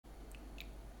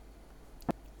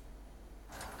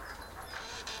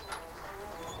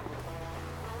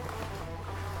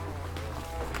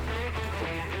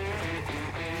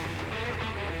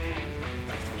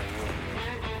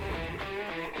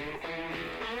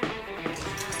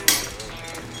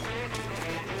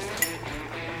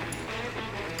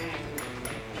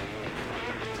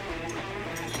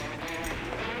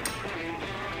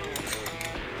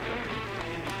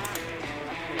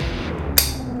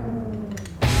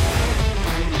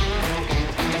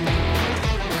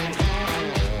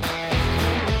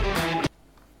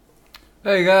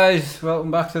Hey guys,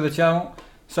 welcome back to the channel.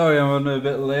 Sorry I'm running a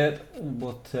bit late,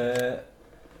 but there's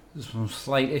some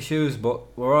slight issues,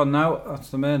 but we're on now, that's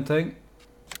the main thing.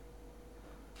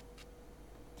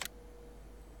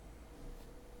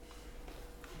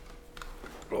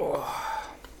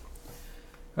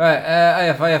 Right,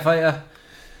 hiya firefighter.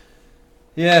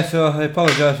 Yeah, so I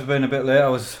apologise for being a bit late. I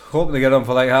was hoping to get on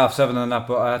for like 7:30 and that,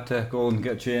 but I had to go and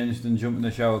get changed and jump in the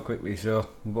shower quickly, so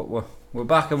but we're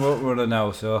back and we're running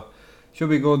now, so should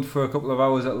be good for a couple of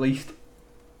hours at least.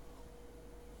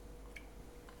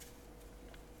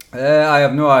 I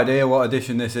have no idea what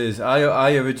edition this is.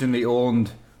 I originally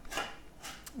owned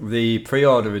the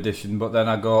pre-order edition, but then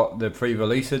I got the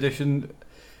pre-release edition.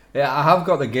 Yeah, I have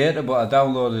got the Gator, but I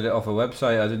downloaded it off a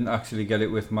website. I didn't actually get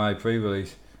it with my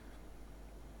pre-release.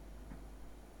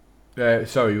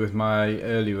 Sorry, with my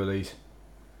early release.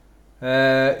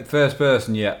 First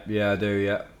person, yeah, I do,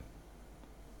 yeah.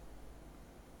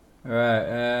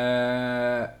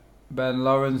 Right, Ben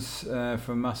Lawrence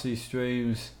from Massey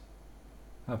Streams.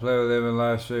 I play with him and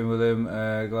live stream with him.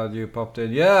 Glad you popped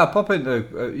in. Yeah, I pop into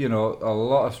a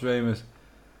lot of streamers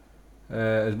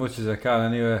as much as I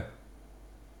can anyway.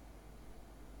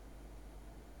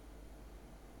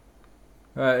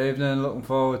 Right, evening. Looking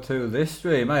forward to this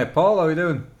stream. Hey, Paul, how are you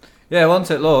doing? Yeah, once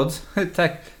it loads, it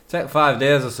take 5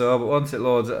 days or so, but once it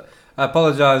loads, I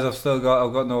apologise.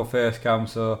 I've got no face cam,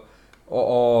 so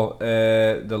or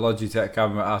the Logitech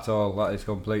camera at all. That is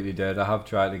completely dead. I have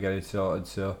tried to get it sorted,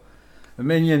 so. The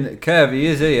minion Kirby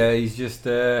is here. He's just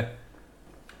I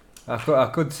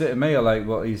could sit him here like,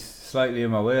 but he's slightly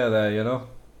in my way there, you know.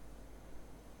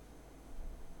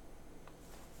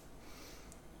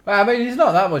 I mean, he's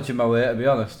not that much in my way, to be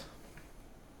honest.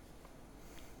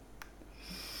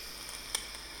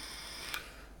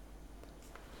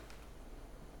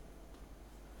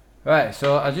 Right,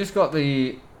 so I just got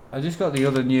the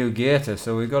other new Gator,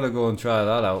 so we've got to go and try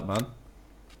that out, man.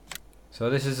 So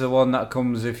this is the one that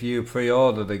comes if you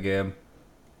pre-order the game.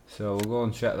 So we'll go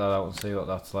and check that out and see what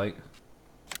that's like.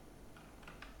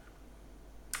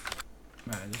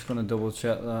 Right, just gonna double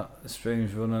check that the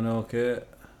stream's running okay.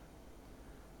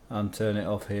 And turn it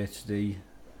off HD.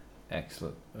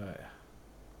 Excellent. Right.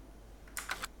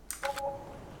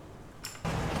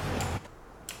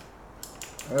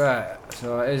 Right,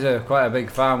 so it is quite a big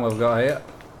farm we've got here.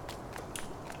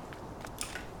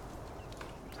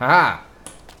 Haha!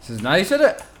 This is nice, isn't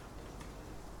it?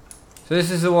 So this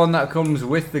is the one that comes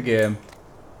with the game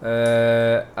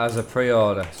as a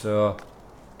pre-order, so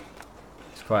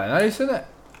it's quite nice, isn't it?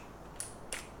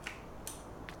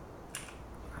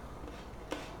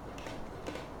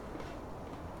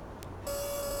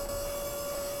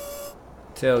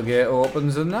 Tailgate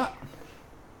opens and that.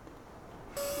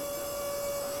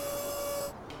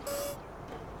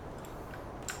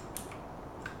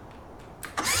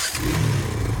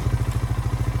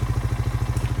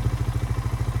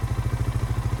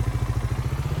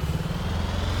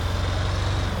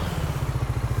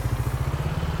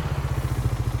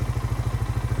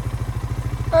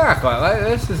 I quite like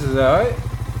this. This is alright.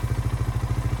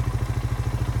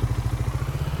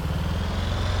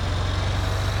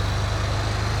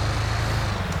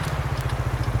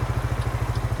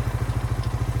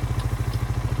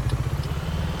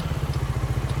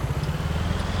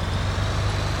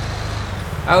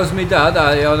 How's me dad?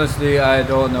 I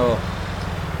don't know.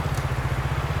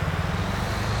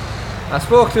 I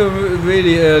spoke to him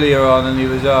really earlier on and he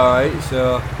was alright,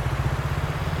 so.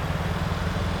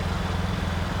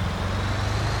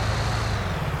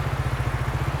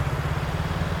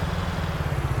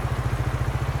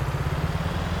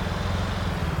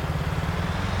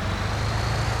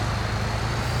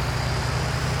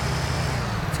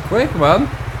 It's quick, man.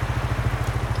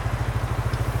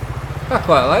 I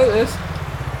quite like this.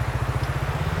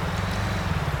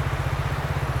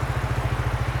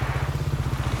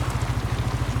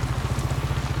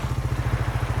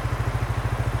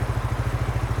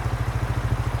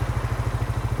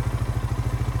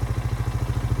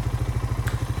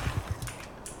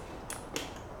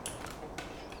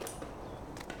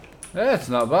 Yeah, it's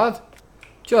not bad.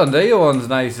 John Deere one's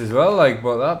nice as well, like,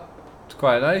 but that's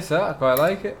quite nice, that. I quite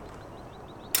like it.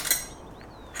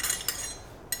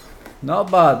 Not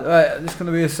bad. Right, this is going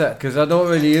to be a sec, because I don't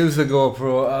really use the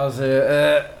GoPro as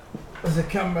a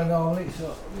camera normally, so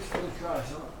I'm just going to try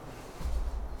something.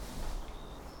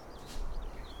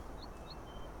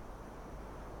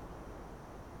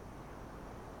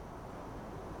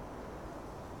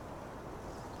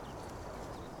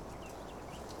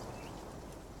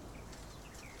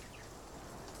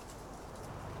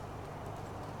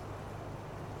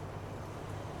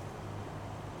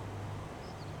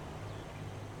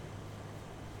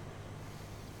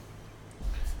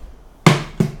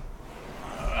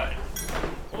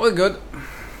 we're good.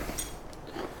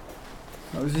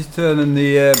 I was just turning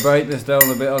the brightness down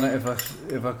a bit on it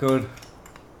if I could.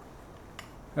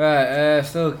 Right,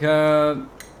 still can't.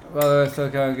 Well, I still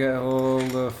can't get a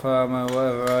hold of farmer.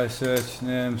 Whatever I search,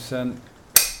 name sent.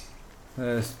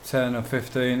 There's 10 or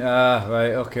 15. Ah,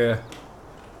 right, okay.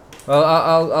 Well,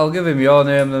 I'll give him your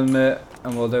name then, mate,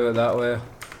 and we'll do it that way.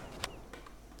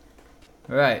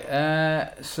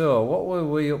 Right. So what were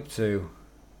we up to?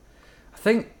 I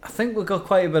think we've got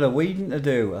quite a bit of weeding to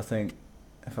do. I think,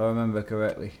 if I remember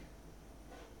correctly.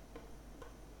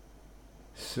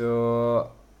 So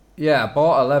yeah, I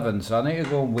bought 11, so I need to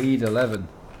go and weed 11.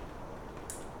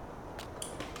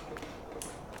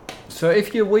 So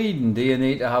if you're weeding, do you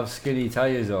need to have skinny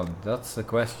tyres on? That's the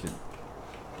question.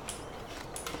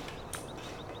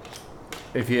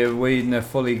 If you're weeding a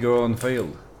fully grown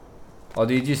field. Or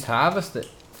do you just harvest it?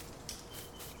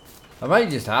 I might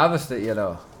just harvest it, you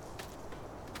know.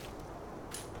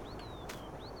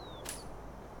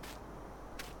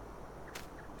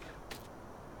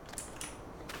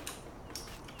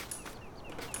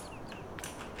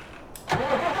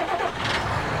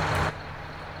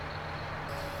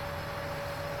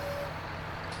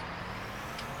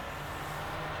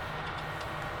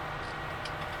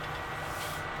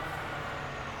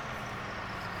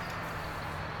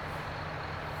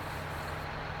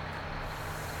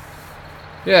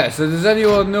 Yeah, so does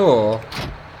anyone know?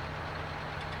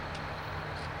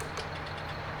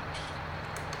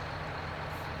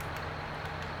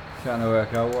 Trying to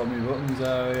work out what my buttons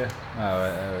are here.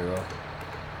 Alright, there we go.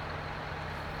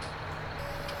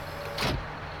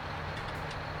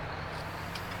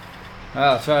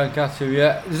 I'll try and catch him,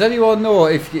 yeah. Does anyone know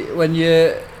if you, when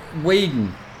you're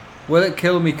weeding, will it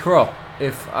kill me crop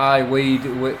if I weed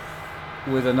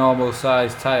with a normal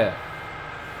size tyre?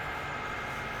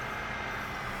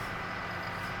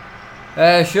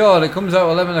 Sure, it comes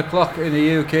out 11 o'clock in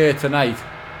the UK tonight,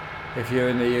 if you're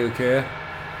in the UK.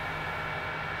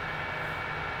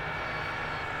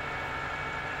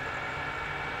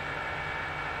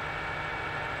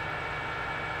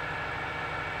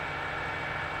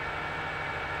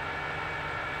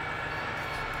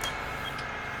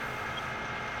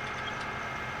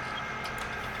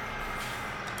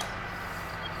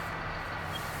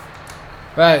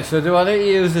 Right, so do I need to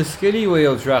use the skinny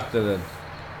wheel tractor then?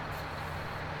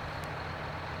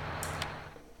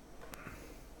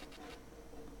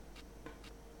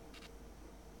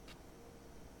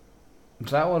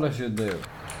 Is that what I should do?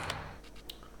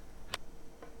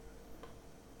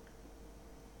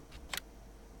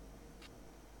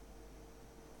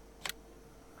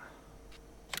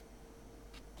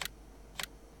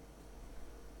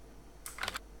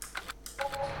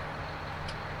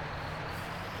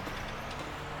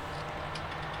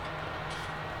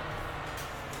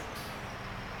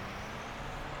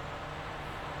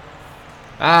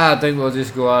 I think we'll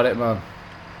just go at it, man.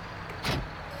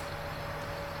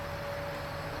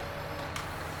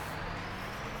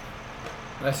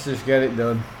 Let's just get it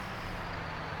done.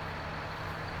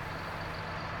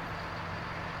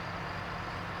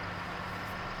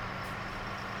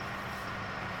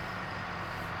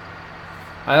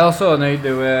 I also need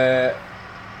to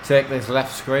take this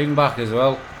left screen back as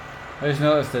well. I just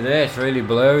noticed today it's really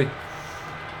blurry.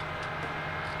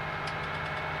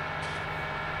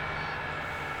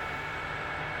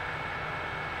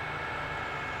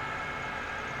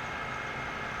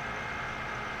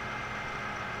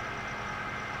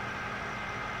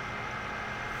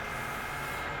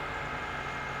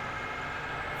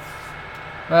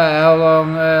 Right, how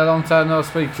long? Long time no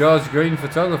speak. George Green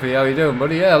Photography, how you doing,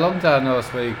 buddy? Yeah, long time no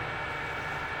speak.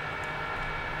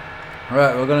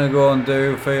 Right, we're gonna go and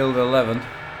do field 11.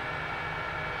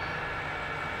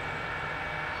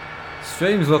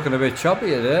 Stream's looking a bit choppy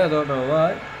today, I don't know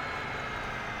why.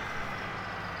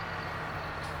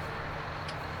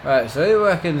 Right, so he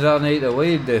reckons I need to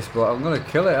weed this, but I'm gonna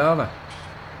kill it, aren't I?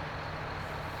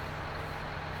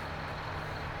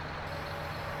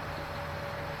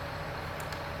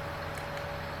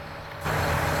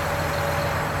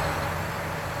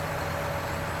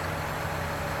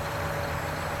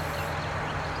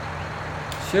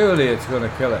 Surely it's going to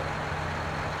kill it.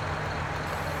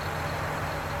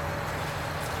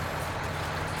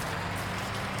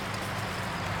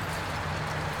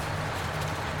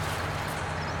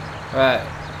 Right.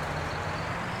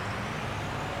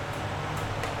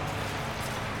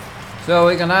 So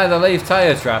we can either leave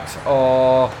tyre tracks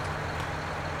or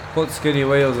put skinny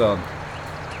wheels on.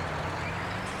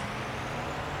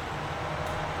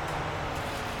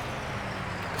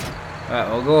 Right,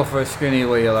 we'll go for a skinny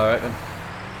wheel, I reckon.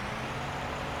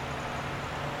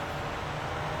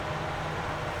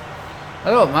 I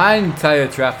don't mind tyre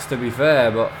tracks, to be fair,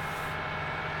 but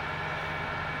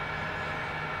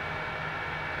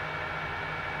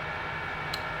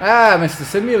Mr.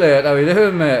 Simulator, how you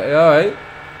doing, mate? You alright?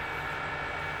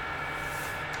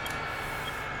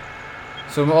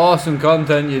 Some awesome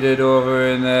content you did over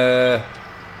in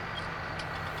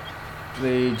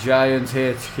the Giants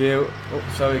HQ.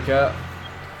 Oh, sorry, cat.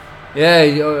 Yeah,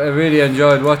 I really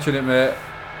enjoyed watching it, mate.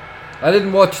 I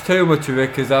didn't watch too much of it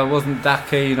because I wasn't that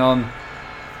keen on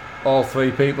all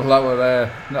three people that were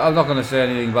there. I'm not going to say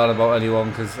anything bad about anyone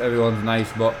because everyone's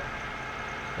nice, but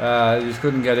I just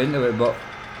couldn't get into it. But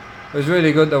it was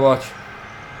really good to watch.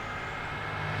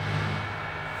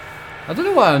 I don't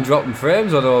know why I'm dropping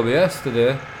frames on OBS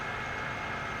today.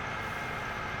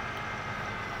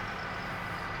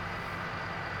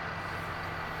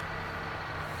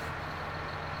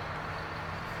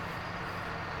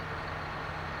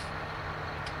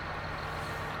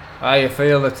 You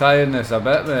feel the tiredness, I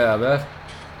bet, mate, I bet.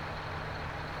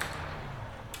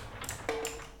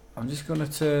 I'm just going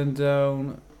to turn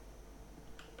down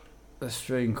the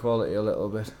stream quality a little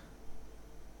bit,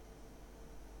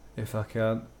 if I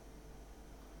can.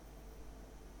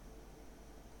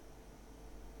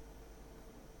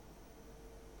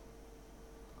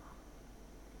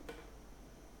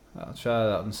 I'll try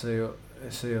that and see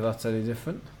if that's any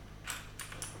different.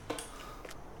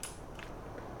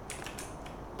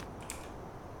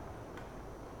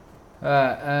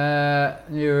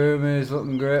 New room is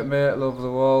looking great, mate. Love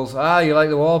the walls. You like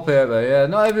the wallpaper? Yeah,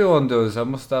 not everyone does, I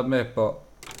must admit, but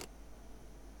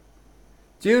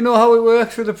do you know how it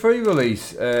works with the pre-release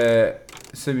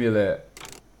simulator?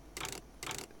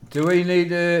 Do we need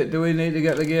to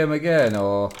get the game again,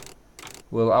 or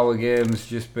will our games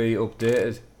just be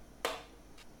updated?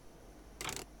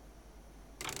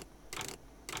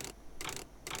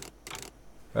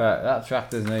 Right, that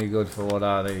tractor's no good for what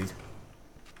I need.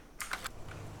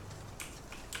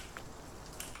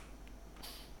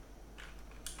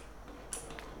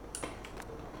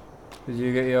 Did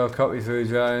you get your copy through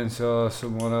Giants or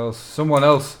someone else? Someone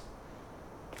else.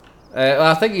 Well,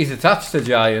 I think he's attached to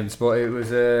Giants, but it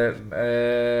was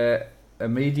a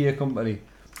media company.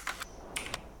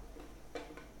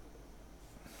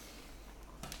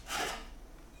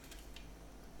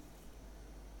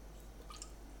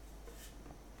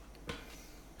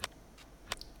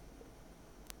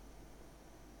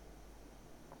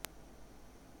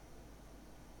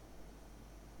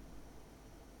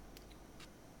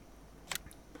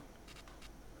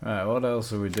 Right, what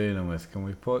else are we dealing with?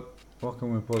 What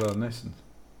can we put on this?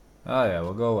 Yeah,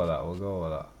 we'll go with that,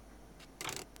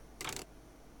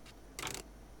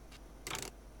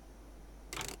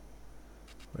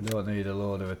 We don't need a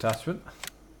load of attachment.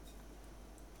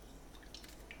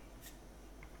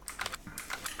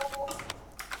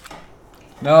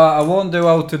 No, I won't do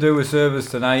how to do a service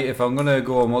tonight. If I'm going to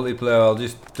go multiplayer, I'll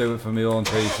just do it for my own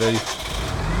PC.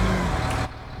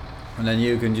 And then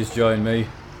you can just join me.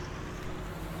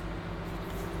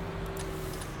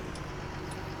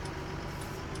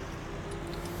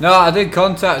 No, I did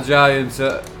contact Giants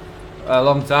a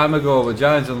long time ago, but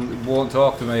Giants won't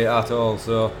talk to me at all,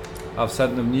 so I've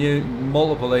sent them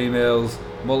multiple emails,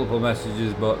 multiple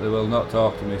messages, but they will not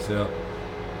talk to me, so...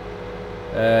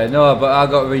 no, but I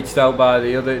got reached out by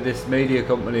this media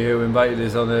company who invited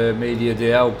us on a media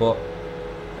day out, but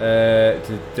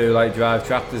to do like drive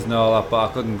tractors and all that, but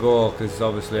I couldn't go because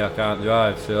obviously I can't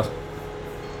drive, so...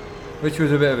 Which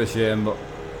was a bit of a shame, but...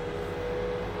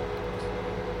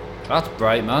 That's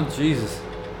bright, man. Jesus.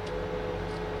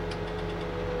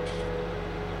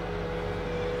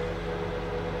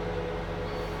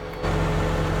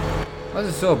 Why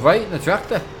is it so bright in the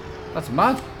tractor? That's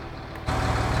mad.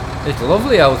 It's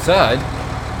lovely outside.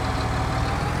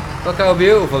 Look how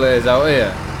beautiful it is out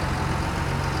here.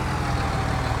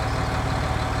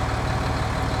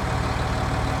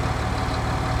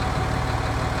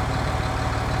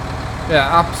 Yeah,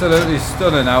 absolutely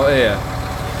stunning out here.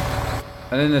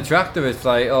 And in the tractor it's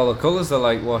like all the colours are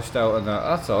like washed out and that.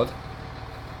 That's odd.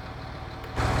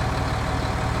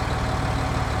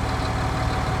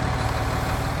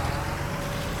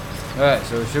 Right,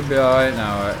 so it should be alright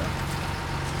now, right?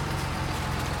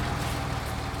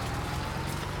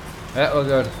 Yeah, we're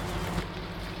good.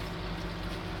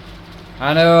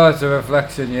 I know, it's a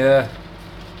reflection, yeah.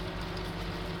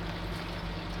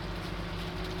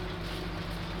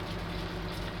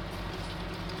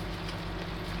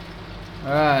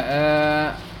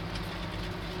 Alright,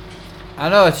 I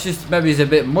know it's just maybe it's a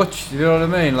bit much, you know what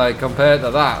I mean? Like compared to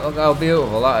that. Look how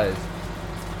beautiful that is.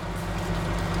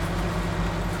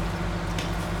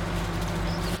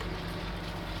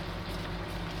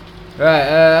 Right,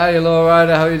 hi Low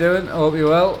Rider, how you doing? Hope you're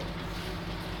well.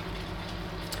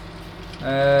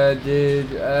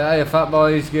 Hiya Fat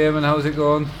Boys Gaming, how's it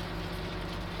going?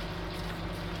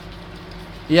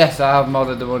 Yes, I have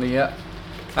modded the money yet.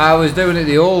 I was doing it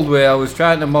the old way. I was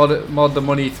trying to mod the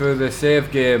money through the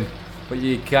save game, but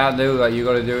you can't do that. You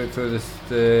got to do it through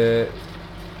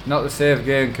not the save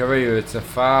game career. It's a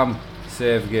farm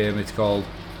save game. It's called,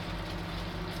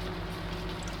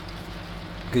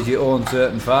 because you own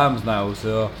certain farms now.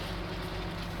 So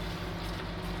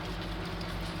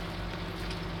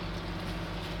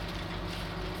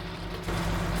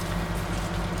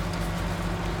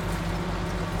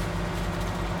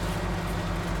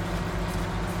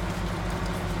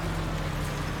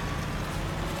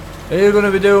are you going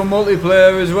to be doing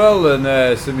multiplayer as well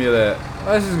then, Simulate?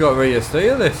 Oh, this has got rear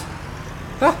steel, this.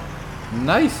 Ah,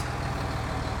 nice.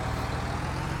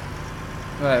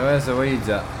 Right, where's the weeds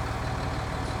at?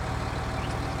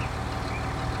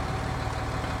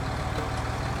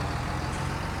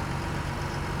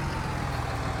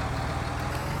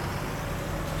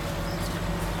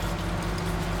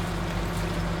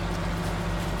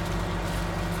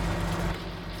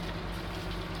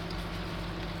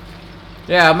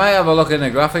 Yeah, I might have a look in the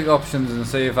graphic options and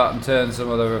see if I can turn some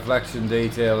of the reflection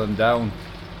detailing down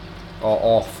or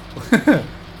off. But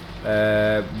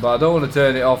I don't want to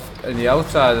turn it off in the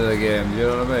outside of the game, you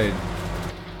know what I mean?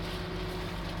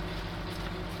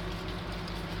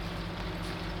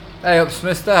 Hey up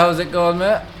Smister, how's it going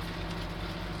mate?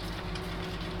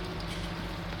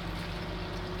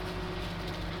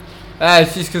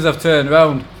 It's just because I've turned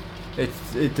round.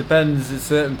 It depends, in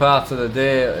certain parts of the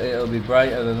day it'll be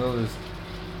brighter than others.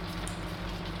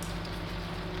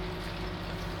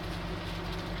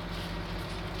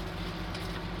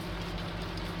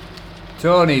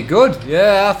 Tony, good?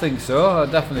 Yeah, I think so. I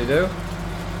definitely do.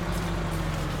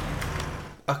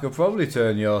 I could probably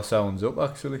turn your sounds up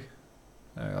actually.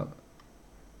 Hang on.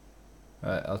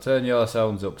 Right, I'll turn your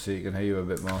sounds up so you can hear a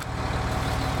bit more.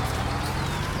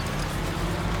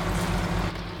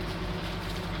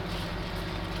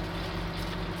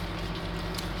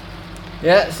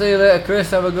 Yeah, see you later Chris.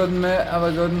 Have a good one mate. Have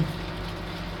a good one.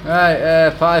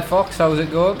 Right, Pie Fox, how's it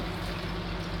going?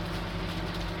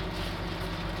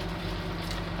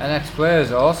 NX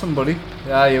players, awesome buddy.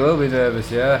 Yeah, you will be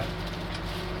nervous, yeah.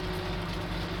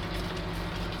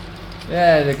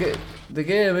 Yeah, the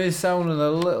game is sounding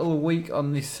a little weak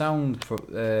on the sound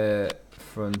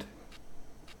front.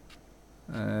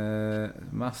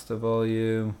 Master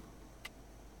volume.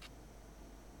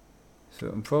 So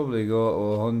I can probably go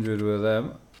to 100 with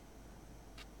them.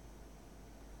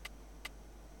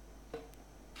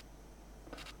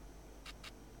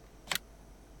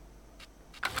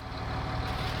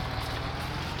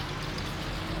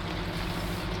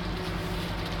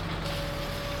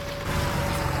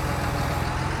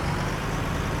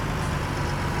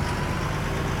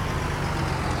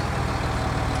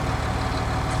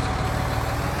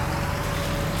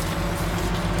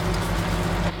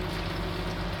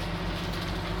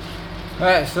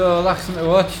 Right, so last thing to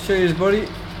watch, cheers buddy.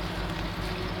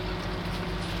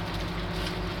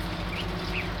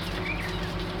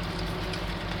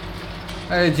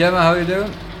 Hey Gemma, how you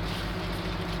doing?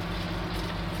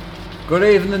 Good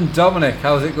evening Dominic,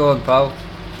 how's it going pal?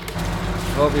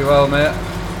 Hope you're well mate.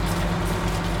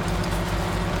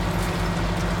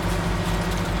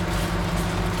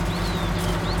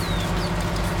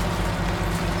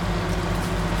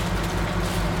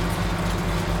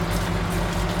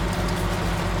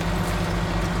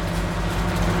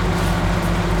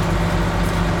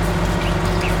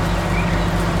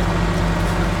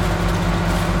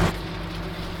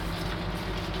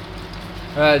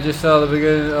 Right, just saw the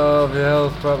beginning of your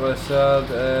health proper sad.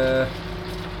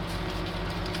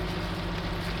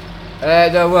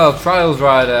 No, well, Trials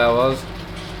Rider I was.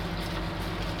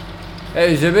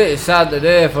 It was a bit sad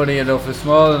today, funny enough. This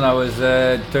morning I was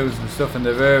doing some stuff in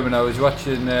the room and I was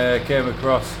watching, came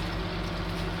across.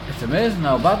 It's amazing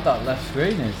how bad that left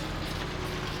screen is.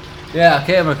 Yeah, I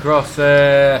came across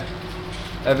a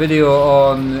video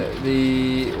on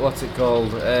the, what's it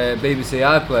called, BBC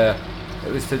iPlayer.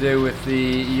 It was to do with the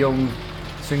young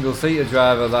single-seater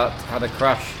driver that had a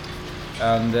crash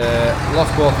and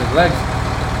lost both his legs.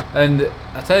 And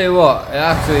I tell you what,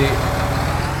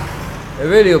 it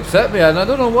really upset me, and I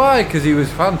don't know why, because he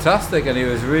was fantastic and he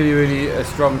was really a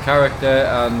strong character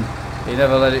and he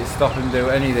never let it stop him do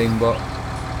anything. But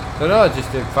I don't know, I just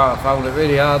found it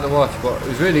really hard to watch, but it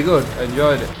was really good. I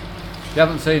enjoyed it. If you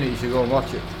haven't seen it, you should go and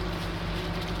watch it.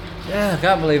 Yeah, I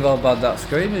can't believe how bad that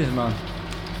screen is, man.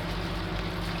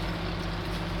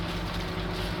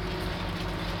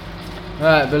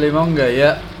 Right, Billy Monger,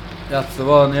 yeah. That's the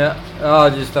one, yeah. Oh,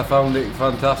 I found it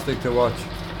fantastic to watch.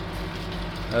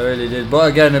 I really did. But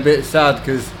again, a bit sad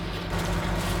because,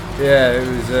 yeah, it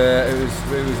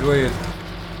was weird.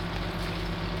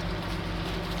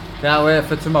 Can't wait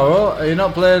for tomorrow. Are you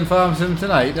not playing Farm Sim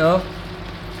tonight, no?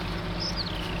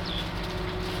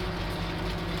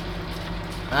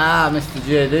 Ah, Mr.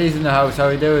 JD's in the house. How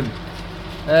are you doing?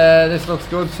 This looks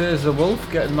good, says the Wolf.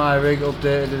 Getting my rig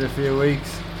updated in a few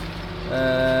weeks.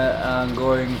 I'm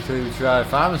going to try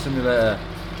Farming Simulator.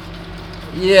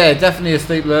 Yeah, definitely a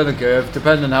steep learning curve,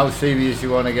 depending on how serious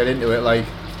you want to get into it, like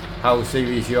how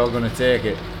serious you're going to take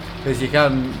it. Because you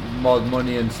can mod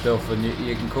money and stuff, and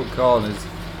you can cut corners.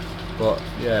 But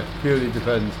yeah, purely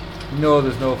depends. No,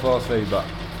 there's no force feedback.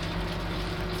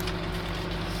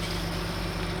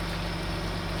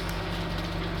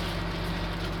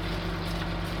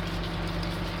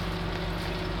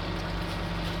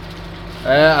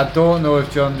 I don't know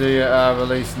if John Deere are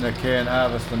releasing a cane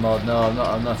harvester mod. No,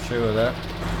 I'm not sure of that.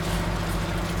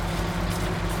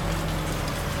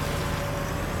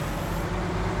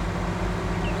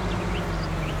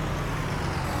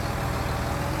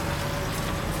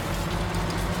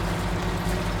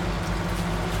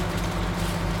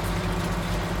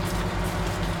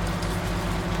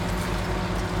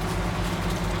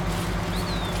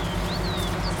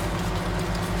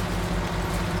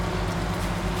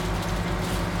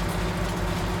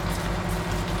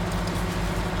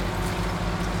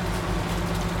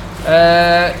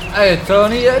 Hey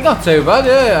Tony, yeah, not too bad,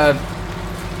 yeah.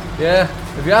 Yeah,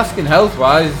 if you're asking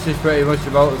health-wise, it's just pretty much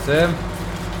about the same.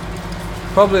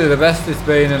 Probably the best it's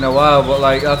been in a while, but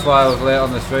like that's why I was late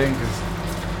on the stream because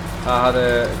I had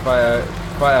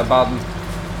quite a bad one.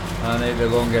 I need to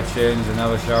go and get changed and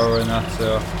have a shower and that.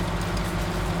 So,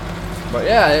 but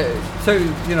yeah,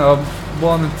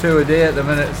 1 and 2 a day at the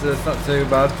minute, so it's not too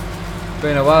bad. It's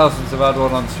been a while since I've had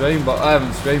one on stream, but I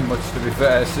haven't streamed much to be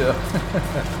fair. So.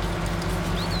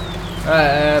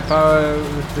 Right, power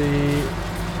with the.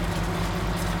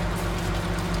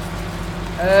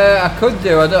 I could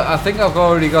do. I think I've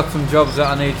already got some jobs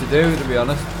that I need to do, to be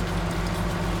honest.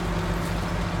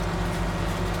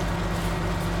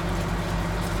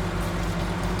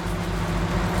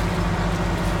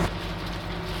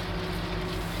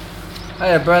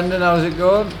 Hiya Brendan, how's it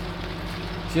going?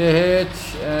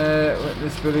 JH,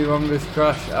 witnessed Billy Wonga's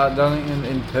crash at Donington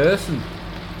in person.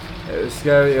 It was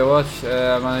scary to watch.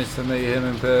 I managed to meet him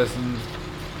in person,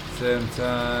 same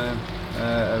time,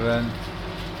 event,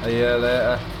 a year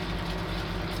later.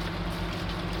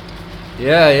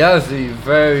 Yeah, he has the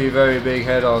very, very big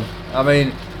head on. I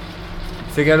mean,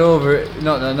 to get over it,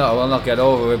 not get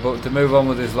over it, but to move on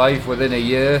with his life within a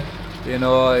year,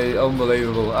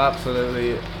 unbelievable.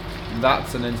 Absolutely,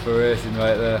 that's an inspiration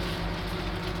right there.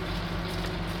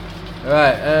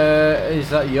 Right, is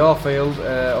that your field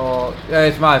or yeah,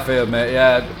 it's my field, mate.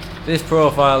 Yeah, this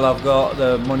profile I've got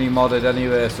the money modded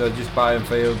anyway, so just buying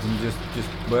fields and just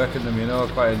working them. I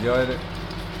quite enjoyed it.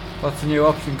 What's a new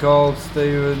option called,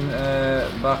 Stephen?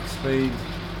 Back speed.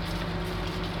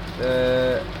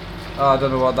 I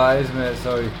don't know what that is, mate.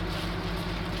 Sorry.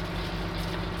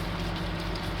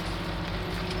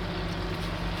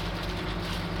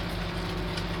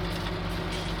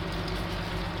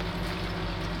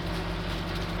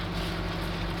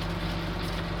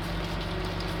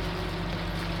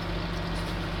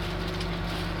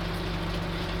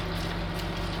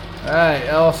 Right,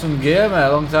 awesome game, mate.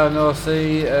 Long time no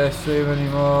see stream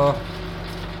anymore.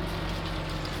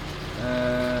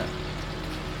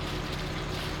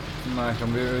 My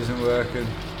computer isn't working.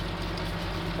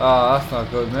 Oh, that's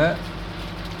not good, mate.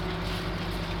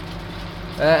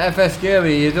 FS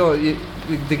Gaming,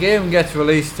 the game gets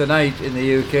released tonight in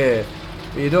the UK.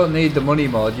 But you don't need the money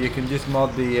mod. You can just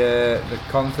mod the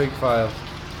config file.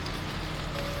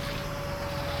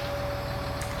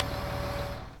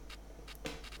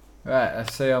 Right,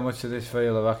 let's see how much of this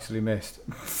file I've actually missed.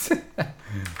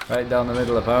 Right down the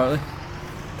middle, apparently.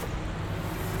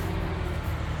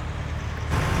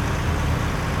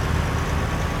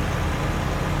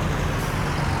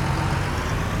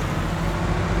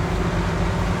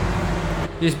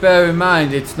 Just bear in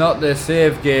mind, it's not the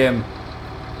save game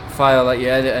file that you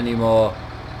edit anymore.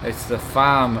 It's the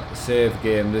farm save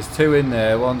game. There's two in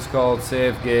there. One's called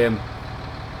save game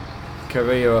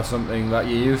career or something that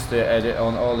you used to edit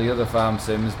on all the other farm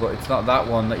sims, but it's not that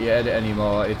one that you edit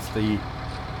anymore. It's the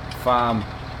farm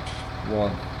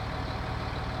one.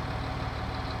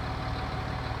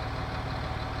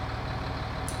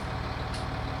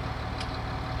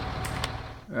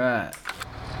 Right.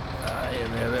 You'll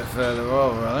be a bit further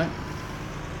over, I think.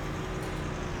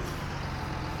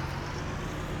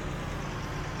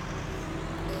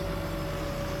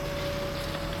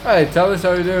 Hey, tell us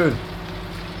how you're doing.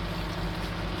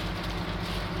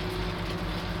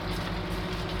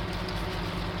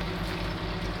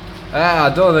 Ah,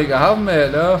 I don't think I have,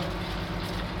 mate, no.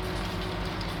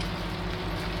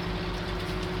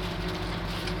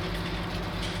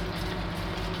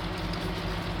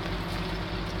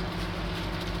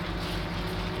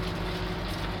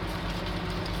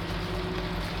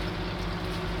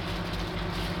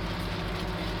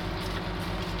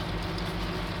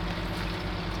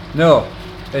 No,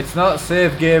 it's not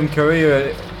save game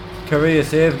career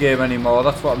save game anymore.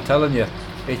 That's what I'm telling you.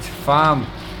 It's farm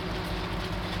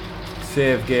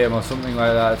save game or something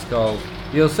like that. It's called.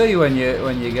 You'll see when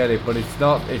you get it, but it's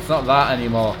not that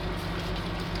anymore.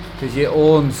 Because you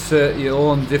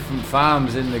own different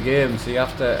farms in the game, so you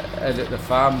have to edit the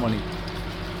farm money.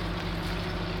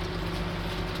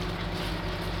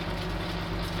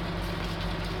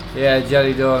 Yeah,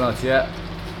 Jelly Donuts. Yeah,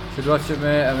 should watch it,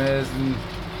 mate. Amazing.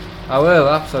 I will,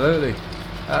 absolutely.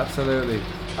 Absolutely.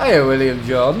 Hiya, William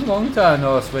Jordan. Long time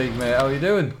no speak, mate. How you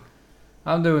doing?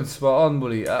 I'm doing spot on,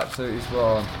 buddy. Absolutely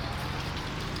spot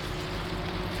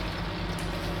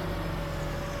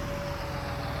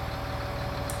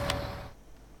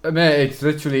on. Mate, it's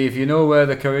literally, if you know where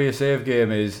the career save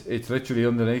game is, it's literally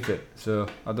underneath it. So,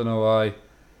 I don't know why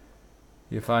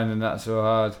you're finding that so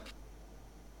hard.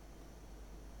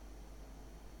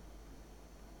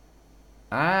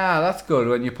 Ah, that's good,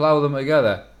 when you plough them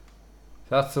together.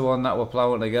 That's the one that we're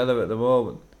ploughing together at the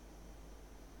moment.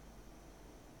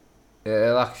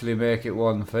 It'll actually make it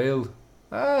one field.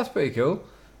 Ah, that's pretty cool.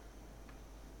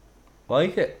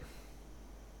 Like it.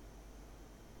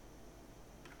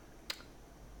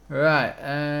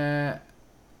 Right,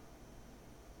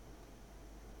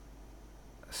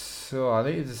 so I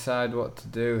need to decide what to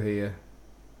do here.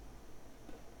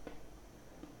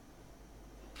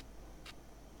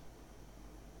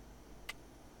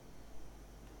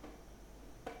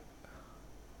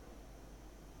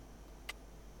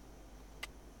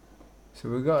 So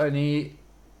we've got any,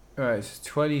 right, it's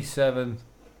 27,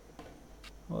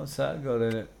 what's that got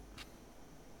in it?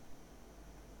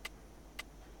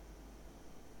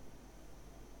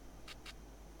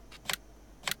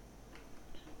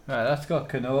 Right, that's got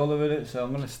canola in it, so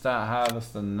I'm going to start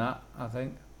harvesting that, I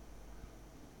think.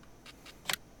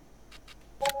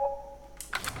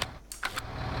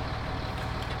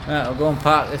 Right, I'll go and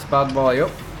park this bad boy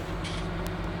up.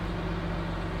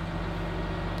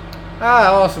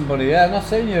 Ah, awesome, buddy. Yeah, I've not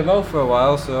seen you about for a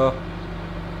while, so.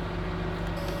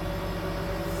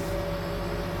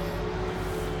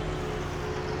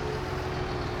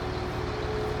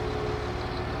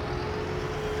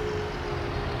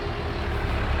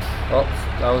 Oops,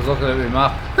 I was looking at my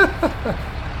map.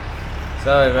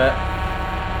 Sorry, mate.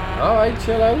 Alright,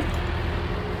 chill out.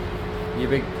 You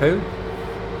big poo.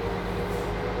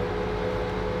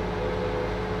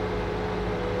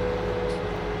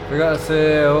 We gotta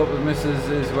say, I hope the missus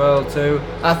is well too.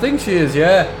 I think she is,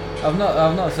 yeah. I've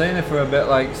not seen her for a bit,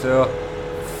 like, so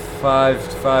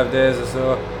 5 days or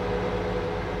so.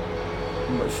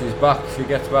 But she's back. She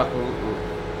gets back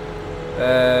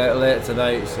late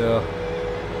tonight, so.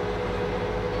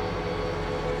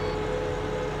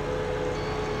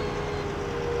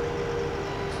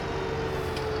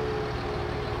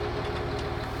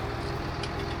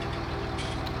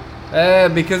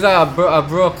 Because I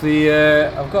broke the,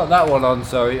 I've got that one on,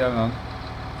 sorry, hang on.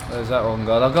 Where's that one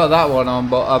gone? I've got that one on,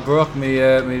 but I broke my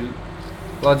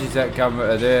Logitech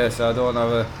camera today, so I don't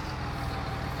have a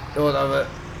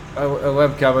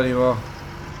webcam anymore.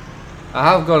 I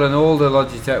have got an older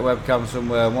Logitech webcam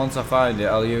somewhere, and once I find it,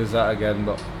 I'll use that again,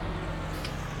 but.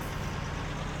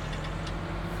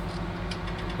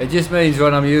 It just means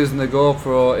when I'm using the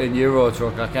GoPro in Euro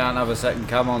Truck, I can't have a second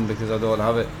cam on because I don't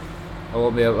have it. I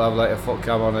won't be able to have like a foot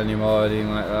cam on anymore or anything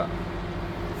like that.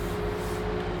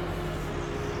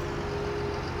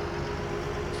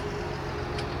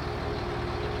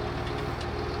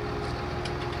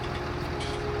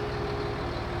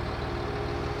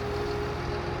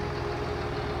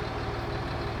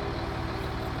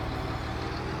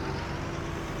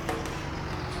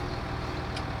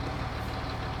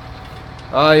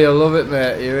 Oh, you'll love it,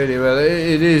 mate. You really will.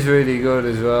 It is really good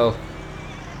as well.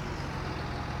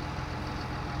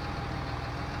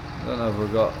 I don't know if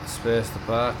we've got space to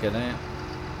park in here.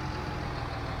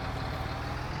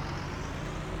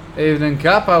 Evening,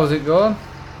 Cap. How's it going?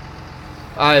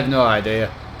 I have no idea,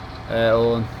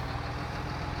 Owen.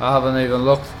 I haven't even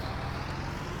looked.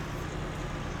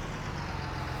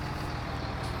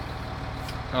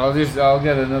 I'll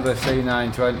get another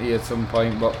C920 at some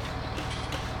point, but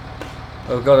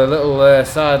I've got a little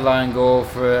sideline goal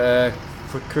for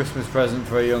Christmas present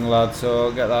for a young lad, so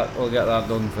we'll get that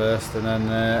done first, and then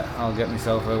I'll get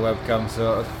myself a webcam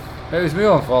sorted. It was my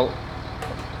own fault.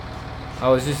 I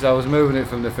was moving it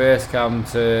from the face cam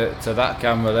to that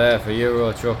camera there for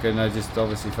Euro Truck, and I just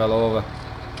obviously fell over.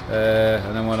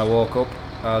 And then when I woke up,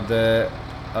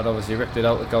 I'd obviously ripped it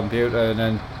out the computer and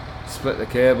then split the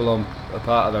cable on a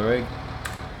part of the rig,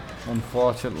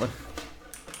 unfortunately.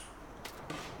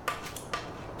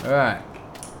 Right.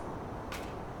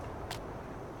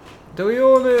 Do we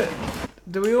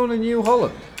own a New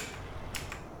Holland?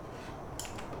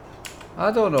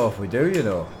 I don't know if we do, you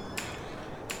know.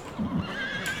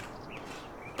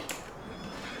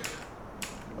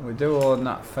 We do own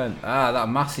that Fendt. Ah, that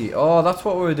Massey. Oh, that's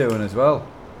what we were doing as well.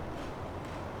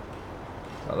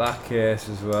 Got that case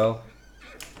as well.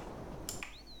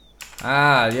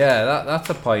 Ah, yeah, that's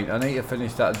a point. I need to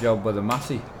finish that job with a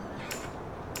Massey.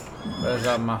 Where's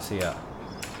that Massey at?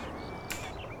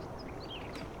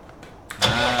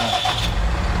 Ah.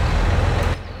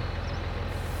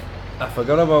 I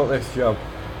forgot about this job.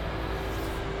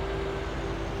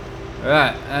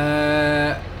 Right,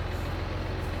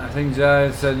 I think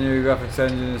Giant said new graphics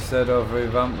engine instead of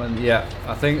revamping. Yeah,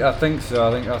 I think so.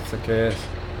 I think that's the case.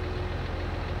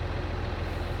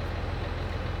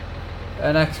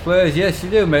 NX Players, yes, you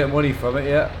do make money from it,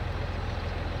 yeah.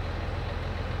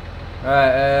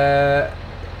 Right,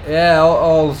 yeah,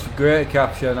 all's great,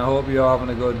 Caption. I hope you're having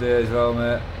a good day as well,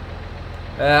 mate.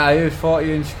 I use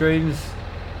 40-inch screens,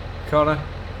 Connor.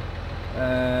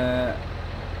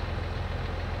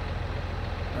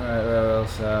 Alright, where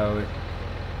else are we?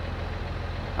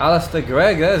 Alistair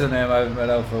Gregg, there's a name I haven't read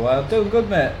out for a while. Doing good,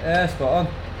 mate. Yeah, spot on.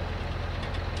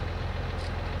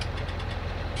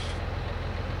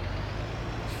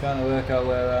 Just trying to work out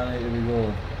where I need to be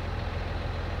going.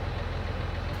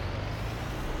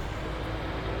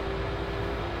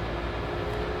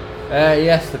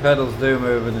 Yes, the pedals do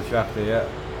move in the tractor, yeah.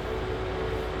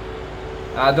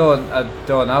 I don't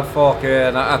have 4K,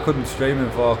 and I couldn't stream in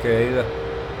 4K either.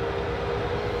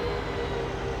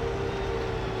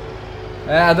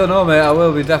 I don't know, mate. I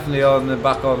will be definitely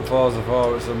back on Forza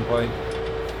 4 at some point.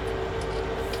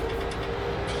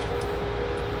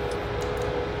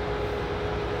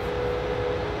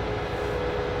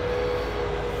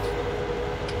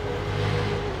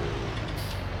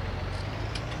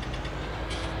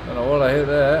 Don't know what I hit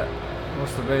there.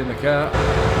 Must have been the car.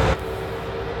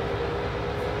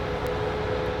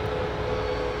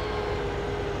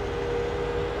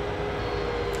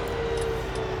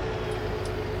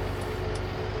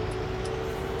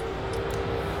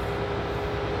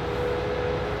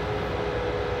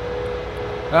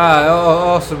 Ah,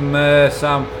 awesome,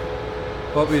 Sam.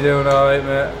 Hope you're doing alright,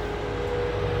 mate.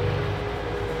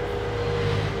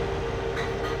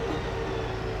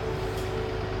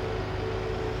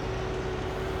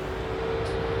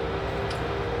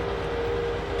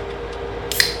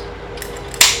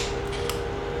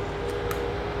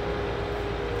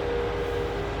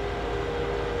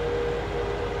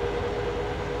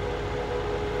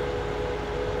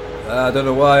 I don't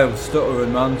know why I'm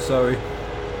stuttering, man, sorry.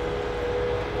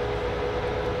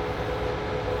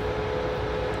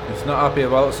 It's not happy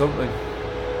about something.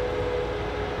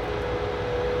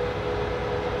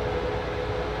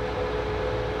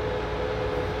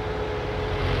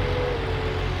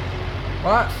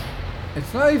 What?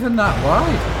 It's not even that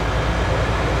wide.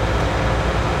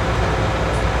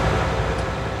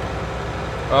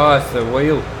 Oh, it's the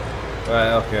wheel.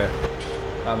 Right, okay.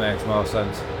 That makes more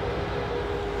sense.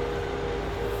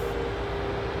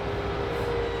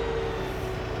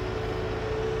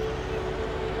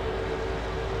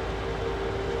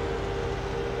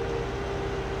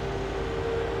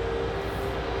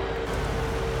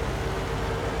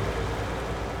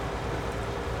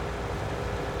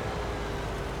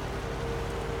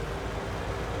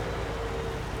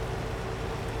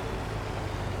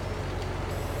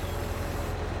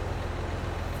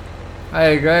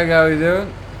 Hey Greg, how you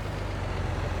doing?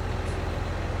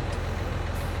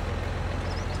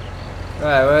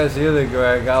 Right, where's the other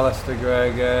Greg? Alistair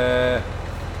Greg.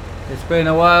 It's been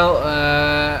a while.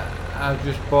 I've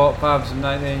just bought Pabs in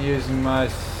 19 using my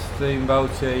Steam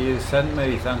voucher you sent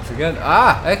me. Thanks again.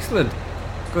 Ah, excellent.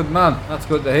 Good man. That's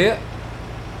good to hear.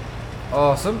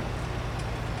 Awesome.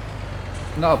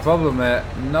 Not a problem, mate.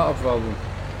 Not a problem.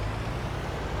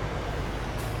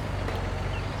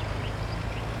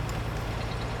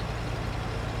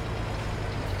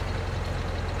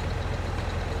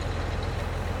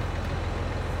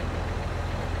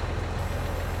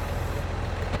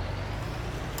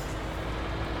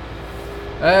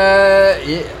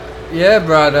 Yeah,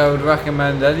 Brad, I would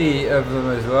recommend any of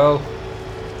them as well.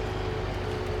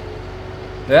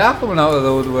 They are coming out of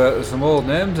the woodwork. There's some old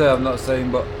names there I've not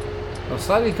seen, but I'm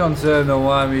slightly concerned on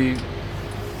why me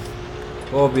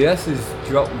OBS is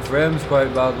dropping frames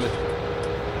quite badly.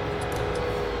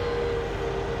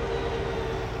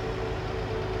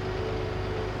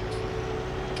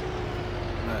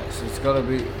 Right, so it's got to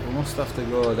be. We must have to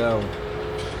go down.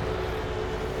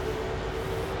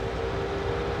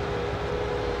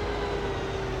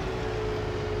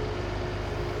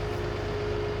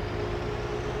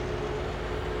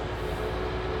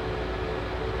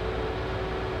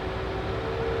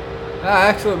 Ah,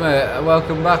 excellent, mate.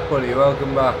 Welcome back, buddy.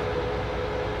 Welcome back.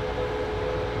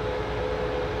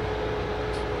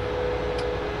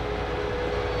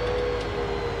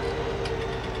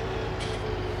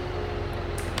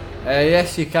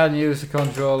 Yes, you can use the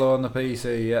controller on the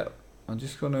PC. Yep. I'm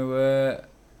just going to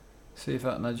see if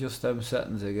I can adjust them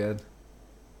settings again.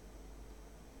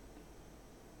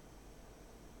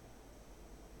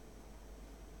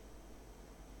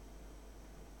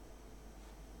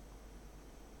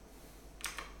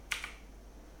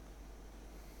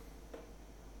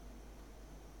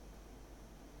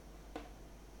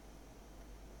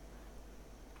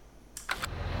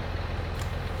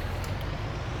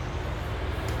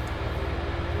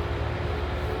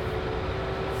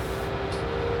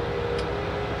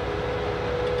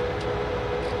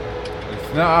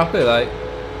 Not happy, like.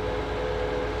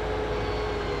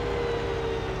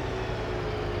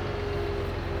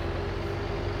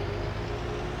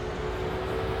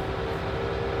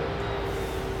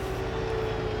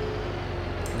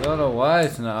 I don't know why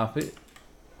it's not happy.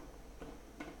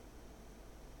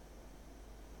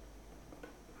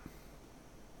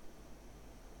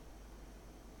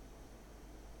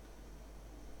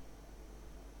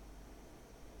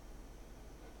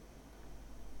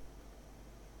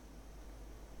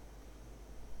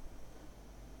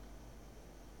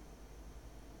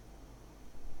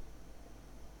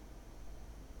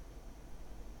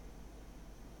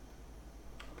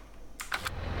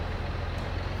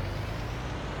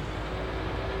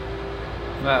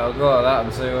 Right, I'll go at that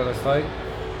and see what it's like.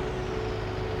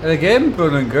 The game's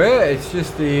running great. It's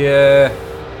just the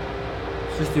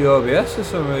OBS for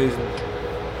some reason.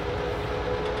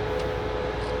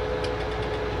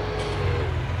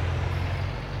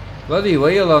 Bloody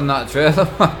wheel on that trailer,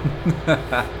 man.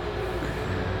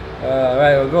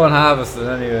 Right, we'll go and harvest it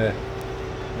anyway.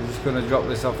 I'm just going to drop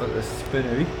this off at the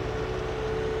spinnery.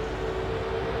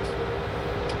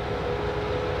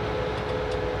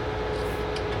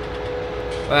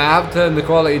 I have turned the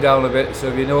quality down a bit, so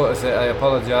if you notice it, I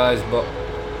apologise, but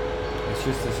it's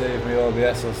just to see if my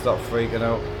OBS will stop freaking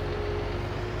out.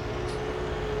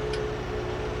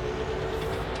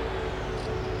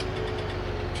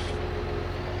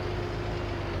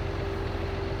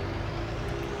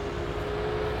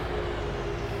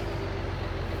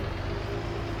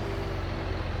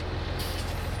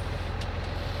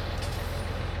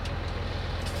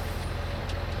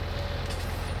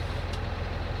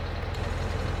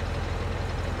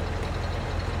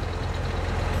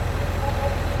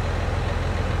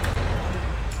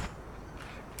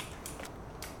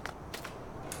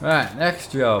 Right,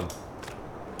 next job.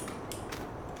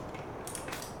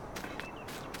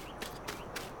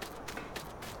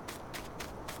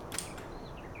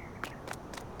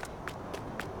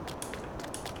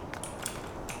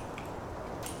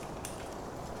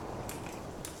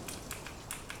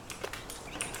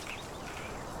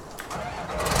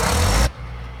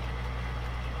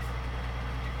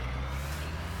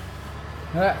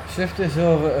 Right, shift this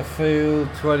over to field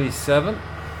 27.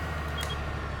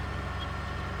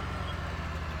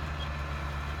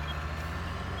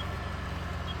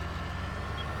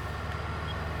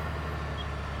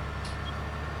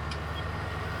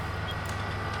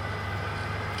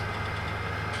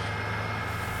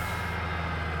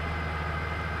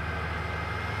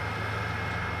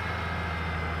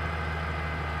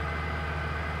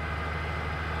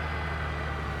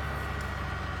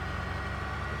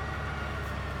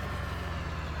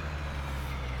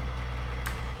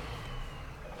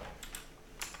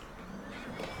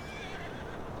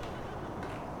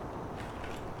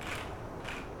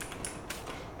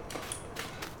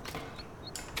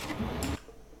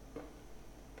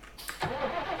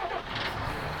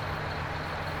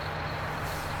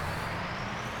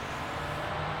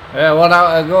 Yeah, what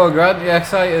out to go, Grant? You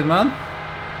excited, man?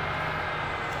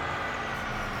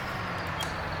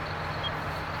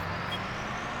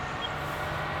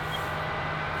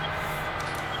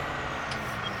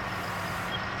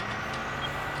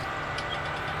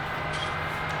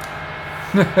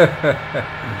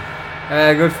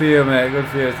 Yeah, good for you, mate. Good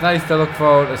for you. It's nice to look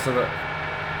forward to something.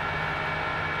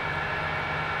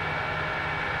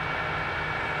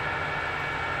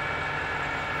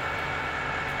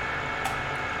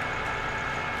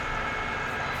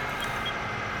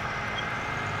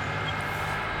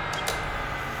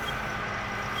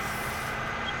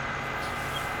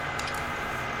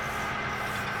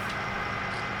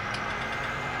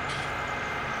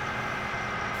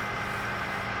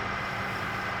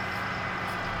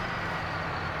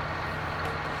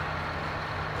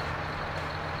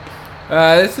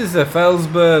 This is the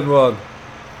Felsburn one.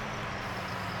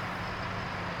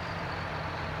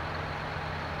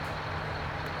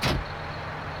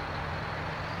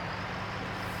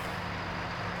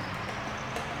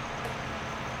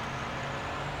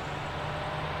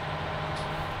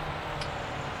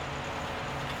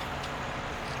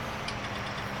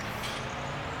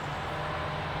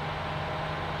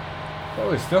 What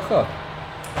are we stuck on?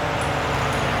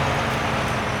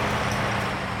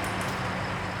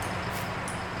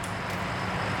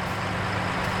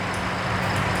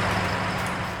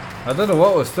 I don't know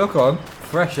what we're stuck on.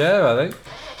 Fresh air, I think.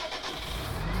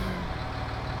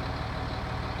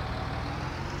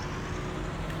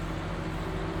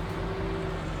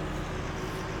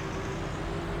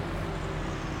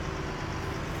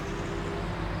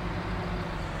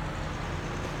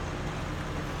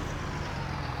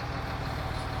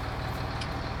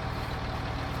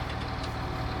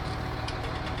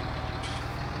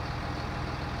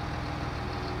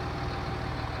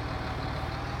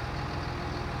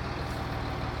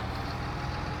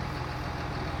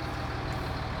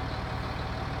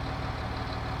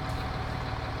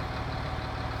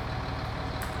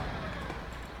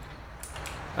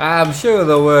 I'm sure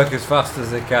they'll work as fast as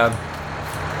they can.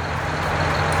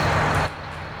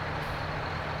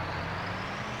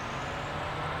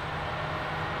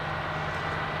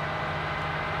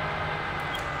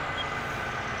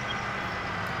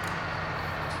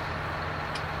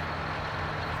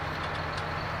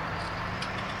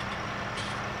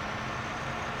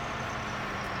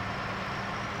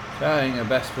 That ain't the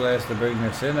best place to bring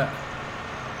this in at.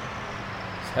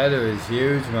 This header is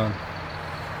huge, man.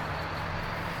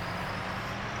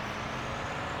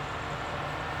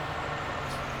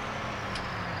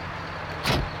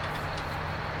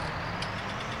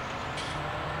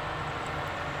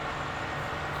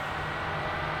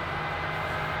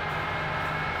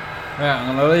 Right,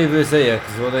 I'm going to leave this here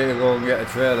because we'll need to go and get a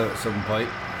trailer at some point.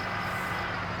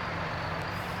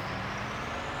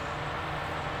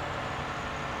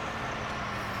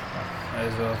 May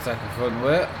as well take a front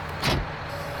weight.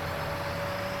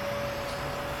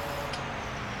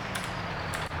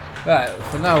 Right,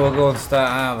 for now we'll go and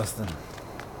start harvesting.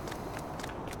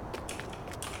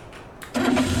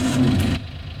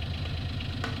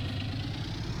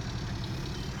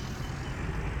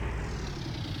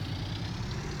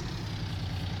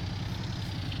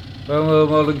 When will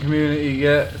the modern community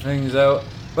get things out?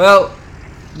 Well,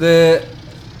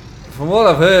 from what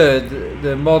I've heard,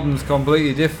 the modern's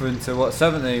completely different to what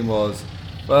 17 was.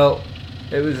 Well,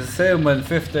 it was the same when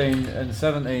 15 and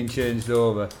 17 changed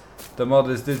over. The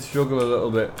modders did struggle a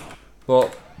little bit,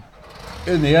 but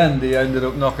in the end they ended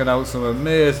up knocking out some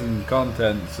amazing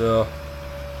content, so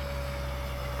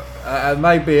I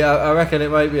reckon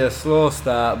it might be a slow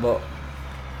start, but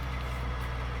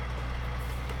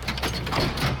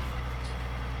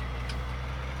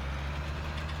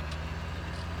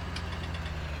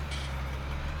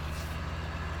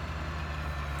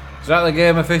is that the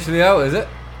game officially out, is it?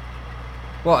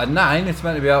 What, at 9? It's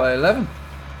meant to be out at 11.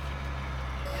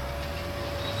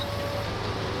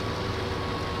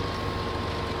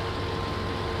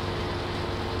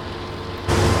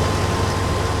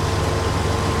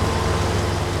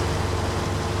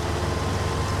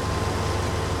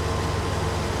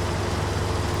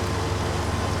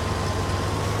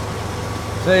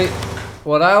 See,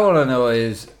 what I want to know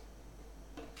is,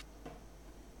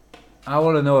 I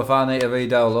want to know if I need to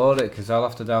re-download it, because I'll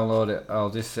have to download it. I'll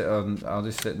just sit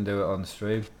and do it on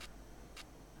stream.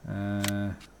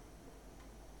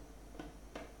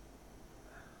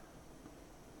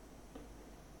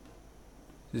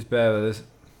 Just bear with us.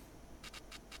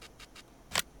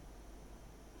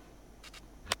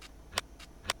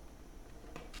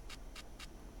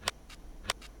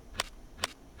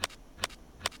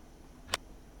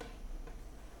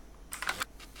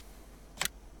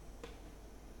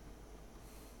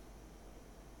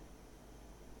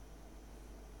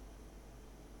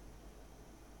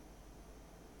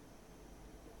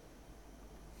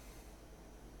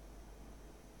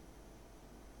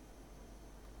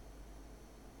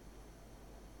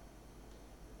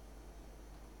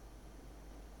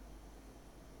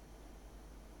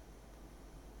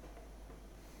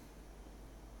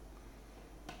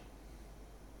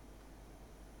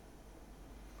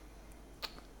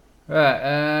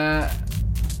 Right,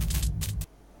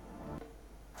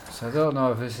 so I don't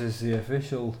know if this is the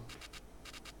official.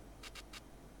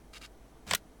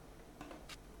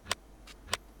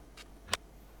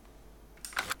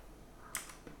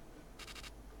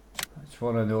 I just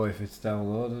want to know if it's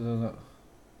downloaded or not.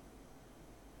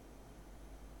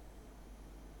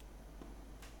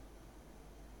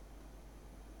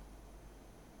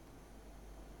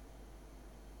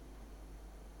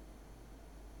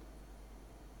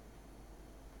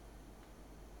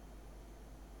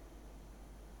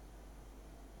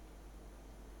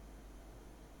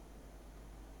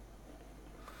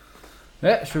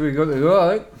 Yeah, should be good to go,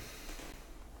 I think.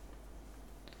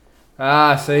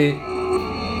 Ah, see,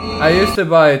 I used to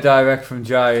buy it direct from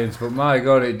Giants, but my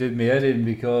god, it did me head in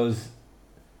because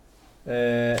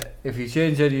if you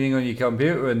change anything on your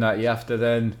computer and that, you have to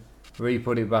then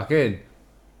re-put it back in,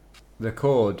 the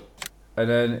code, and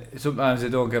then sometimes they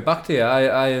don't get back to you.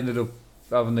 I ended up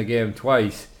having the game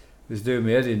twice. It was doing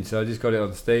me head in, so I just got it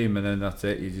on Steam, and then that's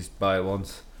it. You just buy it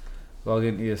once, log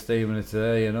into your Steam, and it's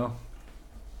there, you know.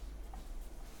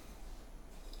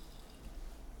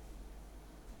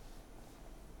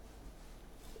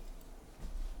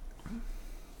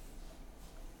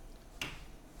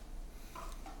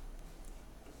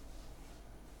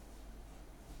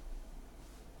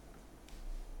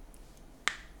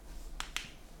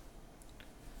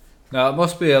 Now it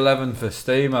must be 11 for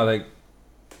Steam, I think.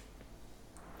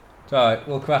 It's alright,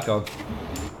 we'll crack on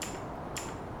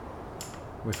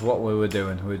with what we were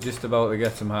doing. We're just about to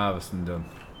get some harvesting done.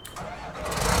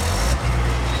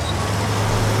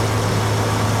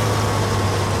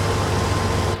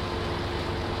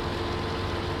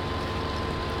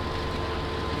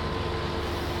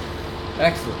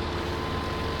 Excellent.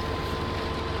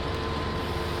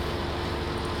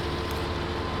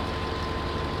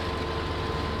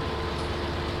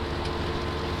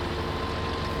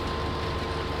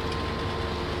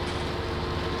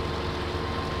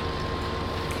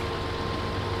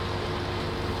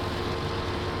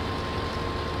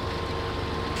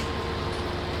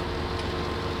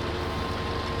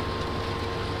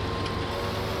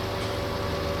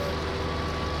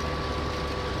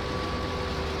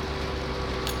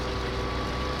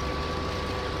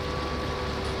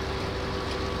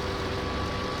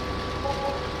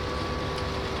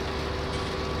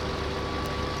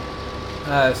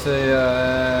 I see,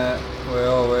 we're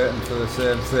all waiting for the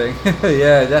same thing.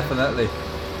 Yeah, definitely.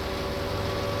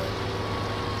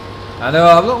 I know,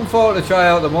 I'm looking forward to try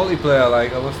out the multiplayer,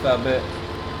 like, I must admit.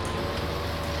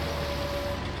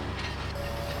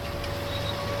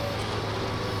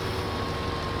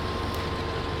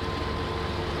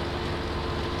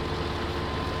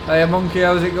 Hey Monkey,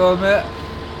 how's it going, mate?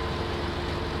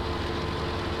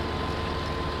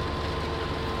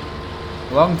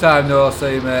 Long time no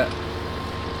see, mate.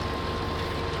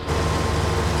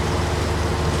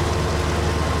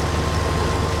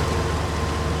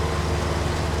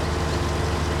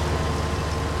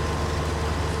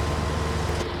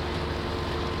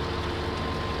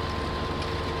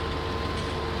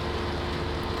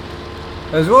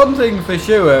 There's one thing for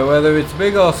sure, whether it's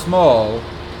big or small,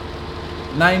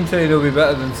 19 will be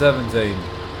better than 17.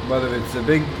 Whether it's a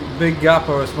big gap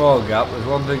or a small gap, there's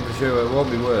one thing for sure, it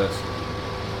won't be worse.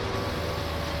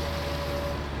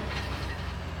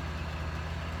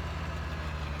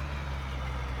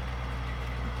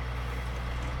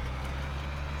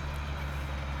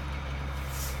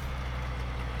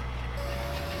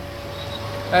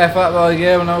 Hey Fat Boy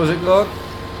Game, how was it going?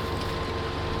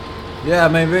 Yeah, I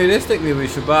mean realistically we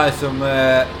should buy some,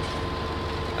 I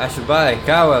should buy a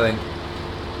cow, I think.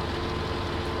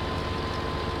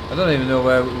 I don't even know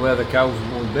where the cows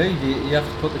would be. You have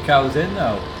to put the cows in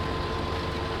now,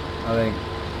 I think.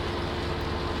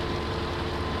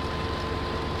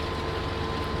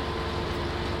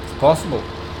 It's possible.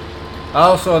 I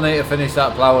also need to finish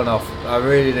that ploughing off. I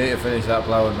really need to finish that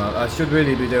ploughing, man. I should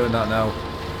really be doing that now.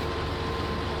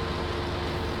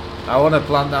 I want to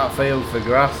plant that field for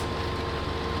grass.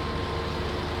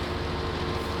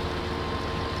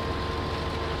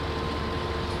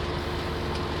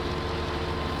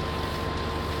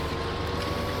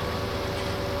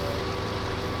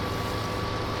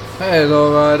 Hey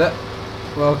Lowrider,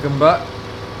 welcome back.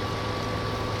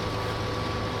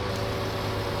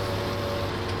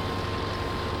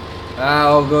 Ah,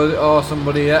 all good, awesome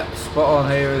buddy, yeah, spot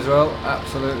on here as well,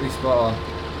 absolutely spot on.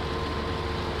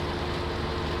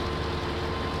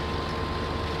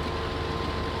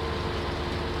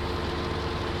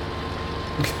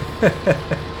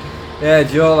 Yeah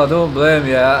Joel, I don't blame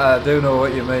you, I do know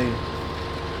what you mean.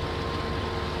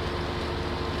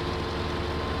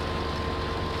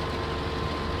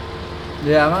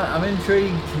 Yeah, I'm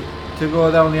intrigued to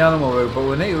go down the animal route, but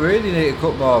we really need to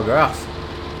cut more grass.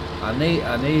 I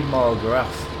need more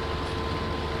grass.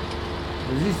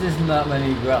 There just isn't that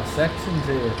many grass sections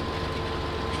here.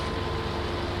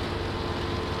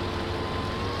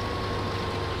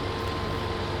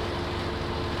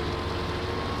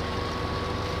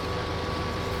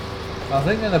 I'm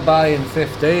thinking of buying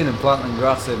 15 and planting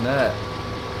grass in there.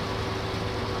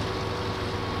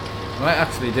 I might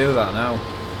actually do that now.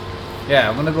 Yeah,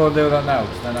 I'm gonna go do that now,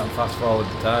 because then I can fast forward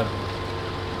the time.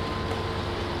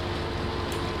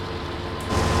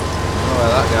 where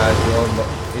that guy's going, but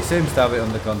he seems to have it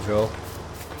under control.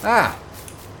 Ah!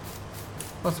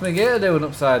 What's my gator doing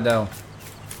upside down?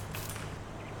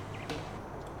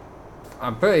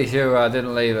 I'm pretty sure I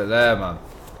didn't leave it there, man.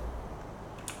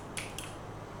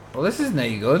 Well, this isn't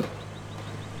any good.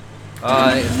 Oh,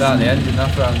 I need to start the engine,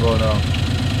 that's where I'm going on.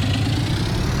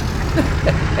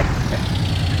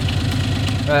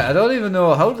 Right, I don't even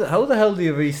know, how the hell do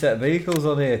you reset vehicles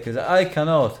on here? Because I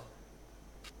cannot.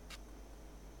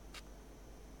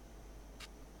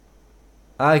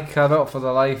 I cannot for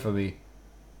the life of me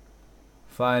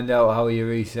find out how you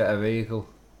reset a vehicle.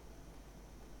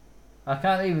 I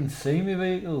can't even see my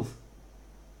vehicles.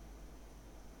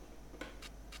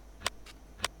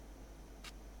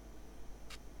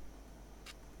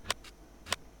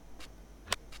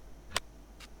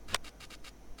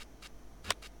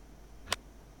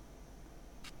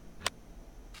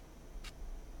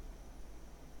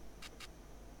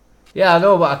 Yeah, I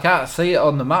know, but I can't see it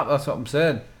on the map, that's what I'm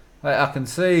saying. Like, I can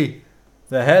see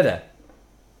the header.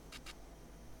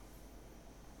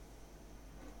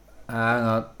 Hang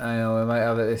on, we might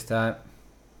have it this time.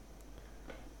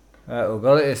 Right, we've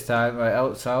got it this time.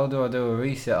 Right, so how do I do a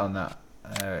reset on that?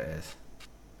 There it is.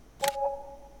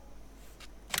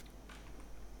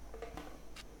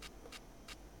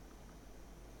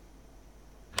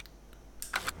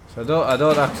 So I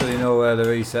don't actually know where the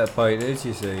reset point is,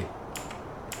 you see.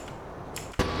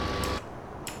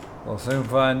 We'll soon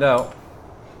find out.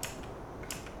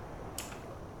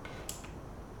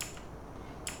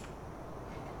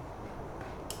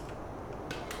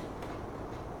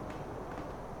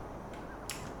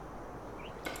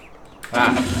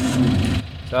 Ah,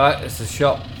 so it's a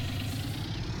shop.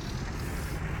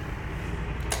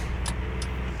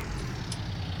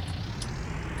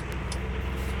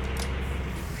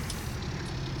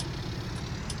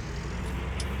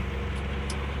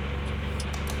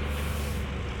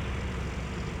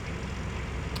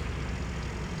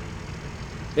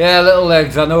 Yeah, little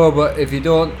legs, I know, but if you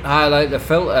don't highlight the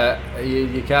filter,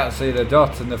 you can't see the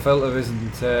dot, and the filter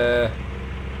isn't.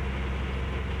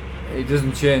 It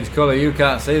doesn't change colour. You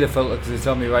can't see the filter because it's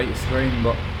on my right screen,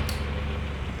 but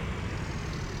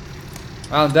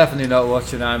I'm definitely not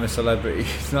watching I'm a Celebrity.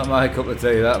 It's not my cup of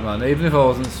tea, that, man. Even if I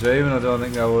wasn't streaming, I don't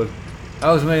think I would.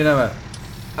 How's me and Emma?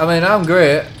 I mean, I'm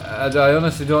great. I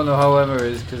honestly don't know how Emma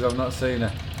is because I've not seen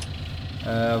her.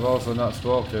 I've also not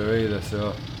spoken to her either,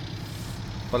 so.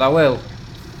 But I will.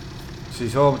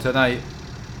 She's home tonight.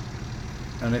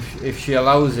 And if she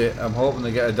allows it, I'm hoping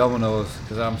to get a Domino's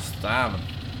because I'm starving.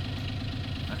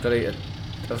 I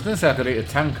was going to say I could eat a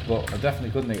tank, but I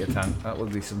definitely couldn't eat a tank. That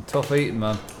would be some tough eating,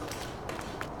 man.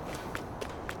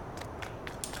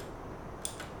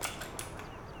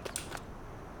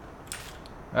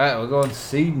 Right, we're going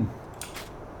seeding.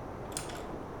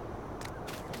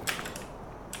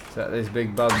 Set this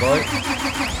big bad boy.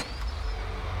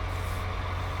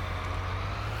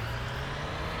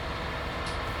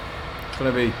 It's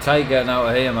going to be tight getting out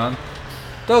of here, man.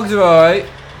 Dogs are alright.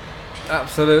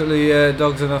 Absolutely,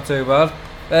 dogs are not too bad.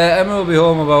 Emma will be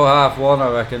home about 1:30,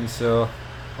 I reckon, so.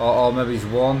 Or maybe it's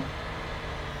 1.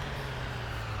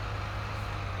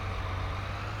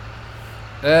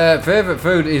 Favourite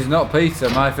food is not pizza,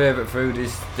 my favourite food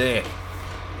is steak.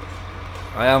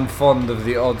 I am fond of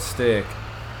the odd steak.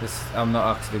 I'm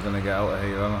not actually going to get out of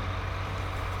here, am I?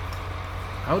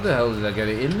 How the hell did I get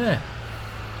it in there?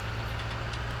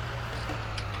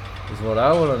 Is what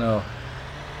I want to know.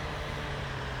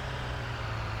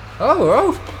 Oh, we're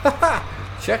out!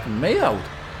 Checking me out.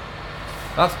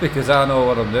 That's because I know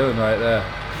what I'm doing right there.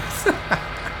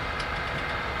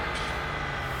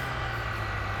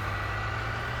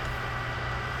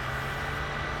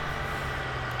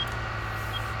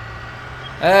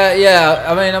 Yeah,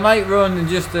 I mean, I might run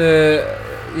just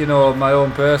you know, my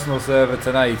own personal server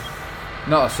tonight.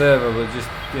 Not a server, but just,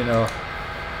 you know,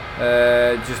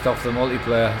 just off the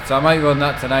multiplayer. So I might run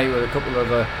that tonight with a couple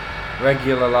of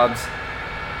regular lads.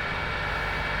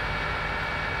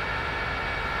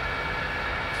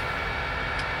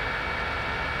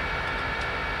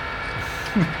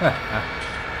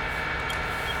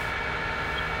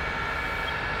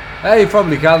 Hey, you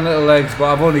probably can, little legs,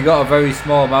 but I've only got a very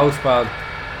small mouse pad.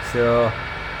 So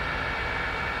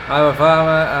I'm a farmer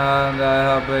and I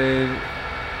have been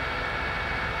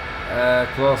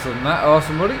closer than that.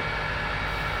 Awesome, buddy.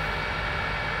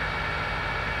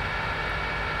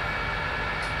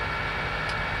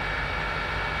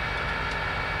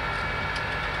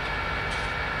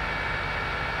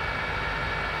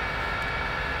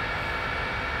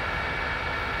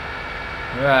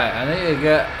 Right, I need to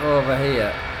get over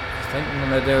here. I think I'm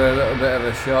going to do a little bit of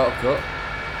a shortcut.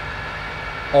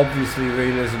 Obviously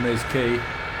realism is key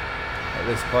at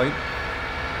this point.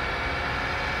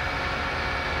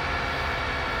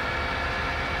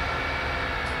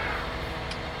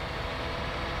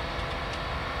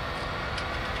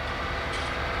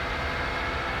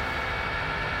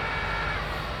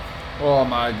 Oh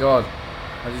my god,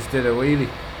 I just did a wheelie.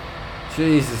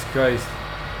 Jesus Christ.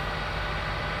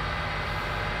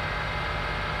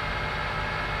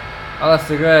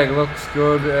 Alistair Gregg looks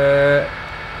good.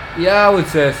 Yeah, I would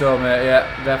say so, mate. Yeah,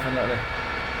 definitely.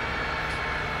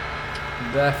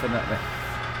 Definitely.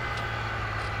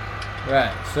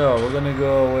 Right, so we're going to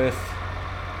go with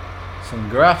some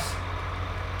grass.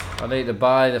 I need to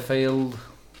buy the field.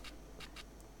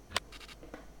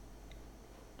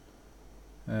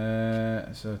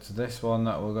 So it's this one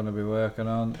that we're going to be working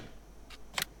on.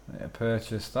 I need to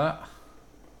purchase that.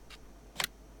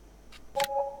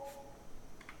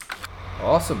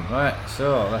 Awesome, right,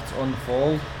 so let's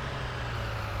unfold.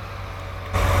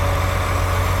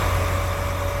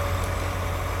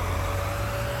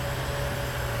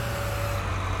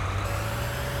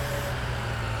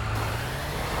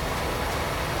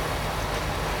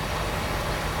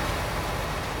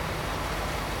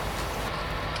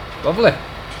 Lovely.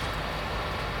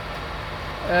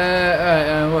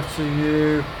 Right, what's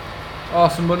you?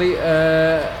 Awesome, buddy.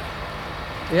 Yeah,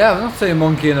 I've not seen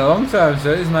Monkey in a long time,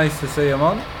 so it is nice to see him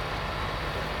on.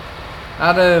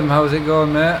 Adam, how's it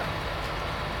going, mate?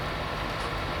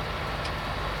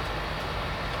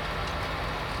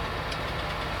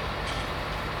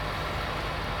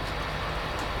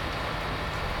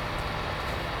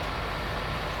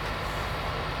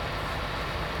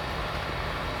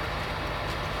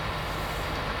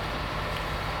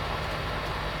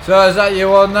 So is that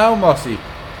you on now, Mossy?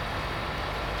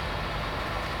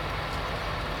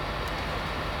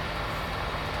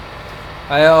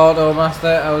 Hi Auto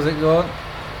Master, how's it going?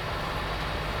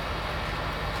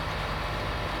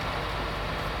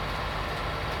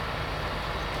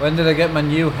 When did I get my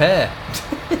new hair?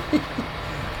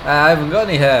 I haven't got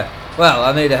any hair. Well,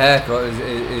 I need a haircut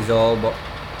is all, but...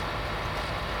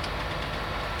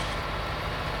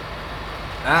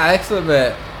 Ah, excellent,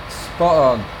 mate.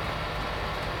 Spot on.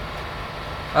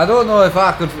 I don't know if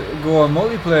I could go on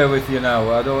multiplayer with you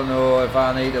now. I don't know if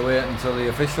I need to wait until the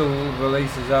official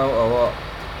release is out or what.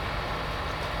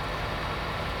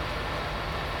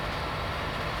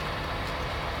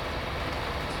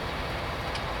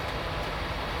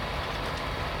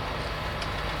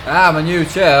 Ah, my new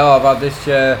chair. Oh, I've had this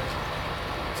chair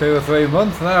 2 or 3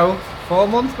 months now. 4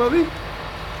 months maybe?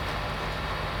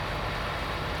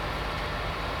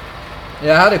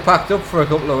 Yeah, I had it packed up for a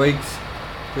couple of weeks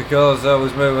because I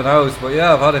was moving house, but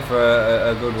yeah, I've had it for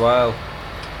a good while.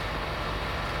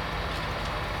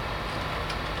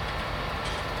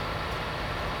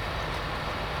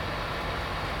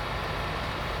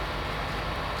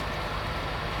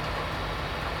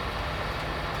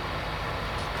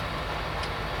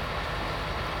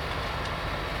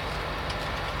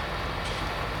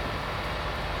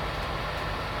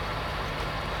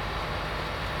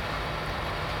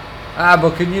 Ah,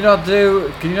 but can you not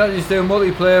just do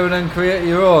multiplayer and then create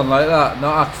your own like that?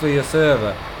 Not actually a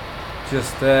server.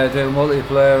 Just do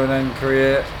multiplayer and then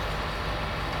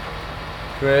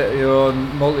create your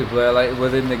own multiplayer like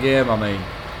within the game, I mean.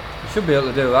 You should be able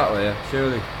to do it that way,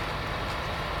 surely.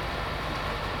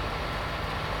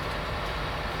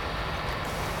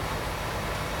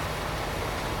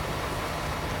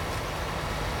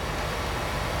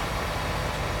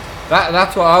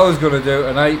 That's what I was gonna do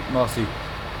tonight, Mossy.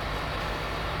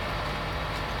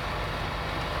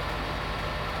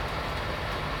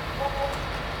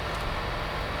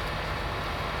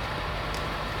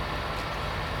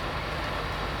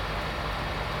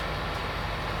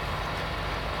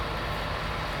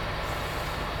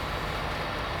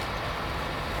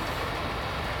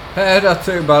 Not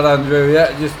too bad, Andrew.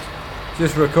 Yeah,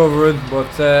 just recovering,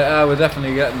 but we're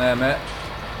definitely getting there, mate.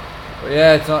 But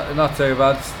yeah, it's not too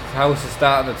bad. The house is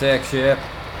starting to take shape.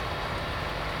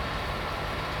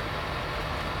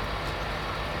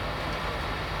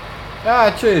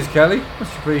 Ah, cheers, Kelly. Much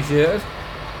appreciated.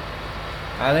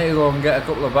 I need to go and get a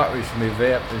couple of batteries for my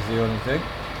vape. Is the only thing.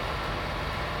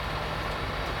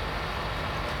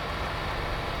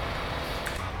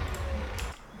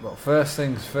 But first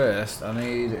things first, I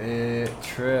need a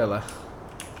trailer.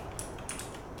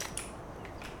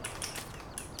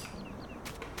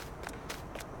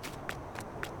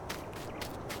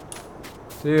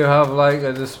 Do you have like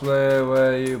a display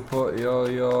where you put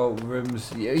your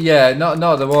rims? Yeah, not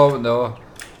at the moment though.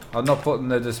 I'm not putting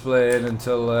the display in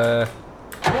until I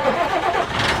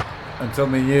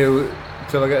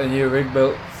get a new rig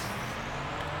built.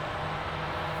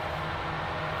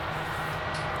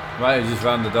 Right, he just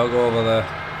ran the dog over there.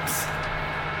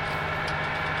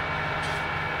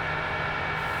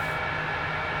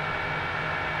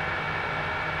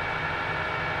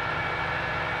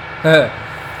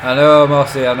 I know,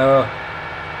 Mossy, I know.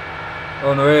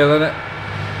 Unreal, innit?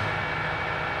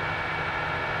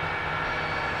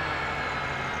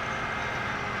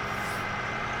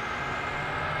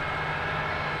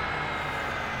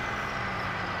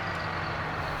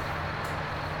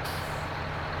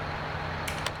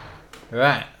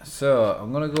 Right, so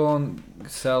I'm gonna go and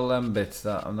sell them bits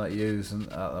that I'm not using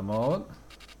at the moment.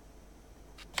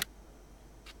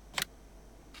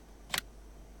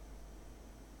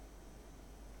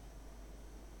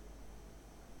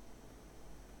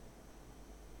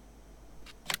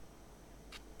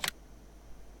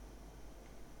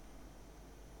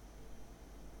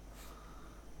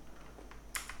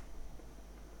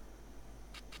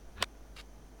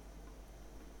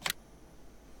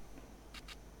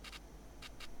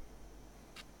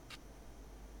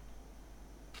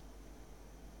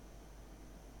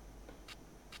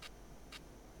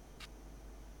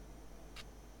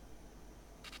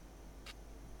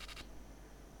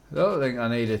 I don't think I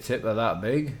need a tipper that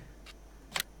big.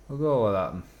 We'll go with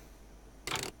that one.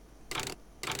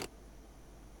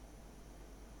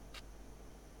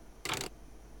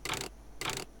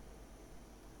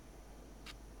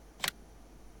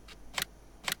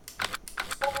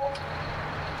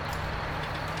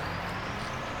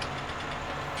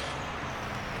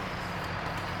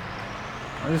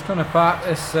 I'm just gonna park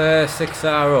this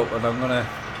 6R up and I'm gonna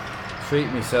treat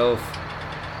myself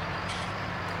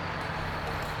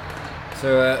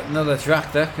to another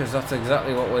tractor because that's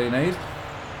exactly what we need.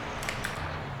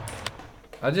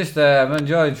 I'm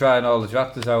enjoying trying all the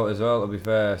tractors out as well, to be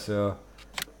fair. So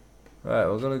right,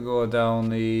 we're gonna go down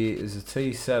the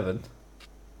T7.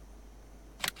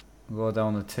 We'll go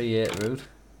down the T8 route.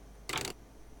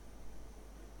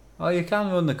 Oh, you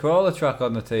can run the crawler track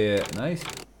on the T8, nice.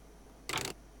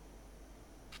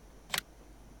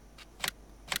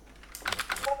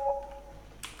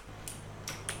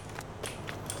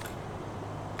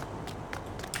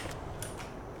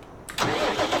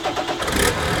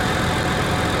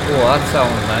 Oh, that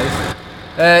sounds nice.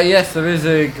 Yes, there is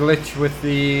a glitch with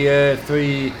the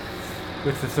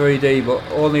 3D, but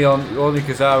only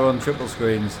because I run triple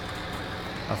screens.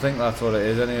 I think that's what it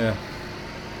is anyway.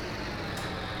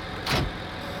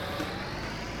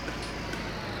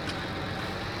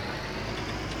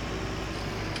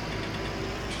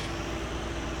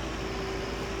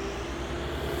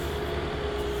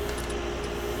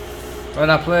 When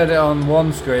I played it on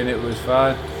one screen, it was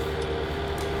fine.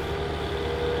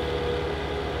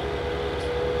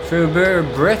 True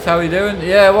Brit, how you doing?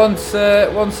 Yeah, once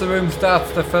the room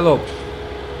starts to fill up,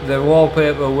 the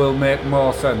wallpaper will make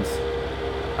more sense.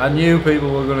 I knew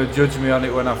people were going to judge me on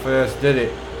it when I first did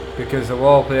it, because the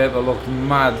wallpaper looked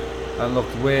mad and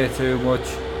looked way too much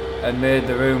and made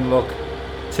the room look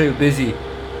too busy.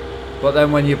 But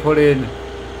then when you put in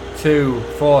 2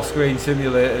 4-screen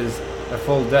simulators, a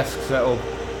full desk setup,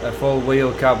 a full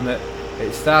wheel cabinet,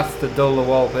 it starts to dull the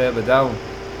wallpaper down.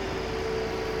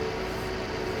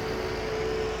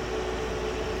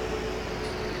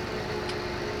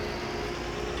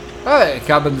 Alright, the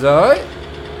cabin's alright.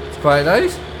 It's quite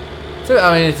nice.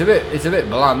 I mean, it's a bit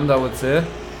bland, I would say,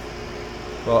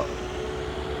 but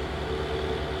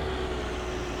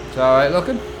it's alright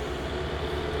looking.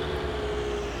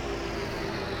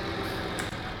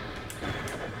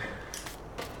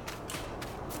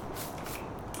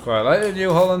 Quite like the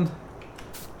New Holland.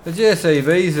 The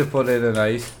JCBs have put in a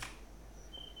nice.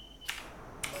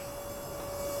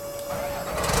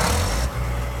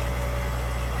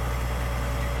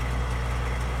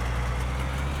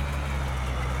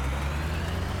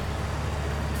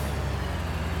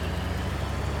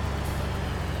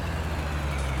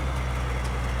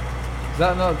 Does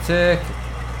that not take?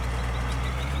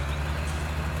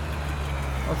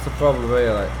 What's the problem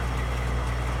here, like?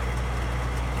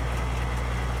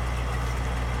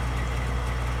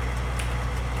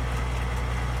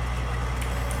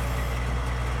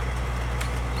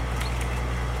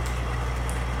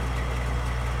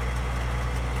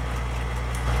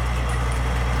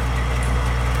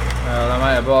 Well, I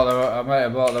might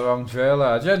have bought the wrong trailer.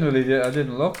 I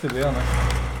didn't look, to be honest.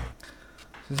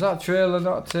 Does that trailer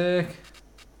not take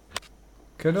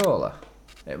canola?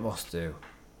 It must do.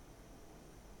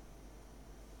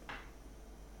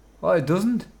 Oh, it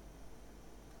doesn't?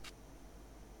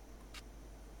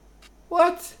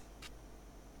 What?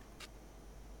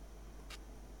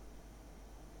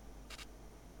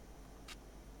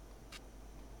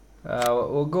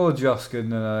 We'll go Joskin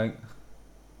then, I think.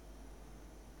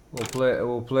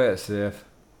 We'll play it safe.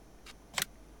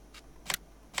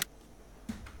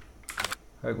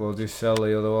 I think we'll just sell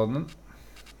the other one then.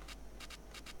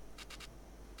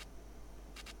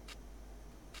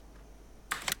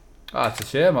 Ah, it's a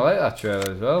shame, I like that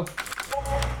trailer as well.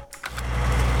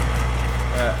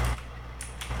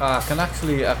 I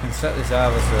can set this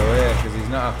harvester away because he's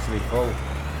not actually full.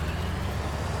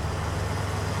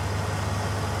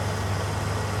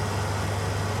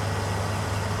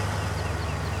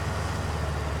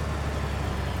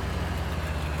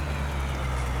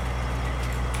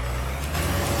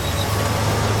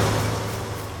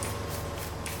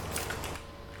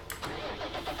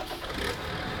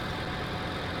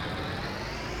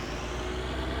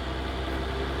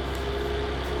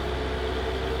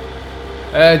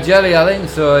 Jelly, I think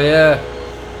so, yeah.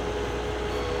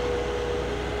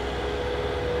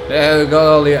 Yeah, we've got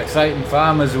all the exciting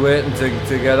farmers waiting to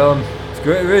get on. It's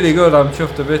great, really good. I'm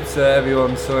chuffed to bits.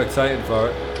 Everyone's so excited for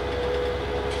it.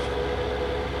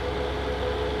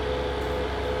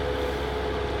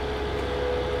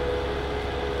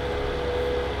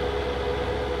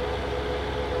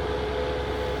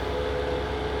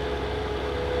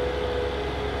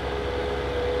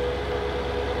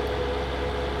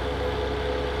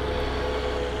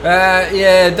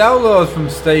 Yeah, downloads from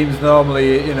Steam's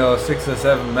normally, you know, 6 or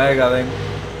 7 meg. I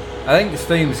think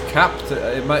Steam's capped.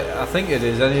 It might. I think it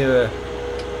is anyway.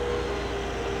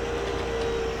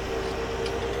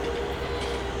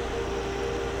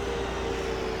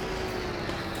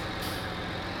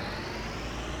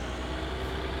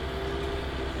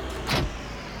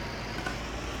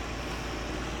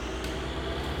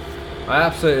 I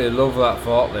absolutely love that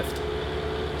forklift.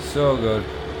 So good.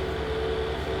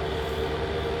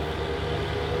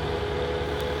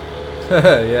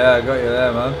 Yeah, I got you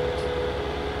there, man.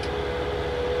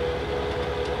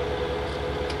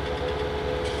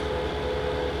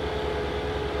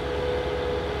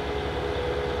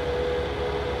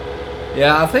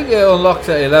 Yeah, I think it unlocks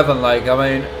at 11. Like, I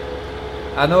mean,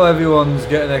 I know everyone's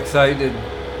getting excited,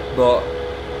 but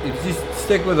if you just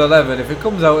stick with 11, if it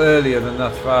comes out earlier, then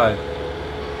that's fine.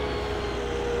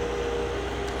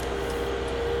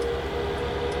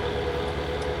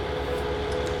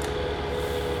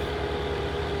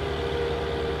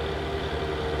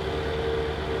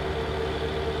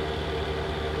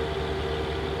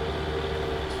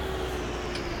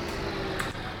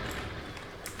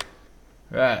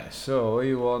 Right, so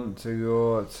we want to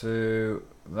go to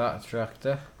that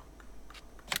tractor.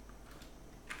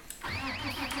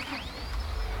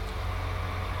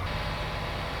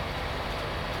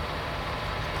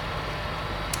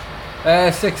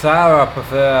 $6 I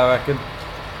prefer, I reckon.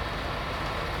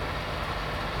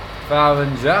 Far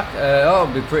and Jack, oh,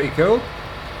 it'll be pretty cool.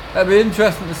 It'll be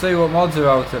interesting to see what mods are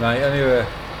out tonight anyway.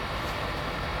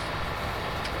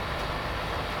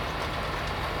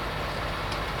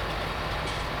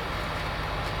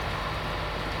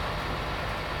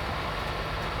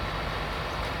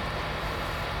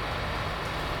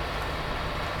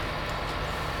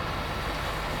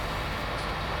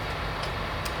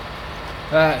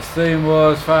 Right, Steam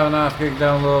Wars 5.5 gig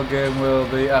download game will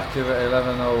be active at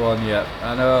 11:01. Yep,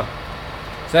 I know.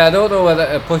 So I don't know whether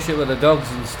to push it with the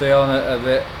dogs and stay on it a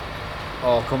bit,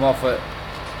 or come off it,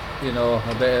 you know,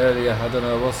 a bit earlier. I don't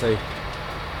know. We'll see.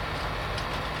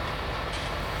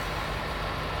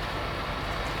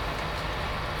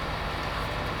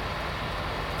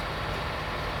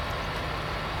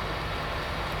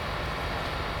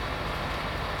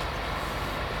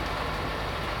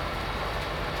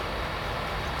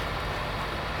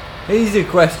 Easy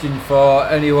question for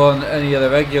anyone, any of the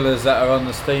regulars that are on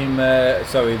the Steam,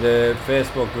 the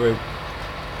Facebook group.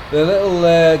 The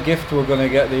little gift we're going to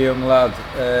get the young lad,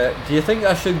 do you think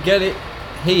I should get it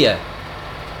here,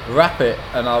 wrap it,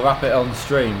 and I'll wrap it on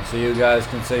stream so you guys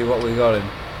can see what we got him,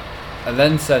 and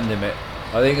then send him it?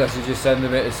 I think I should just send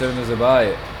him it as soon as I buy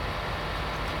it.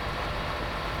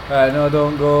 Right, no,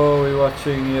 don't go, we're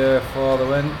watching you for the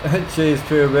win. Cheers,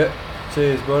 Trubit.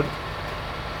 Cheers, bud.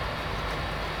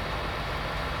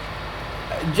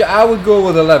 I would go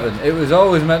with 11. It was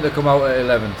always meant to come out at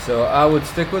 11, so I would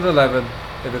stick with 11.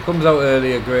 If it comes out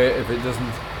earlier, great. If it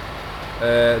doesn't,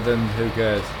 then who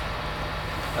cares?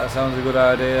 That sounds a good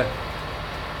idea.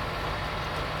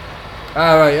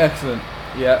 Alright, excellent.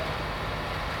 Yeah.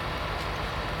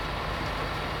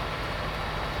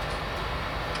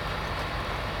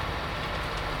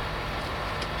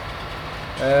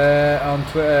 On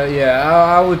Twitter, yeah,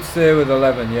 I would stay with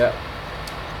 11, yeah.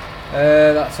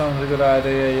 That sounds a good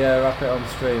idea, yeah, wrap it on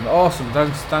stream. Awesome,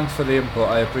 thanks for the input,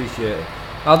 I appreciate it.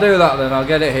 I'll do that then, I'll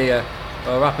get it here,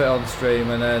 I'll wrap it on stream,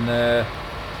 and then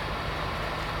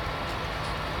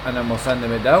and then we'll send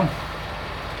him it down.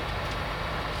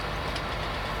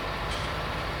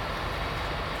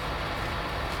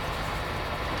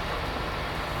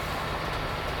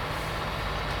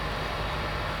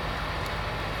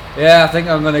 Yeah, I think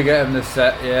I'm going to get him this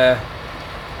set, yeah.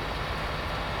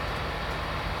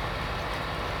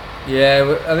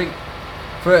 Yeah, I think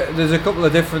there's a couple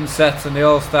of different sets and they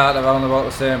all start around about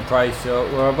the same price, so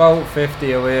we're about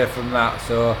 50 away from that,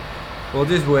 so we'll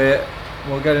just wait.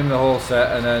 We'll get him the whole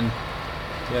set and then,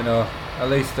 you know, at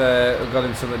least we've got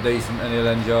him something decent and he'll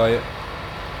enjoy it.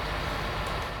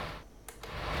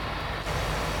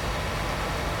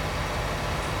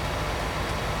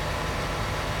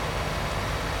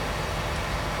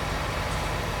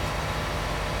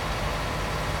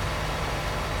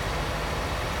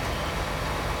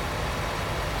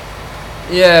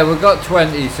 Yeah, we've got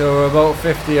 20, so we're about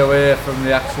 50 away from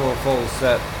the actual full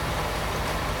set.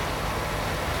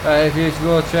 If you should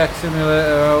go check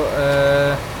Simulator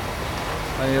out,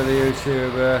 any other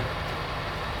YouTuber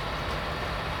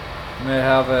may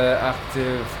have an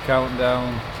active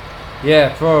countdown.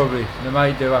 Yeah, probably. They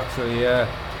might do actually, yeah.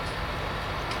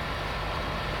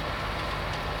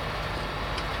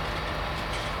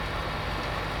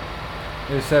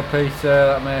 You said Peter,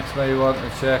 that makes me want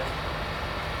to check.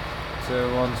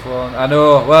 1-1. I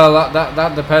know. Well,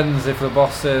 that depends if the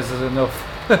boss says there's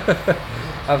enough.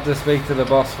 I have to speak to the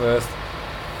boss first.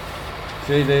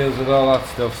 She deals with all that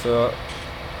stuff. So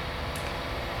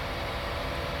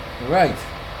right.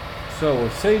 So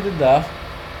we've seeded that.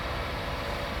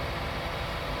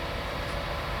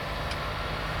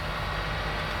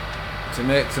 To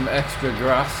make some extra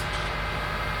grass.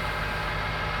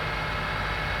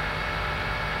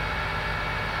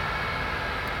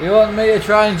 You want me to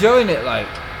try and join it, like?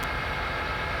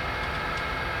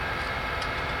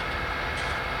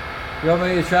 You want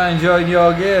me to try and join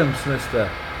your games, mister?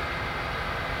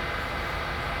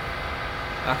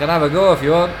 I can have a go if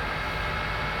you want.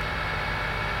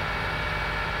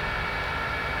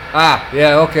 Ah,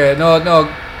 yeah, okay. No,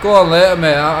 go on later,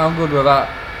 mate. I'm good with that.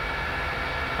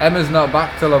 Emma's not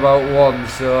back till about 1,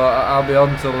 so I'll be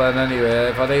on till then anyway.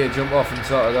 If I need to jump off and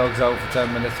sort the dogs out for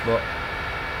 10 minutes, but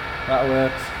that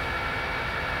works.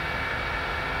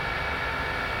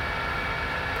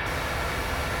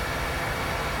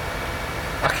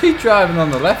 I keep driving on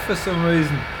the left for some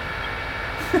reason.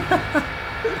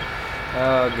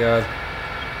 Oh god.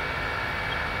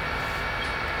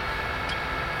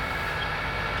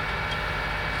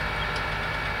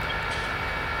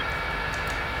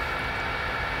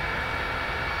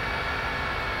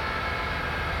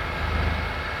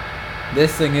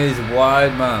 This thing is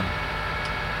wide, man.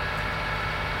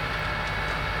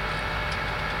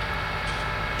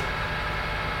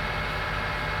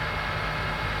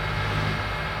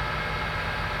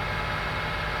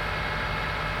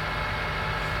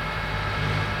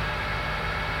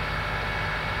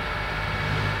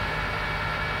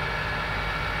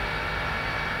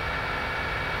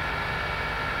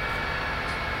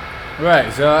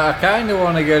 Right, so I kind of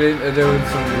want to get into doing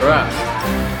some grass.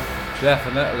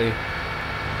 Definitely.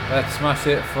 Let's smash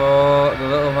it for the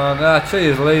little man. Ah,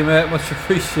 cheers Lee, mate, much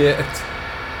appreciated.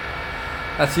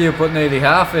 I see you put nearly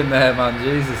half in there, man,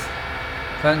 Jesus.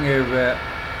 Thank you, mate.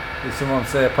 Did someone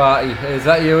say party? Is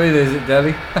that you, is it,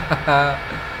 Deli?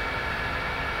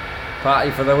 Party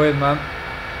for the win, man.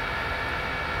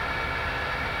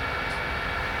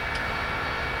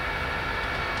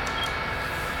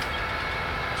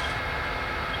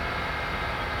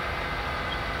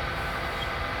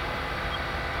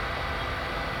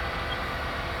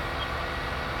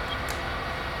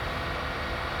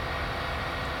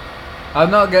 I'm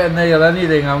not getting Neil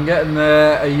anything, I'm getting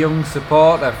a young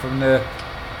supporter from the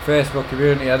Facebook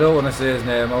community. I don't want to say his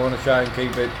name, I want to try and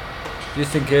keep it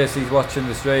just in case he's watching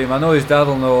the stream. I know his dad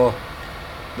will know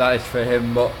that it's for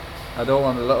him, but I don't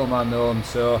want the little man known,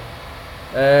 so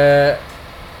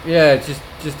yeah,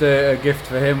 just a gift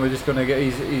for him. We're just going to get,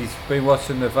 he's been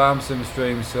watching the Farm Sim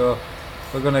stream, so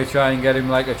we're going to try and get him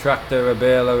like a tractor, a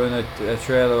baler and a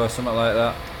trailer or something like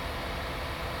that.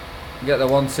 Get the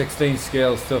 1/16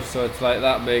 scale stuff, so it's like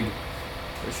that big.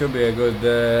 It should be a good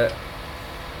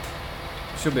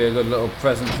little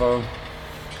present for him.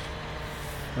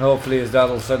 And hopefully his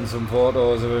dad will send some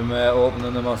photos of him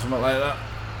opening them or something like that.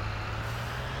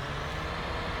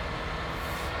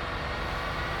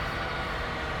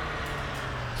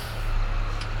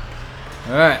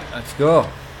 Alright, let's go.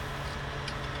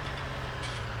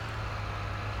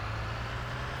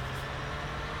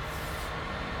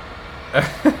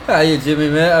 How you, Jimmy,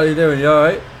 mate? How you doing? You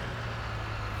alright?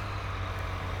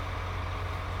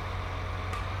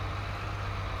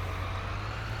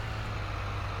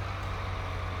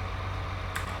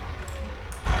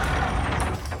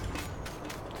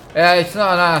 Yeah, it's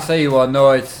not an RC one,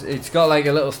 no. It's got like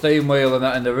a little steam wheel and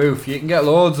that in the roof. You can get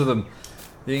loads of them.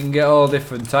 You can get all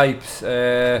different types.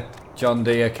 John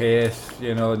Deere, Case,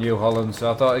 you know, New Holland.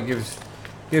 So I thought it gives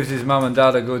his mum and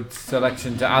dad a good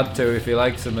selection to add to if he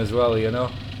likes them as well, you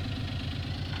know.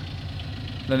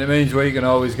 Then it means we can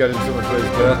always get him something for his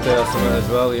birthday or something as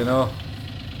well, you know.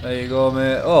 There you go,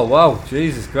 mate. Oh wow,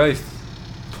 Jesus Christ.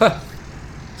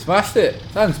 Smashed it.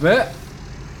 Thanks, mate.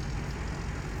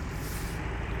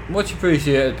 Much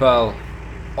appreciated, pal.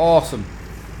 Awesome.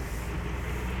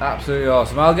 Absolutely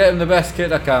awesome. I'll get him the best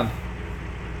kit I can.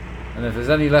 And if there's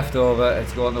any left over,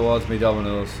 it's going towards me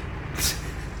Dominoes.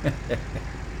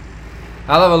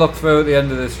 I'll have a look through at the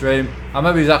end of the stream. I'll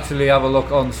maybe actually have a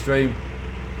look on stream.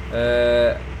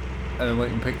 And then we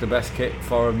can pick the best kit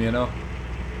for him, you know.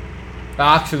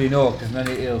 Actually, no, because then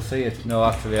he'll see it. No,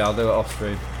 actually, I'll do it off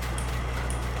stream.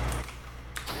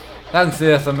 Thanks,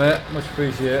 Nathan, mate. Much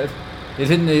appreciated. You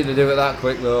didn't need to do it that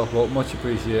quick, though, but much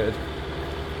appreciated.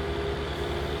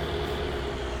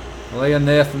 Lee and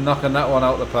Nathan knocking that one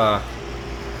out the park.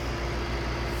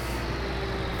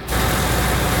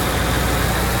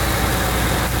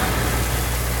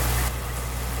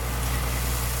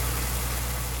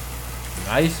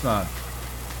 Nice, man.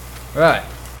 Right.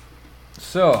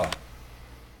 So,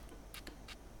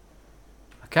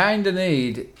 I kind of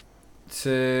need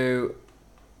to...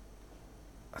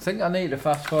 I think I need to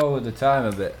fast forward the time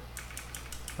a bit.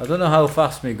 I don't know how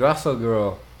fast my grass will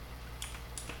grow.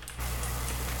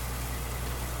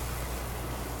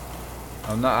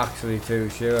 I'm not actually too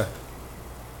sure.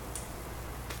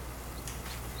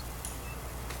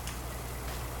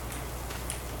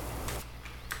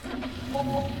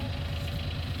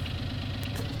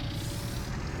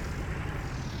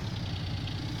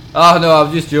 Oh no,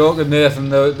 I'm just joking, Nathan.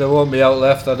 There won't be out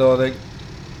left, I don't think.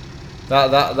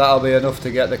 That'll be enough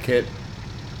to get the kit.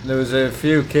 There was a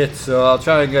few kits, so I'll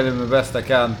try and get him the best I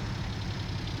can.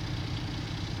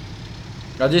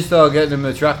 I just thought getting him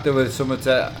a tractor with something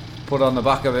to put on the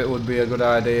back of it would be a good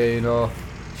idea, you know.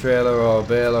 Trailer or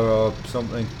baler or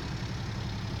something.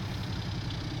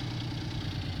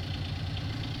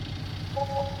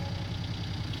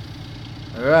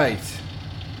 Right.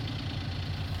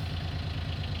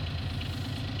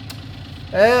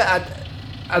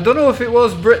 I don't know if it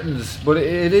was Britain's, but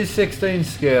it is 16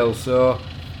 scale, so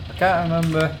I can't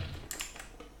remember.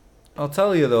 I'll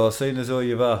tell you though, seeing as though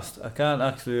you've asked. I can't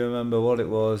actually remember what it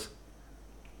was.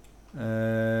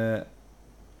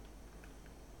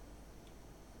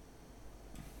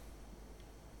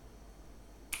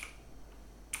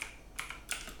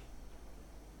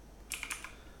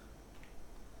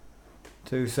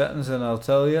 2 seconds and I'll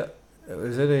tell you. It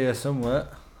was in here somewhere.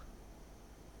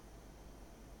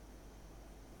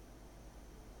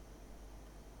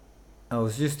 I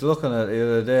was just looking at it the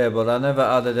other day, but I never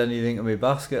added anything to my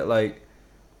basket, like,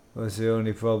 was the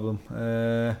only problem.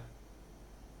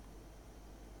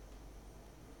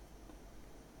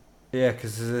 Yeah,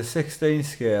 because there's a 16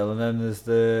 scale and then there's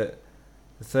the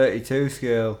 32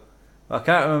 scale. I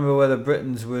can't remember whether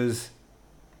Britain's was...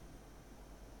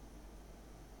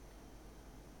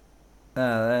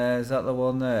 is that the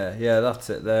one there? Yeah, that's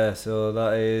it there. So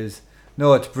that is...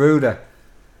 No, it's Bruder.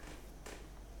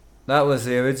 That was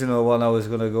the original one I was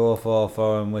going to go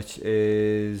for him, which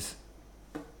is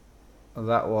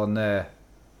that one there.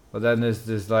 But then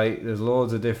there's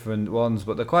loads of different ones,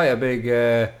 but they're quite a big...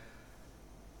 you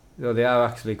know, they are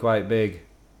actually quite big.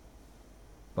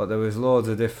 But there was loads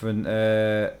of different...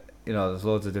 you know, there's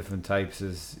loads of different types,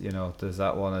 as you know, there's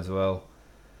that one as well.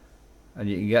 And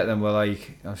you can get them with,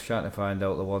 like, I was trying to find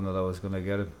out the one that I was going to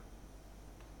get him.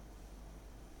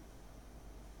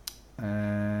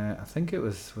 I think it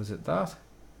was it that?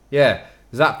 Yeah,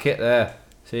 there's that kit there.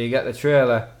 So you get the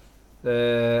trailer.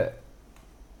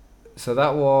 So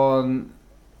that one...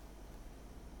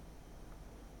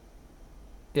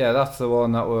 Yeah, that's the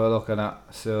one that we were looking at.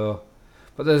 So,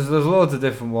 but there's loads of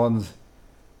different ones.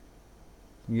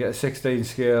 You get a 16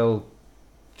 scale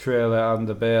trailer and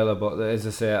the baler, but as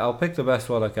I say, I'll pick the best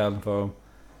one I can for him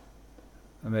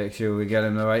and make sure we get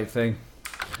him the right thing.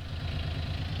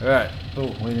 Right.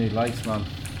 Oh, we need lights, man.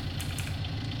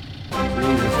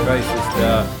 Jesus Christ, this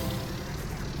dark.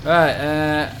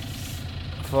 Right,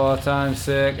 for time's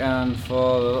sake and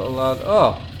for the little lad.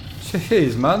 Oh,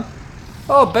 jeez, man.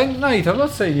 Oh, Bank Knight, I've not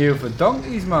seen you for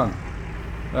donkeys, man.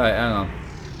 Right, hang on.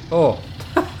 Oh.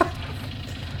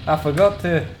 I forgot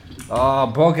to...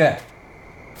 Oh, bugger.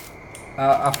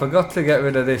 I forgot to get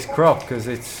rid of this crop because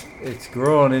it's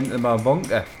grown into my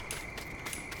bunker.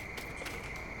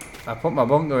 I put my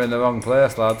bunker in the wrong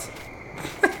place, lads.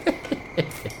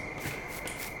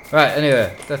 Right,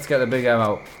 anyway, let's get the big M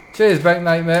out. Cheers, Bank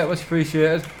Night, mate. Much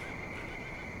appreciated.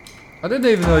 I didn't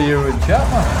even know you were in chat,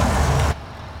 man.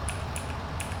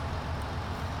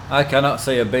 I cannot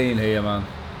see a bean here, man.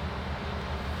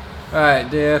 Right,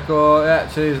 Deco. Yeah,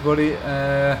 cheers, buddy.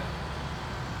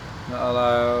 Not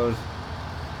allowed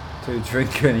to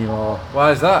drink anymore.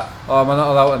 Why is that? Oh, am I not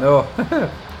allowed to know?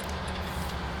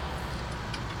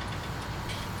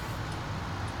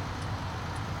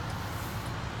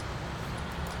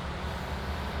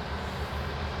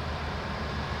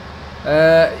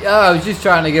 Yeah, I was just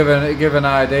trying to give an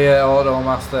idea,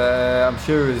 Automaster. I'm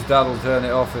sure his dad will turn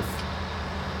it off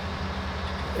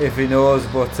if he knows,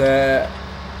 but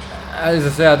as I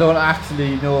say, I don't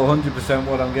actually know 100%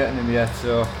 what I'm getting him yet,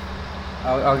 so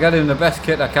I'll get him the best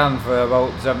kit I can for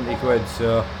about 70 quid,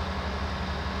 so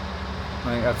I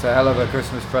think that's a hell of a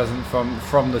Christmas present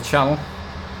from the channel,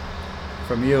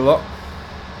 from you lot.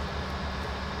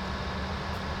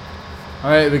 I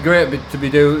mean, it'd be great to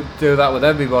do that with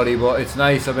everybody, but it's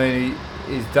nice. I mean,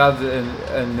 his dad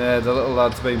and the little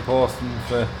lad's been posting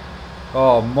for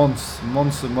months and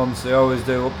months. They always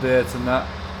do updates and that.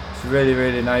 It's really,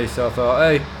 really nice. So I thought,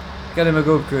 hey, get him a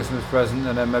good Christmas present,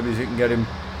 and then maybe you can get him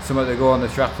something to go on the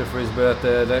tractor for his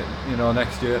birthday, you know,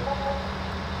 next year.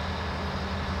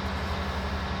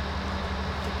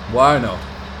 Why not?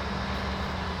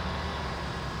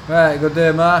 Right, good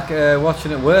day, Mark.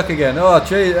 Watching at work again. Oh,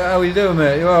 geez, how are you doing,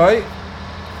 mate? You alright?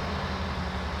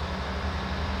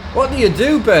 What do you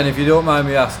do, Ben, if you don't mind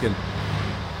me asking?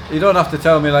 You don't have to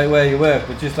tell me like where you work,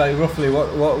 but just like roughly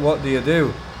what do you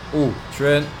do? Oh,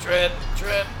 train.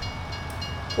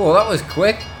 Oh, that was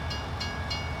quick.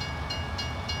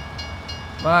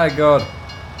 My God.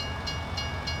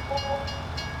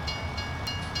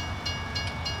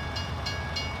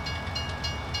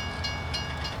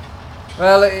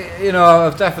 Well, you know,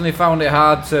 I've definitely found it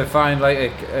hard to find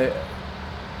like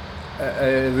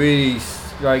a really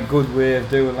like good way of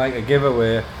doing like a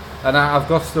giveaway, and I've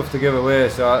got stuff to give away,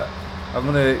 so I'm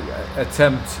gonna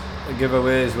attempt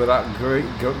giveaways with that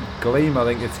Gleam, I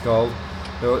think it's called.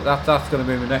 So that's gonna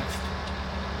be my next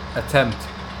attempt.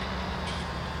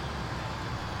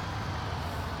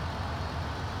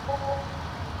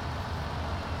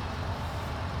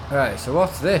 Right, so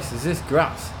what's this? Is this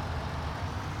grass?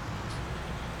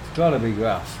 Gotta be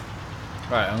grass.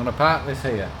 Right, I'm gonna park this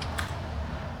here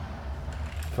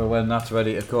for when that's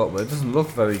ready to cut, but it doesn't look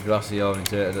very grassy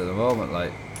orientated at the moment.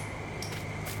 Like,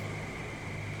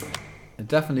 it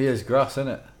definitely is grass, isn't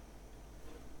it?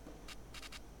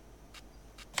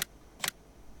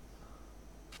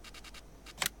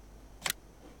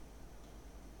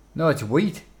 No, it's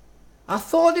wheat. I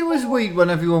thought it was wheat when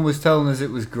everyone was telling us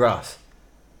it was grass.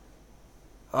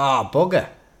 Ah, bugger.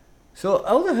 So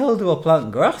how the hell do I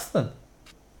plant grass then?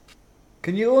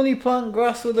 Can you only plant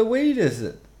grass with a weed, is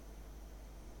it?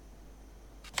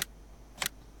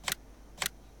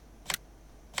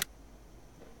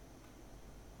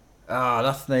 Ah,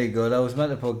 that's no good. I was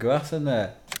meant to put grass in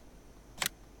there.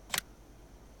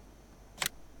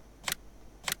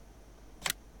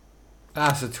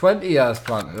 Ah, so 20 yards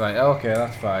planted. Right, okay,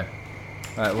 that's fine.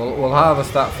 Right, we'll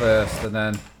harvest that first and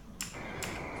then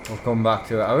we'll come back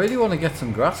to it. I really want to get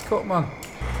some grass cut, man.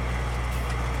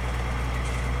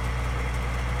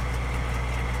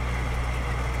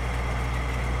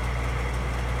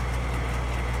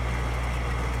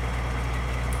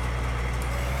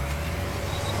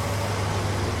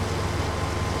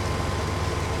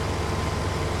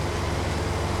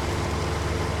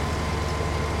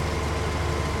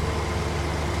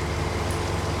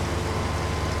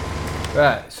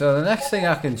 Right, so the next thing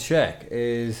I can check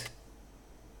is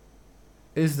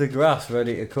the grass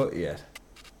ready to cut yet?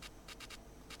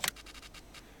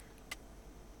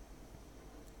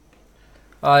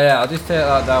 Oh yeah, I'll just take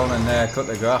that down and cut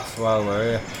the grass while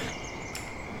we're here.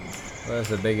 Where's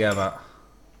the big M at?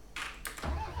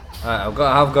 Right, I've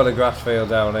got a grass field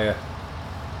down here.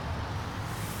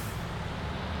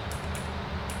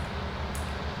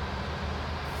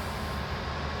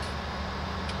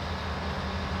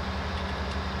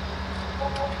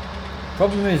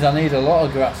 Problem is, I need a lot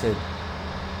of grass in.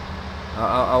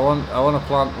 I want to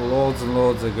plant loads and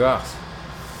loads of grass.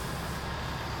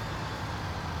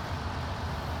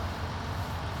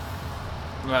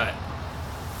 Right.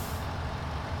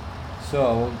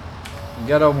 So we'll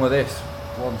get on with this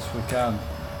once we can.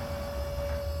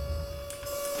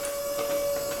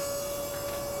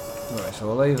 Right, so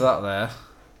we'll leave that there.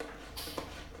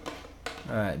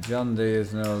 Right, John D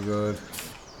is no good.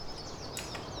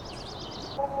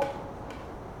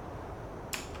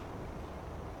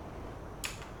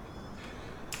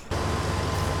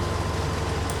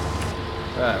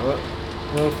 Right,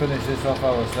 we'll finish this off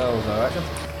ourselves, I reckon.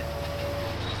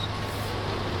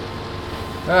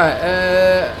 Right,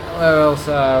 where else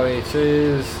are we?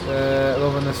 Cheers,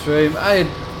 loving the stream. Hey,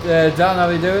 Dan, how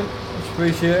are you doing? Much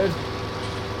appreciated.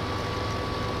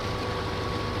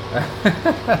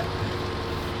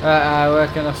 I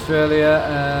work in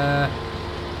Australia.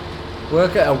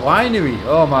 Work at a winery.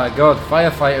 Oh my god,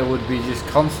 firefighter would be just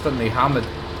constantly hammered.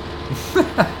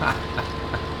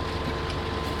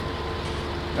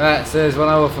 Right, says 1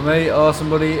 hour for me. Awesome,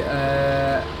 buddy.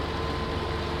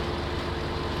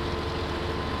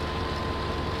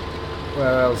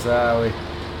 Where else are we?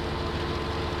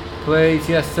 Play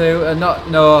ETS 2.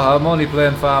 No, I'm only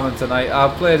playing farming tonight. I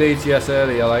played ETS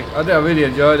earlier. I really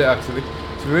enjoyed it actually.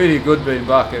 It's really good being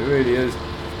back. It really is.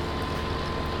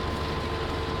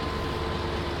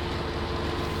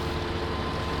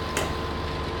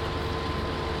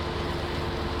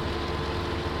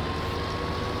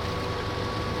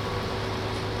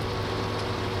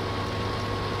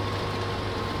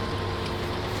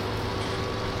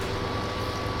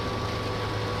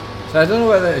 So I don't know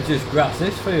whether to just grass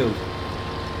this field.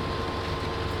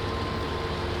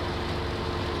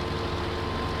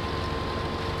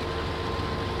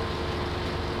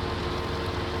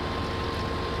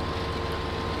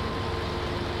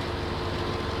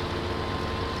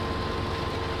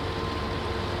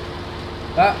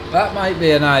 That might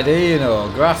be an idea, you know,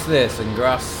 grass this and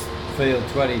grass field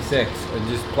 26 and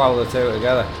just plough the two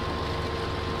together.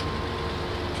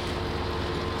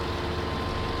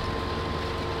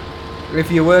 If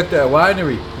you worked at a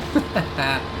winery.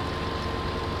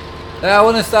 Yeah, I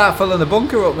want to start filling the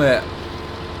bunker up, mate.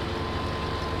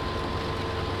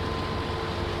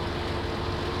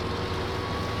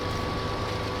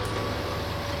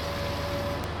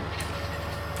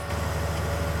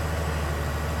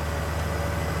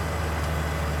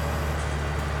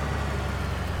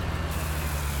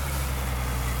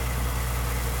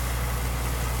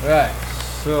 Right,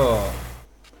 so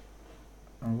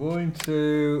I'm going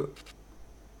to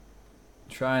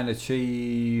try and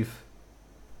achieve.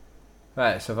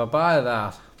 Right, so if I buy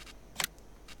that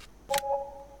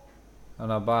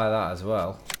and I buy that as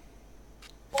well.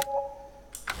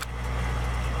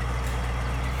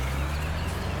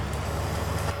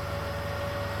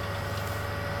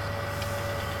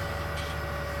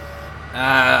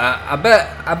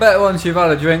 I bet once you've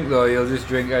had a drink though, you'll just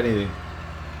drink anything.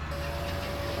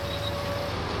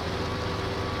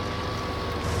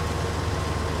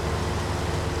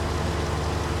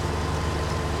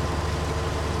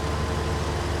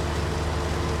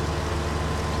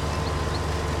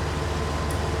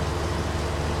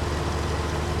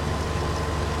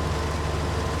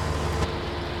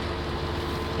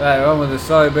 Right, we're on with the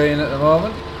soybean at the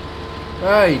moment.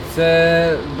 Right,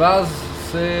 Baz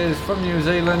says from New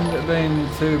Zealand, been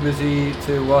too busy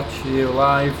to watch you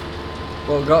live,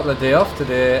 but got the day off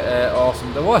today.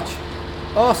 Awesome to watch.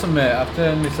 Awesome, mate. I've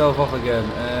turned myself off again.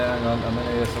 Hang on, I'm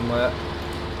in here somewhere.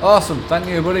 Awesome, thank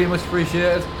you, buddy. Much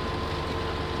appreciated.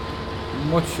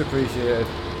 Much appreciated.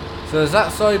 So is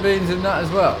that soybeans in that as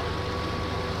well?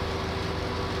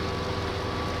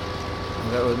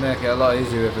 That would make it a lot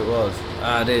easier if it was.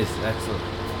 Ah, it is. Excellent.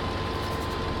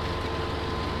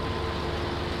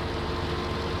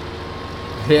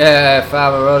 Yeah,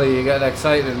 Farmer Roddy, you're getting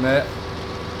excited, mate.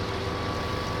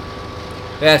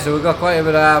 Yeah, so we've got quite a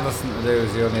bit of harvesting to do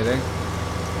is the only thing.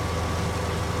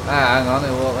 Ah, hang on,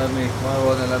 it won't let me. Why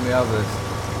won't it let me have this?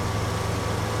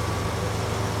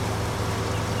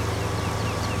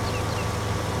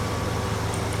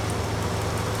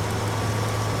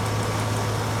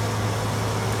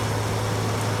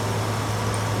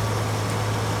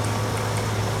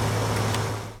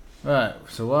 Right,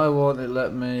 so why won't it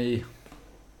let me?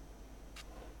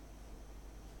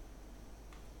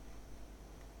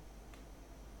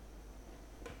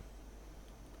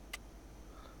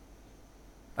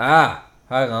 Ah,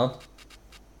 hang on.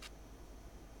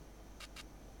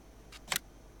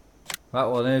 That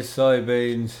one is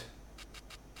soybeans.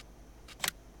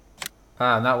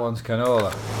 Ah, and that one's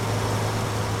canola.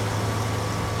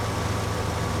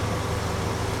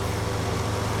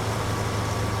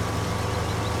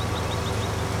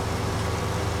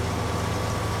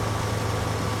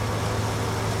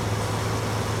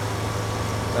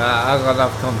 Ah,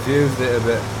 I've confused it a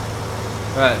bit.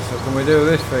 Right, so can we do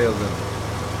this field then?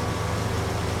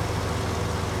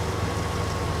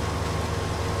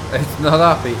 It's not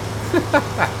happy.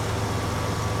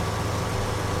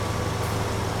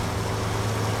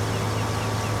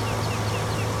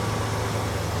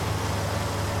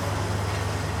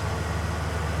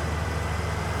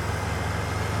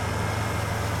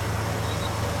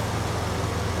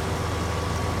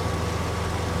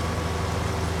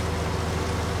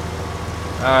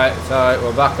 Alright, it's alright,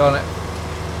 we're back on it.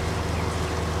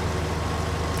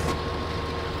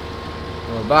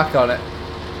 back on it.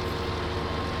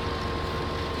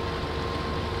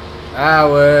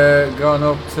 We're going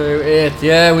up to 8.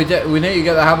 Yeah, we need to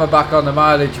get the hammer back on the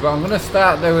mileage, but I'm going to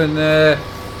start doing a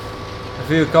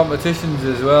few competitions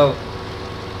as well,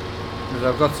 because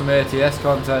I've got some ATS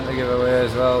content to give away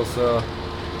as well, so.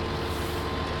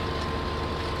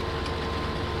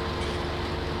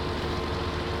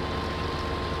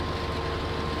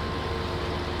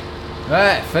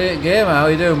 Right, Fiat Gamer, how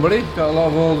you doing, buddy? Got a lot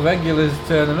of old regulars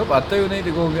turning up. I do need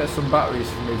to go and get some batteries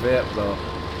for my vape though.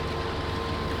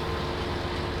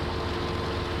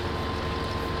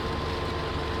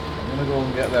 I'm gonna go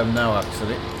and get them now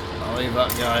actually. I'll leave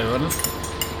that guy running.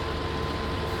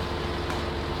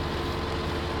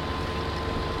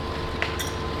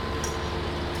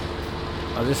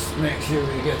 I'll just make sure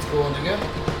he gets going again.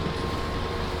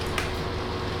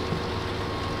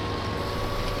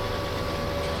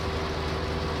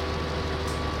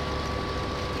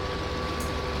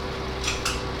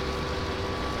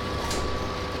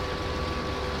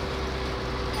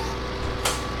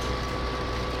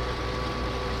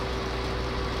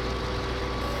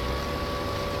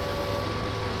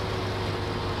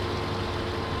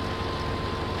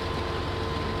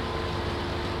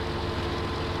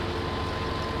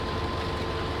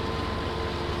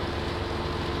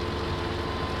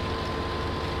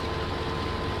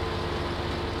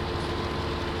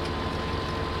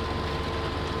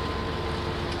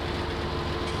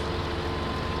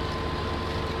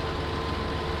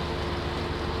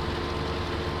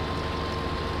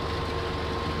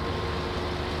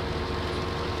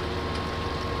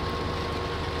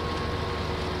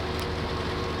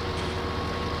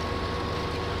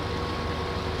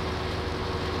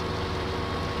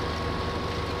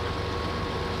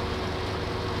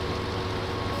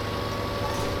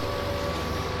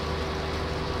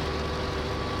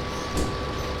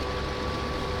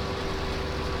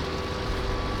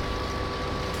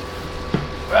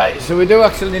 Right, so we do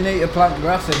actually need to plant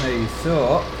grass in these,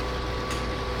 so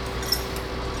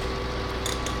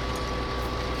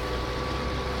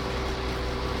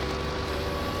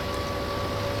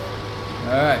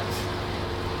alright.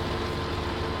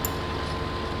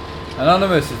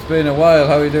 Anonymous, it's been a while,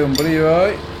 how are you doing, buddy? You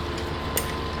alright?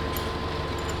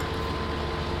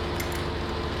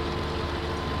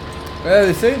 Yeah,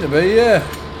 they seem to be, yeah.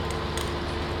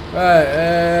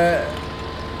 Right,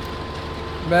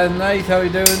 Ben Knight, how you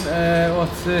doing?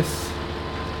 What's this?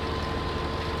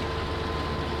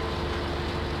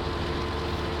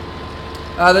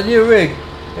 The new rig.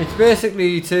 It's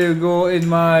basically to go in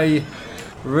my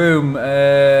room.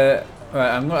 Right,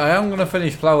 I am gonna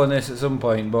finish ploughing this at some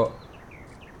point, but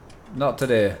not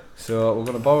today. So we're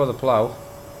gonna borrow the plough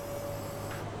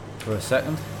for a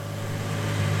second.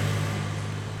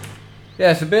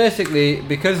 Yeah, so basically,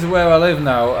 because of where I live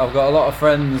now, I've got a lot of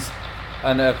friends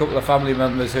and a couple of family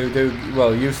members who do,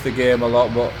 well, used to game a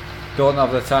lot but don't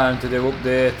have the time to do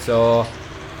updates, or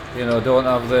you know, don't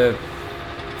have the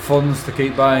funds to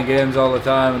keep buying games all the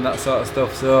time and that sort of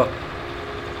stuff, so,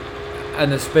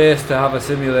 and the space to have a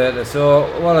simulator. So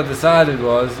what I decided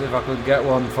was, if I could get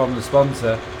one from the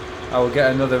sponsor, I would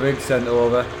get another rig sent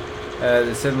over,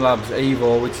 the SimLabs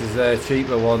Evo, which is a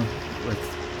cheaper one, with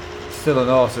still an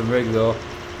awesome rig though.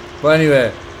 But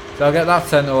anyway, so I'll get that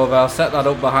sent over, I'll set that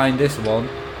up behind this one,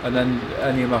 and then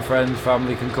any of my friends,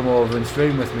 family can come over and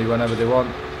stream with me whenever they want.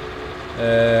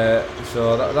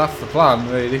 So that's the plan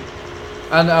really.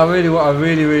 And I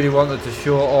really wanted to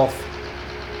show off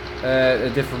a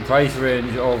different price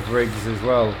range of rigs as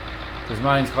well. Because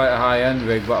mine's quite a high-end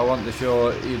rig, but I want to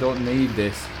show you don't need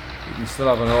this. You can still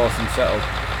have an awesome setup.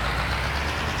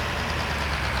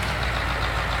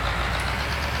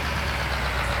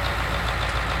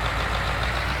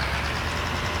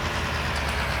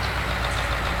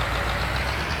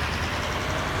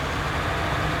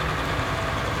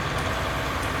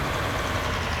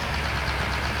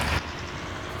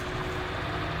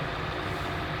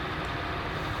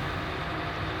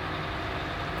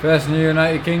 First in the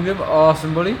United Kingdom,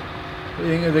 awesome buddy. What do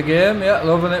you think of the game? Yeah,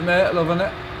 loving it mate, loving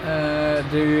it.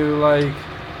 Do you like...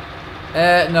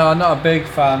 no, I'm not a big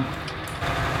fan.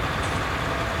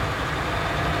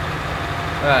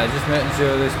 Right, just making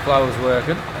sure this plough's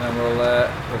working, and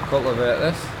we'll cultivate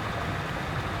this.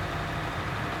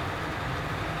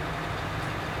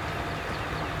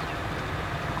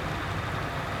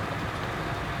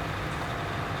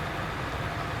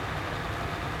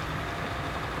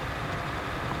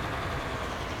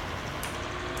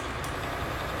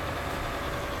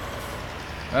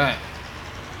 Right,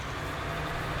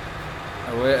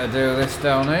 a way to do this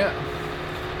down here.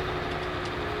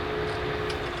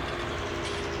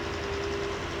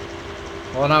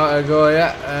 1 hour to go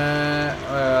yet.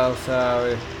 Where else are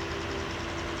we?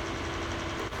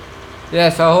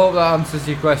 Yes, I hope that answers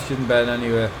your question, Ben,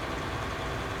 anyway.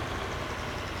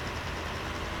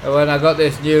 When I got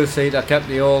this new seat, I kept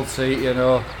the old seat, you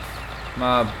know.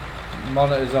 My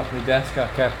monitors off my desk, I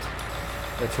kept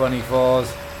the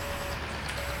 24s.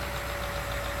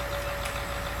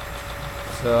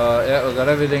 So, yeah, we've got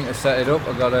everything to set it up.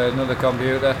 I've got another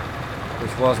computer,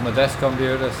 which was my desk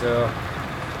computer, so...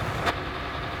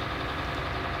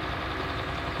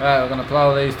 Right, we're going to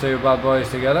plough these two bad boys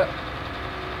together.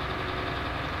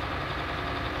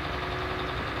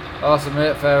 Awesome,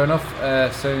 mate, fair enough.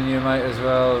 Soon you might as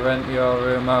well rent your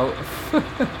room out.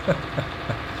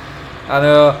 I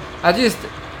know,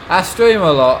 I stream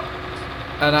a lot,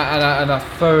 and I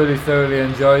thoroughly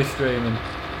enjoy streaming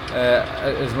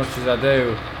as much as I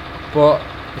do. But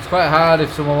it's quite hard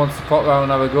if someone wants to pop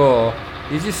round and have a go.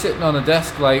 You're just sitting on a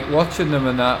desk, like, watching them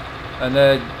and that, and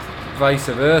they're vice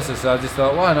versa. So I just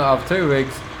thought, why not have two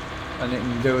rigs, and you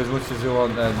can do as much as you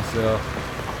want then, so...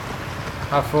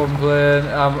 Have fun playing.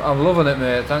 I'm loving it,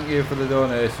 mate. Thank you for the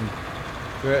donation.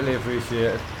 Greatly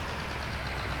appreciated.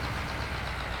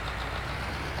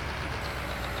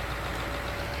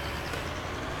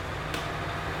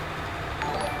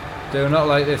 Do not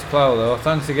like this plough though.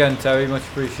 Thanks again, Terry. Much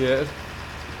appreciated.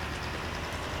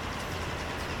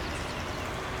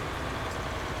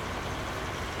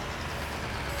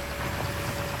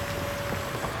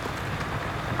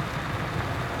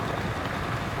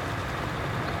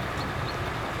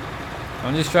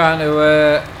 I'm just trying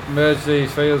to merge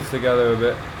these fields together a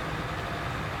bit.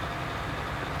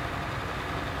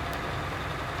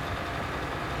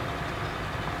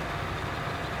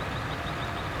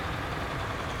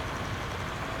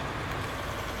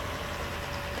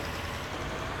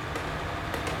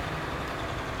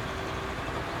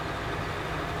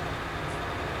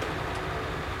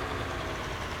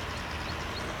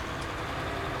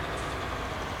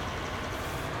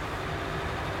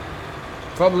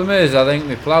 Problem is, I think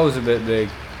the plough's a bit big.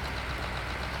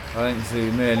 I think it's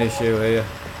the main issue here.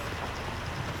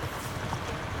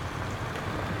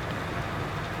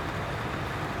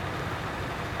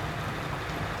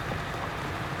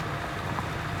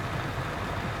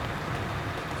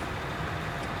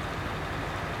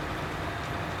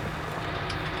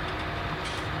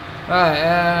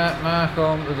 Right, Mark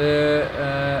home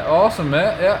today. Awesome,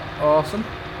 mate. Yeah, awesome.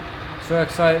 So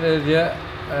excited, yeah.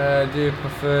 Do you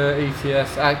prefer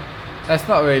ETS? That's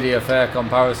not really a fair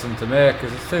comparison to make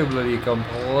because it's two bloody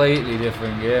completely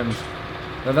different games.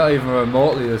 They're not even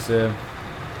remotely the same.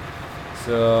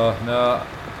 So no,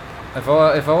 if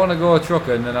I want to go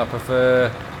trucking, then I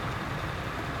prefer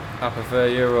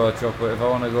Euro Truck. But if I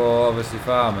want to go obviously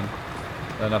farming,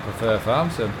 then I prefer Farm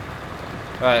Sim.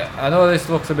 Right, I know this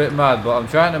looks a bit mad, but I'm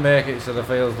trying to make it so the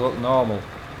fields look normal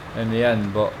in the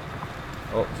end. But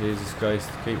oh, Jesus Christ.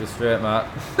 Keep it straight, Matt.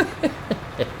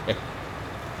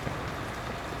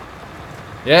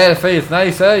 Yeah, the field's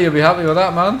nice, eh? You'll be happy with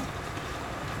that, man.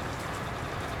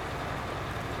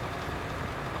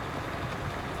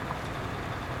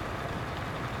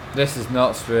 This is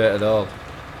not straight at all.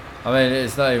 I mean,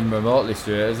 it's not even remotely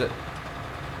straight, is it?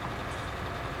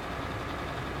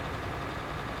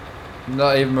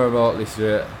 Not even remotely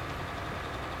straight.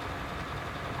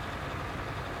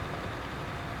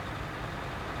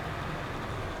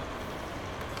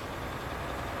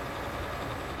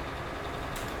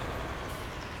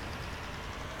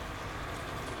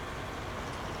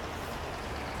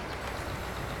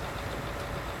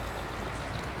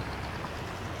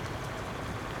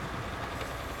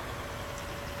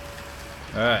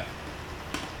 Alright.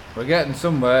 We're getting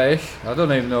somewhere-ish. I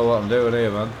don't even know what I'm doing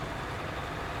here, man.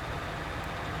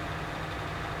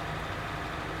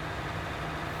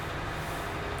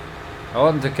 I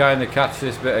wanted to kind of catch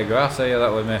this bit of grass here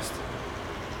that we missed,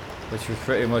 which was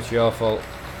pretty much your fault.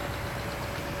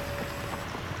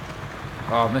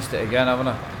 Oh, I missed it again, haven't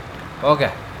I?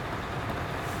 Okay.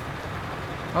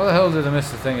 How the hell did I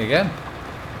miss the thing again?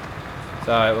 It's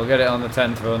alright, we'll get it on the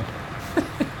 10th run.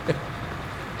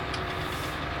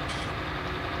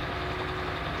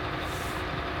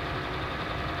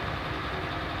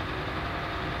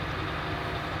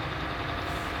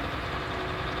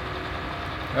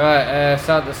 Right,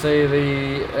 sad to see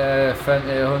the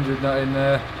Fenty 100 not in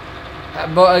there.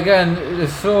 But again,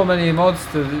 there's so many mods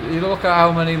to... You look at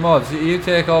how many mods. You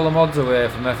take all the mods away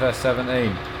from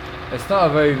FS17. It's not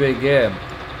a very big game.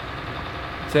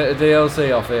 Take the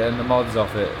DLC off it and the mods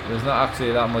off it. There's not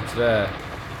actually that much there.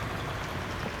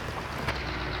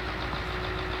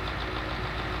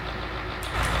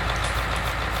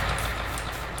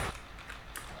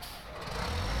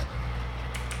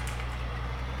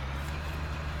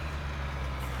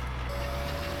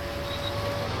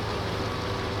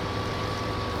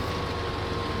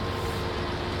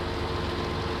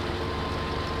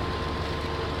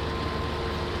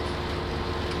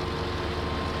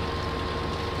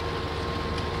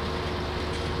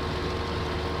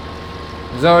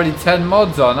 There's already 10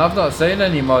 mods on. I've not seen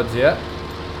any mods yet.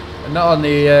 Not on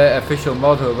the official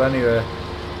mod hub anyway.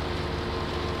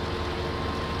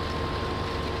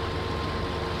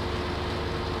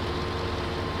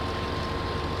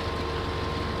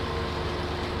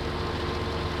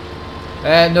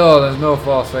 No, there's no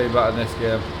force feedback in this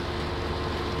game.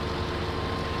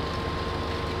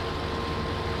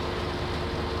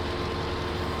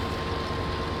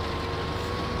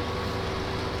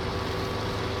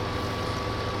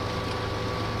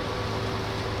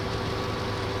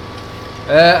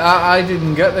 I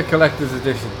didn't get the collector's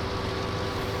edition.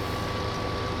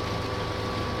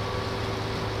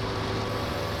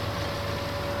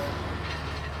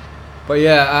 But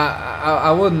yeah,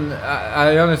 I wouldn't.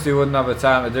 I honestly wouldn't have the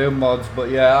time to do mods. But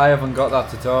yeah, I haven't got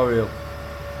that tutorial.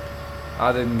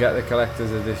 I didn't get the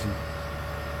collector's edition.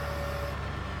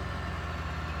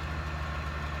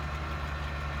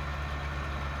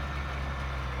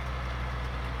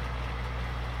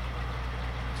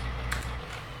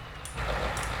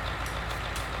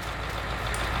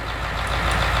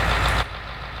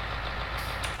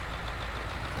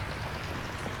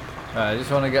 Right, I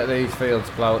just want to get these fields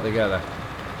ploughed together.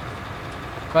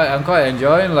 I'm quite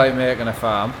enjoying like making a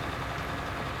farm.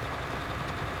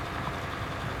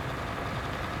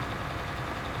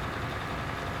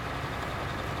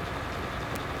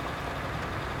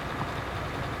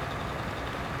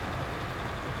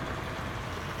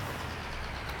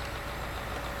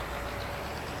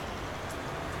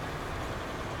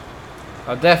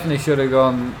 I definitely should have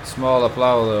gone smaller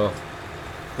plough though.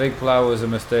 Big plough was a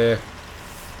mistake.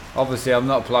 Obviously I'm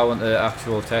not ploughing to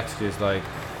actual textures like.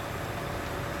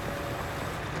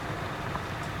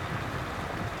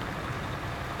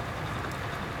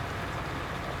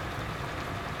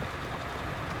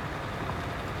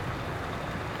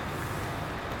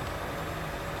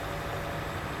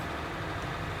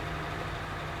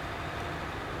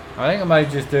 I think I might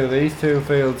just do these two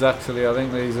fields actually. I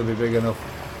think these will be big enough.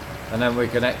 And then we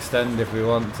can extend if we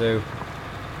want to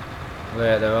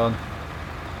later on.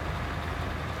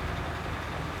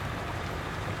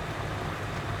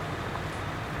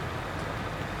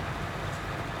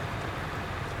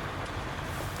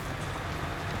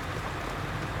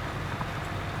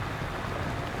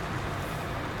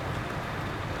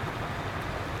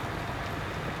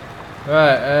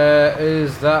 Right,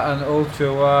 is that an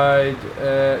ultra wide?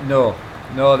 No,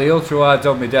 the ultra wide's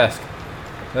on my desk.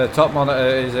 The top monitor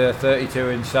is a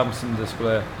 32-inch Samsung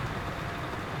display,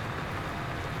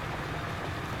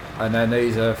 and then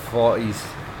these are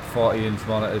 40-inch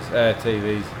monitors,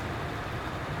 TVs.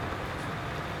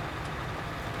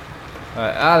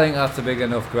 Right, I think that's a big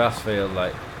enough grass field.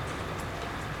 Like,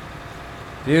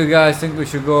 do you guys think we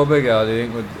should go bigger? Or do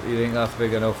you think that's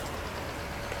big enough?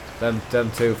 Them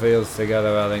two fields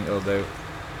together, I think will do.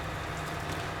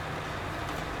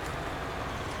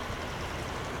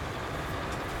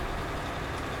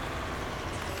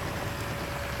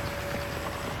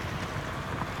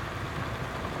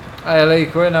 Hey Lee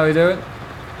Quinn, how you doing?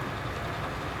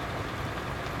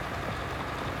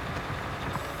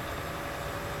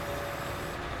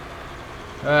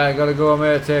 Alright, gotta go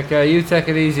mate, take care. You take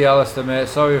it easy Alistair mate,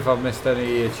 sorry if I've missed any of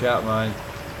your chat mine.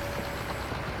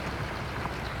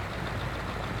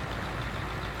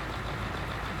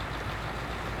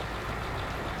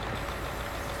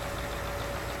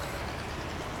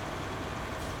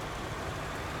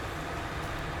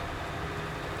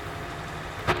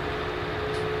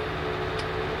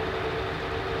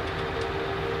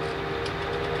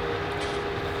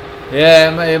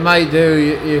 Yeah, it might do.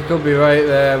 You could be right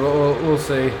there, but we'll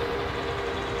see.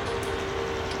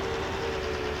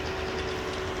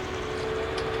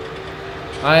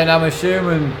 And I'm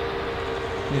assuming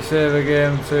you save a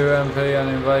game to MP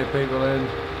and invite people in.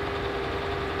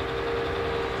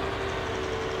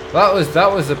 That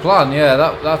was the plan. Yeah,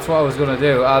 that's what I was gonna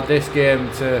do. Add this game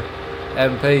to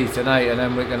MP tonight, and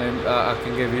then I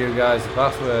can give you guys the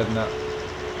password and that.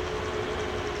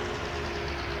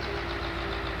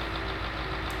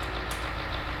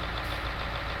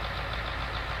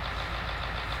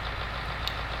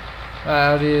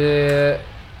 How do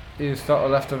you start a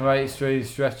left and right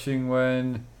stretching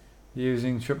when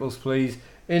using triples, please?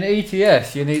 In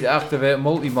ETS, you need to activate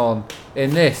multi-mon.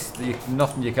 In this,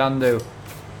 nothing you can do.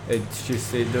 It's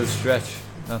just it does stretch.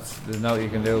 There's nothing you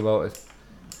can do about it,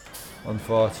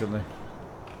 unfortunately.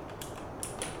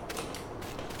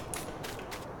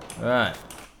 Right.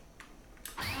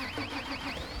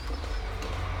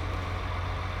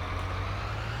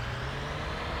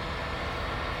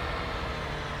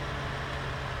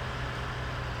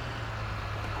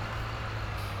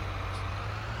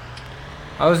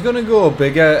 I was gonna go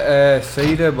bigger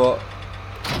cedar, but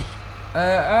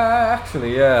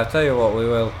Actually, yeah, I'll tell you what, we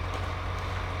will.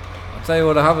 I'll tell you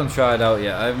what I haven't tried out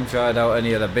yet. I haven't tried out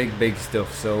any of the big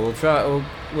stuff, so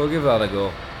we'll give that a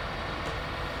go.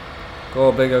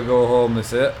 Go big or go home,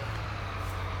 that's it.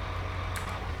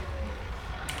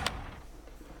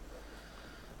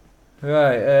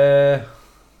 Right,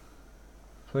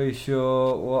 please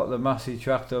show what the Massey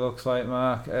tractor looks like,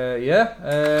 Mark.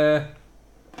 Yeah,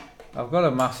 I've got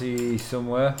a Massey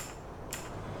somewhere.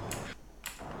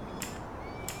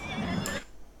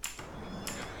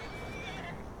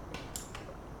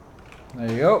 There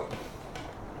you go.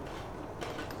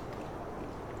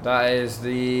 That is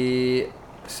the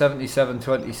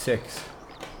 7726.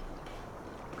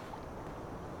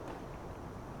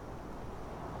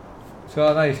 It's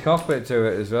got a nice cockpit to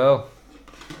it as well.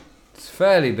 It's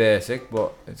fairly basic,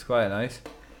 but it's quite nice.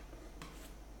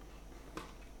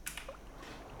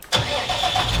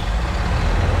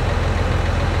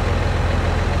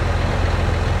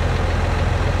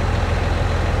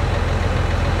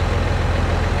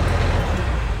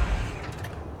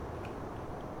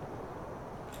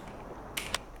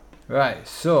 Right,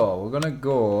 so we're gonna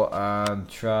go and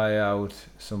try out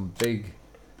some big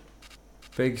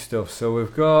stuff. So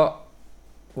we've got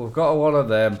one of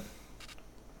them.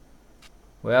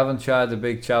 We haven't tried the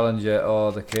big Challenger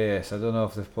or the case. I don't know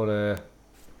if they've put a...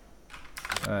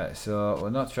 Right, so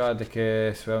we've not tried the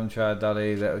case, we haven't tried that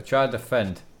either. We've tried the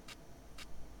Fendt.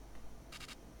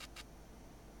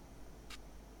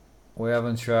 We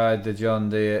haven't tried the John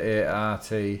Deere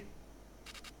 8RT.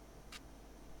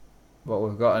 But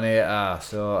we've got an 8R,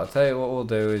 so I'll tell you what we'll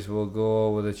do is we'll go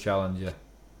with a Challenger.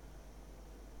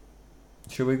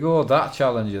 Should we go that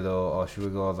Challenger though, or should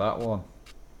we go that one?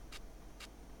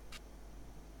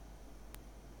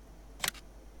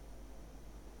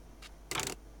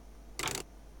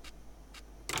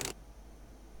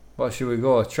 What should we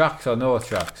go, tracks or no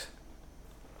tracks?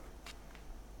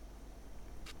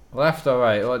 Left or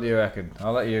right, what do you reckon?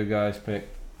 I'll let you guys pick.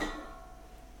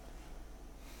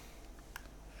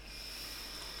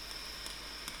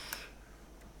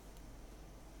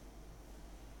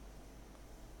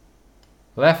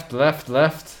 Left, left,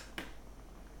 left.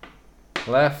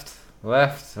 Left,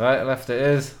 left, right, left it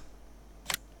is.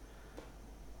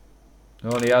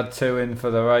 Only had 2 in for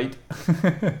the right.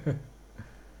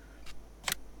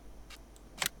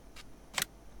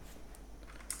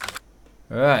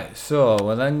 Right, so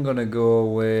we're then going to go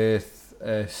with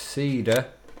a Cedar.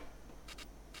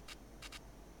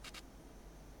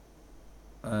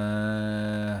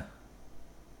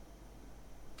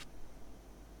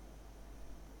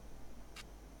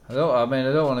 I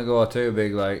don't want to go too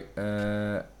big, like,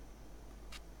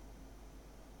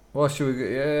 what should we go?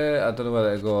 Yeah, I don't know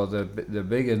whether to go the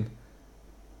big one.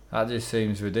 That just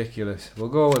seems ridiculous. We'll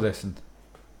go with this one.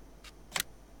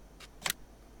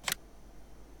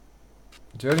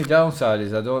 The only downside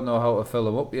is I don't know how to fill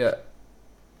them up yet.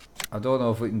 I don't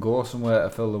know if we can go somewhere to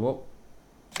fill them up.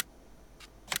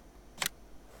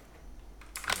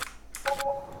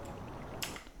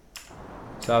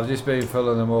 So I've just been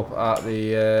filling them up at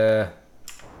the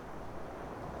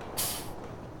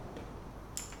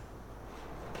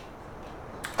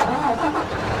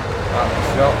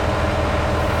shop.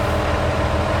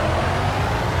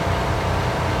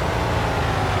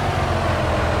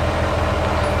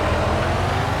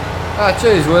 Ah,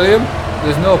 cheers, William.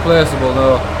 There's no placeable,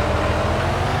 no.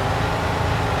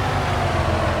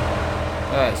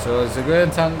 Right, so is the grain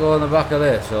tank go on the back of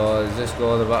this, or does this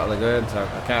go on the back of the grain tank?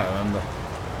 I can't remember.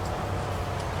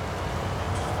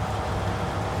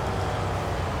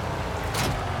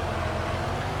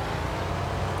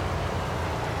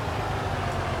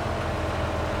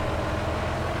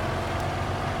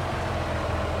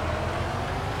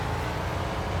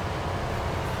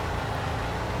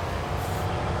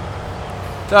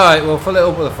 Alright, we'll fill it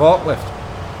up with a forklift.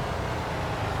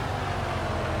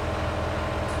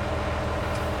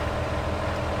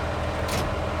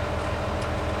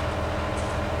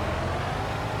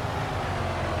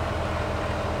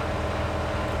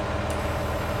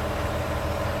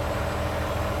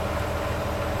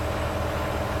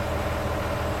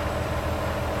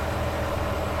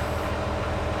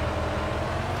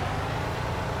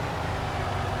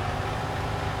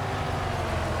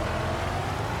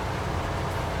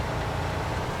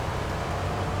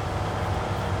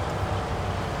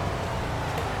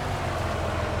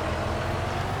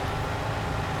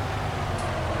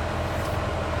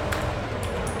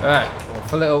 Right, we'll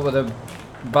fill it up with a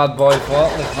bad boy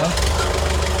forklift, man.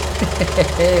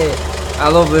 I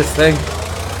love this thing.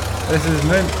 This is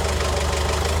mint.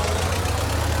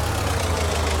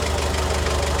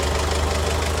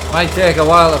 Might take a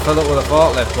while to fill up with a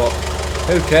forklift, but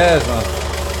Who cares, man?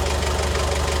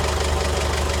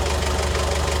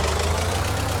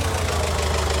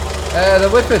 The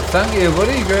Whippet, thank you,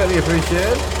 buddy. Greatly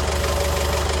appreciated.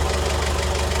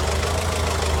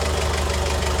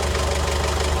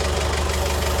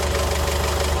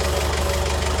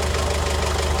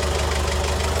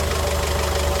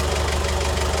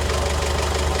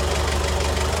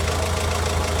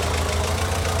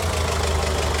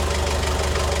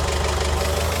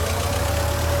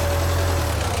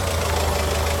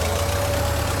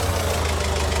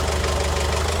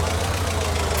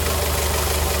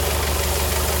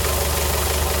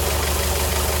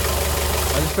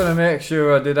 Gonna make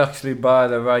sure I did actually buy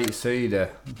the right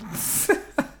seeder.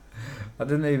 I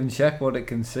didn't even check what it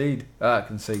can seed. Ah, it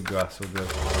can seed grass, will do.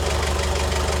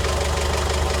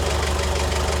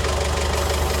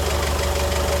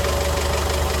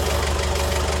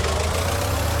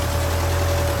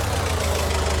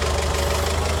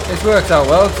 This works out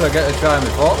well because I get to try my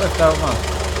forklift out, man.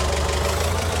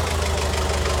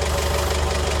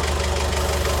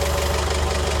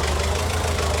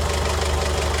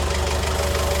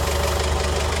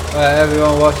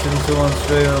 Everyone watching someone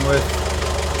streaming with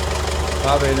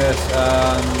happiness,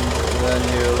 and then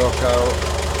you look out.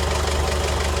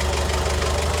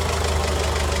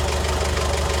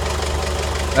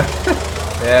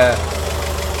 Yeah.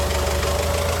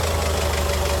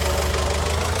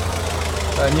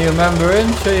 A new member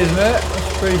in, cheers mate, much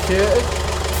appreciated.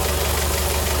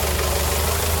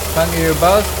 Thank you,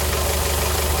 Baz.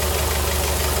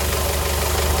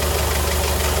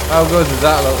 How good does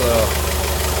that look though?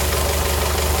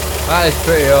 That is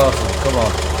pretty awesome, come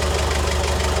on.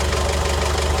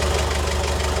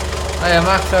 Hiya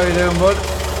Max, how you doing, bud?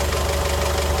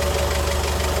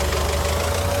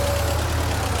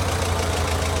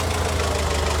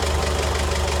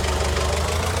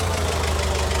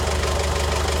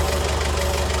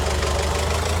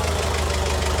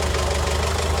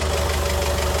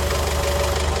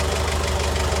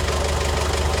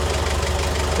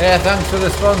 Yeah, thanks for the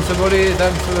sponsor, buddy,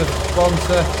 thanks for the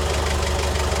sponsor.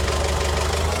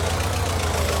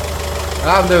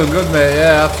 I'm doing good, mate,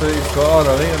 yeah, absolutely spot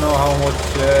on. I need to know how much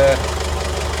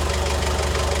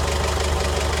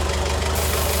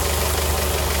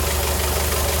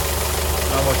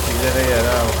is in here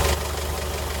now.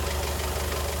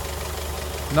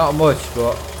 Not much,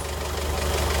 but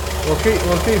we'll keep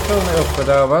filling it up for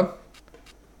now, man.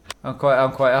 I'm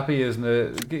quite happy using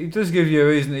it. It does give you a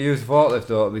reason to use the forklift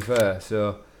though, to be fair,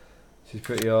 so she's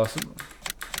pretty awesome.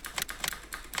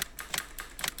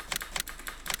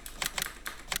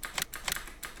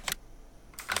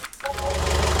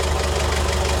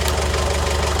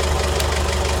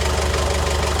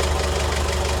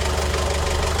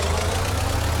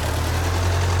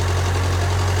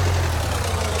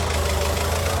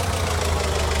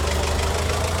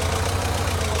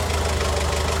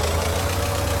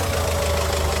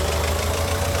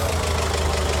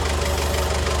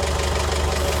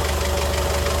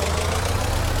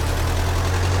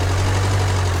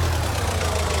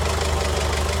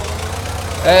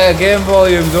 Game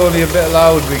volume's only a bit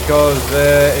loud because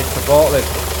it's a forklift.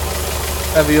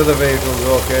 Every other vehicle's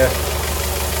okay.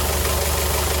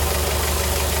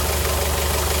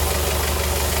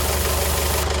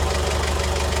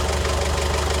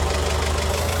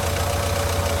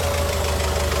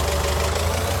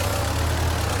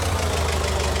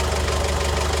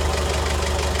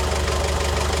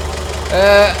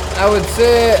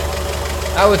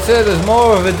 I would say there's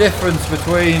more of a difference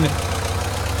between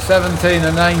 17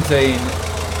 and 19.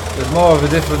 There's more of a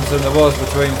difference than there was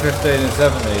between 15 and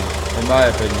 17, in my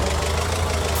opinion.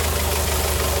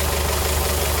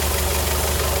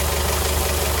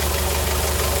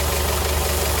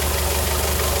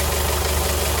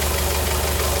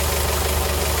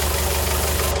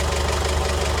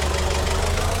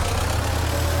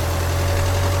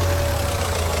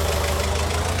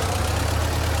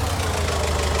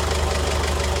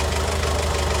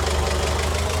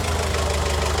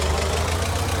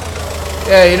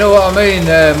 Yeah, you know what I mean,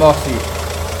 Mossy.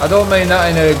 I don't mean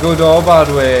that in a good or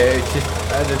bad way, it's just,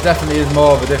 there definitely is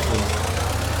more of a difference.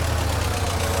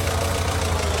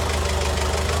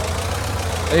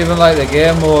 Even like the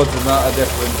game modes and that are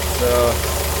different,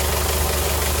 so...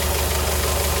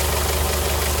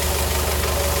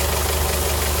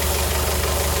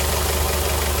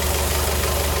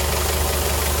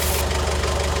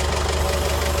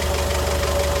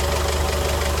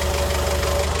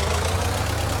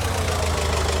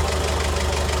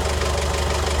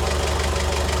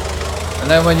 And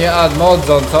then when you add mods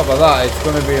on top of that, it's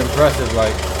going to be impressive,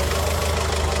 like.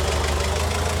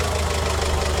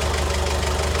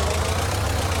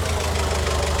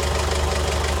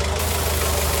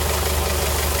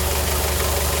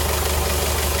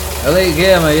 Elite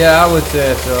gamer, yeah, I would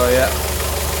say so, yeah.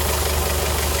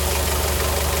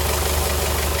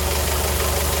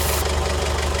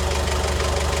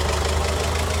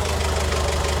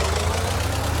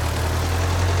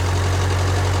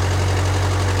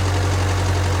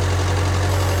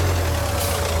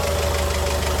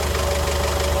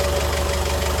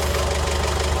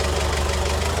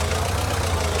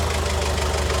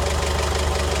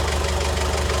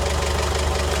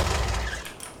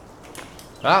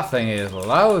 That thing is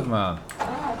loud, man.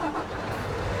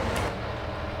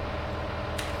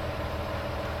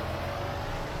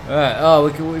 Right, oh,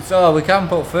 we can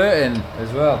put 30 in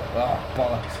as well. Oh,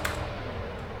 bollocks.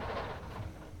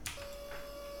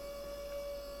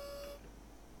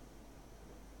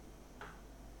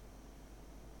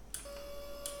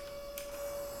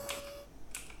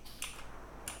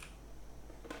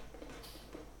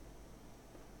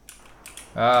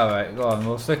 Alright, go on,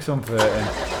 we'll stick some 30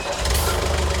 in.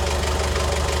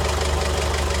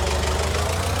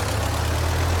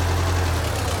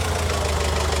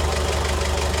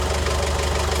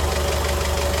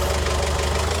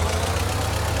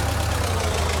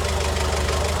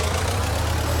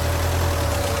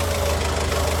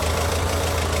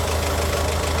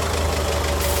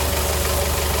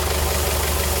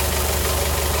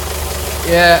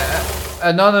 Yeah,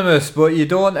 anonymous, but you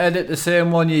don't edit the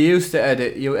same one you used to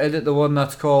edit. You edit the one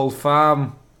that's called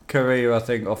Farm Career, I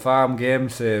think, or Farm Game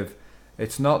Save.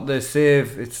 It's not the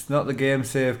save, it's not the Game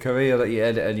Save Career that you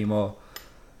edit anymore.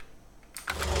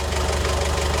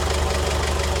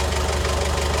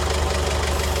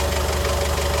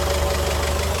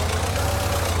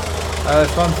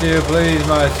 Respond to you, please.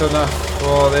 My son asked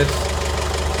for this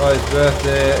for his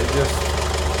birthday. Just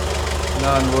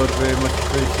none would be much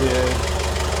appreciated.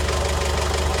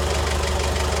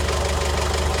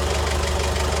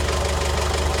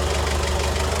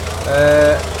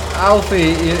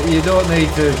 Alfie, you don't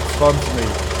need to sponsor me.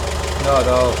 Not at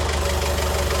all.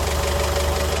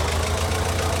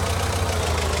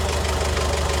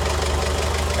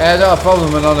 Not a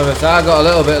problem, Anonymous. I got a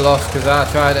little bit lost because I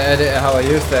tried to edit it how I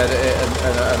used to edit it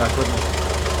and I couldn't.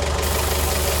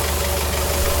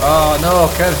 Oh no,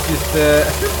 Kev's just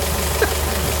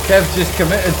Kev's just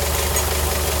committed.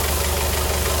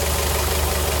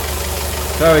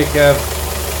 Sorry, Kev.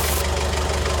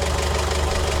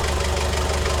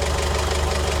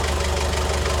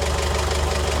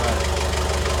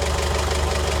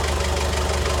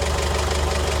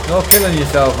 No killing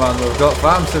yourself, man. We've got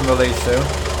Farm Sim release soon.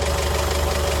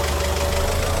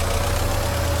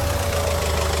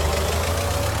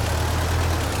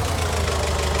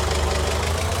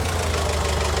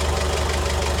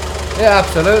 Yeah,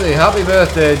 absolutely. Happy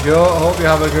birthday, Joe. Hope you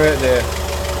have a great day.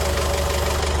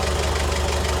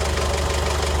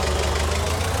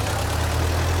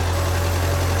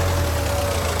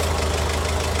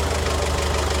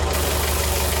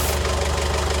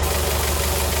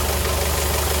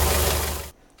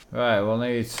 Right, we'll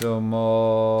need some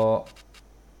more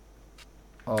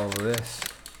of this.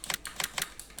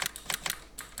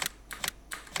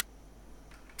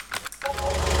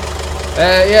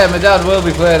 Yeah, my dad will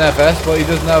be playing FS, but he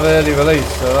doesn't have early release,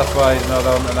 so that's why he's not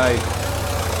on tonight.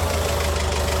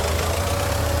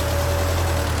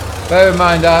 Bear in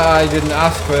mind, I didn't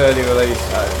ask for early release.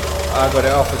 I got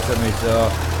it offered to me,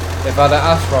 so if I'd have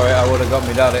asked for it, I would have got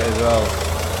my dad it as well.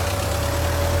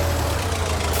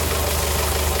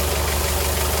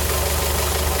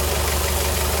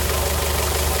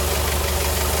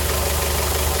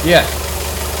 Yeah.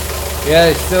 Yeah,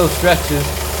 it still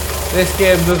stretches. This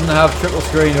game doesn't have triple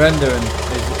screen rendering,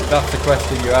 that's the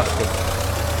question you're asking.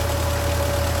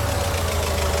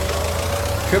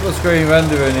 Triple screen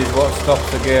rendering is what stops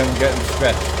the game getting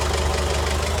stretched.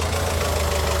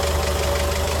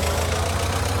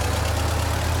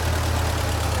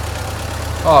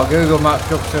 Oh, Google Maps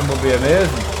Truck Sim will be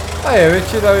amazing. Hey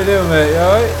Richard, how you doing, mate? You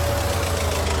alright?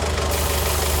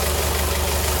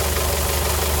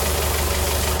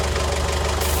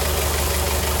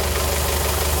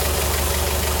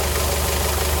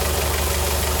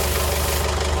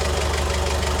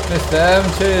 Mr. M,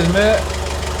 cheers mate.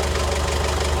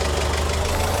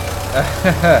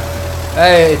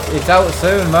 Hey, it's out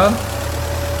soon, man.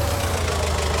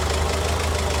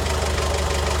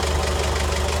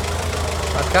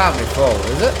 That can't be full,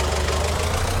 is it?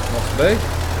 Must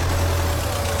be.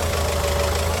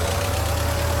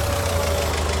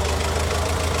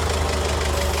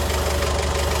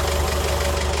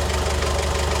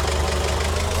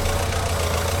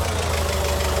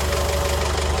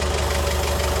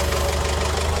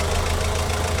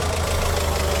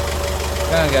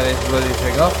 Can't get this bloody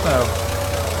thing off now.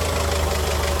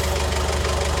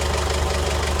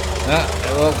 Nah,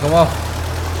 it won't come off.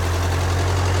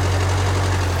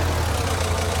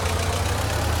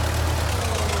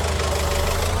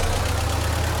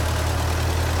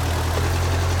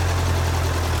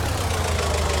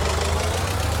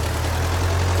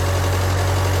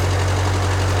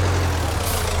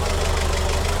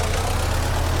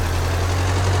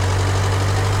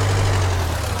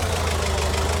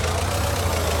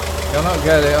 Cannot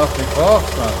get it off my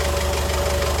forks, man.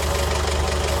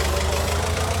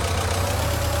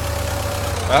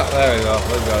 Ah, there we go,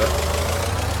 we've got it.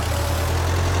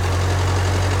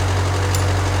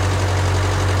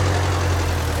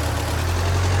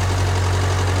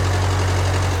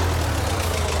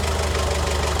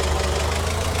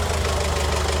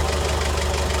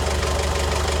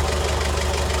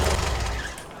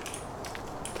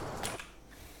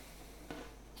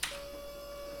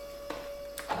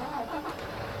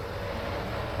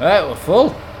 Right, we're full.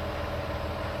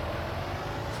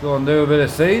 Let's go and do a bit of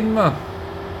seeding, man.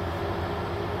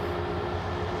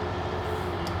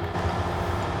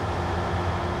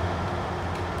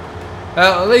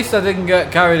 Well, at least I didn't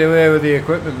get carried away with the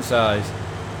equipment size.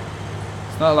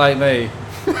 It's not like me.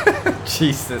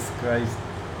 Jesus Christ.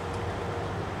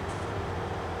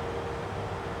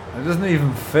 It doesn't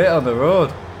even fit on the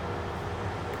road.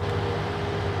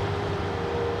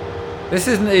 This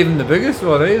isn't even the biggest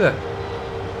one either.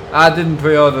 I didn't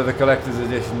pre-order the collector's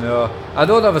edition though. I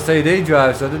don't have a CD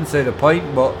drive, so I didn't see the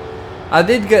point, but I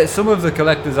did get some of the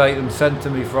collector's items sent to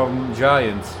me from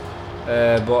Giants,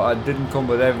 but I didn't come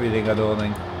with everything, I don't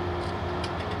think.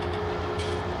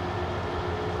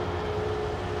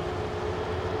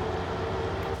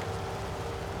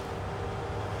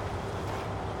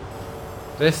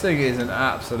 This thing is an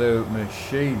absolute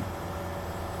machine.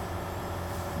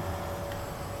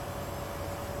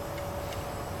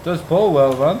 Does pull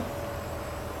well, man.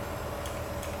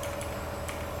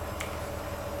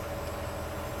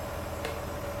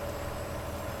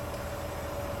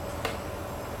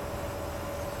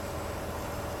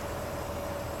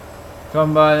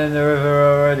 Combine in the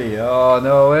river already? Oh,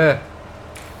 no way.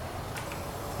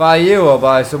 By you or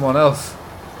by someone else?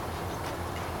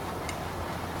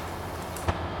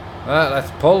 Right, let's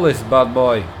pull this bad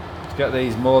boy. Let's get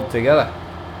these mowed together.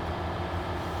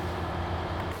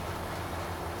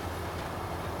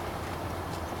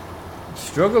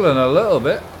 Struggling a little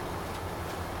bit.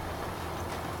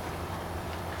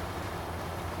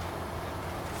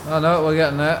 Oh no, we're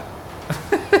getting there.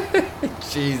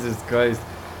 Jesus Christ.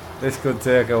 This could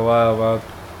take a while, man.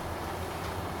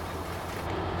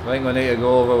 I think we need to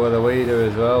go over with a weeder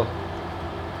as well.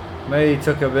 Me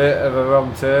took a bit of a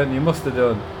wrong turn. You must have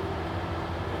done.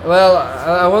 Well,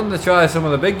 I wanted to try some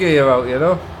of the big gear out, you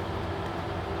know.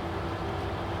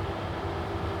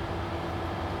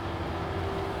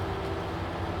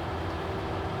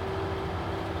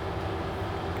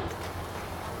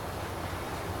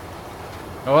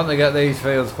 I want to get these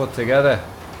fields put together.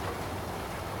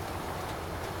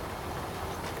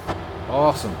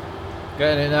 Awesome.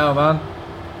 Getting it now, man.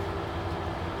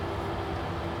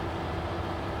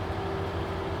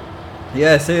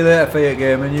 Yeah, see you later, Fiat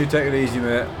Gaming. You take it easy,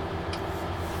 mate.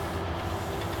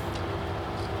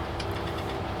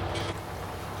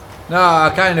 No,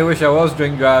 I kind of wish I was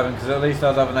drink driving, because at least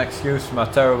I'd have an excuse for my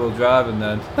terrible driving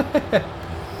then.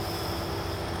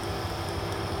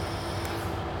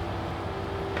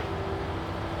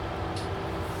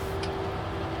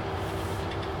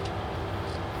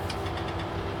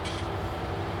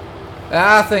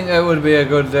 I think it would be a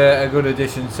good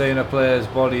addition, seeing a player's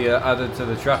body added to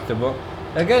the tractor, but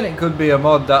again it could be a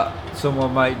mod that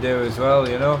someone might do as well,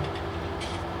 you know.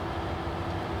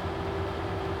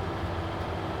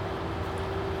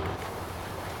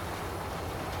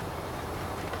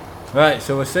 Right,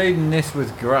 so we're seeding this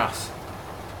with grass.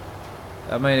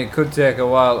 I mean, it could take a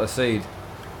while to seed,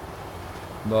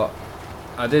 but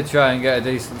I did try and get a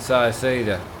decent sized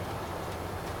seeder.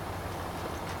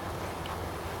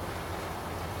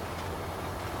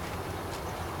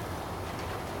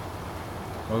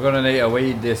 We're going to need to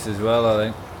weed this as well, I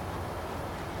think.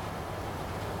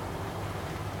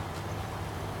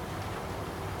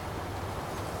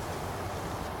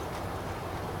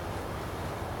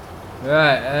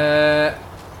 Right,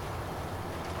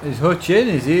 is Hutch in,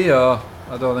 is he, or?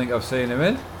 I don't think I've seen him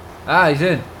in. Ah, he's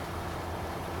in.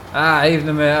 Ah,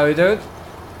 evening mate, how you doing?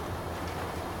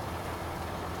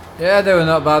 Yeah, doing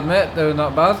not bad mate, doing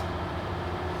not bad.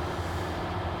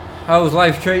 How's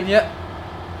life treating you?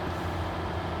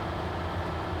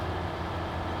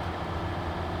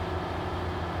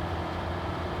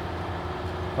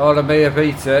 Order me a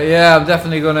pizza. Yeah, I'm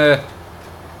definitely gonna.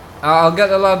 I'll get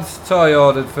the lad's toy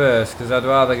ordered first, because I'd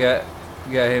rather get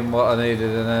get him what I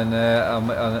needed, and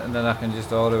then I can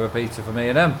just order a pizza for me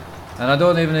and him. And I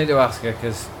don't even need to ask her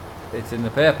because it's in the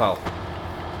PayPal.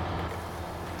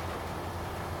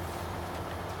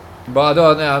 But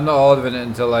I'm not ordering it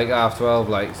until like 12:30,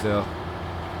 like, so.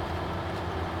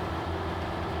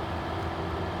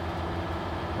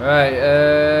 Right,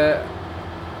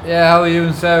 yeah, how are you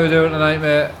and Sarah doing tonight,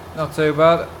 mate? Not too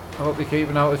bad. I hope you're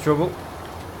keeping out of trouble.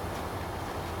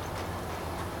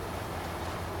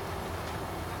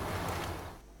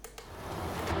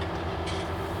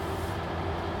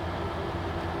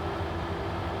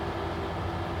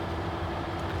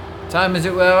 Time is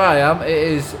it where I am? It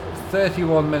is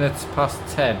 31 minutes past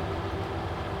 10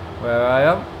 where I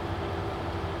am.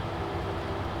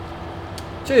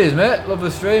 Cheers, mate. Love the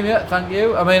stream, yeah, thank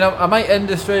you. I mean, I might end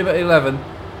the stream at 11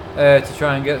 to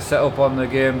try and get set up on the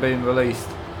game being released.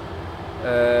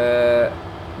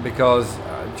 Because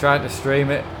I'm trying to stream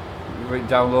it,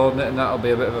 downloading it, and that'll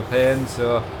be a bit of a pain,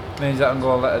 so it means I can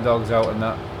go and let the dogs out and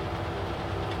that.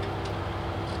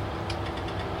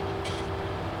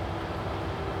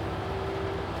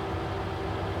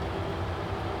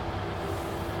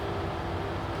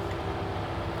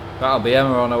 That'll be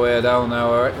Emma on her way down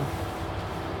now, I reckon.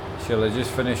 She'll have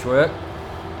just finished work.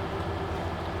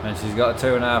 And she's got a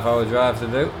 2.5 hour drive to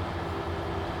do.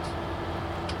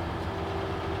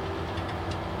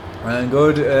 And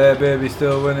good, baby's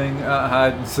still winning at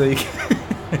hide and seek.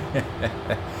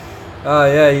 Oh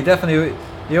yeah, you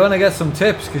want to get some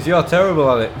tips because you're terrible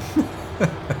at it.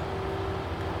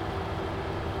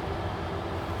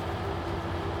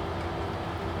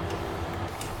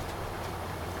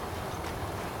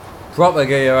 Proper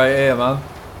gear right here, man.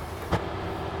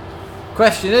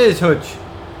 Question is, Hutch,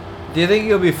 do you think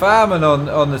you'll be farming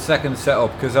on the second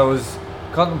setup? Because I was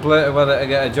contemplating whether to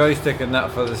get a joystick and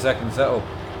that for the second setup.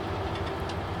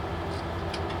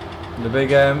 The big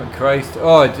Christ.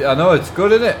 Oh, I know, it's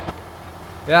good, isn't it?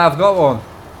 Yeah, I've got one.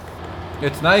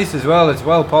 It's nice as well, it's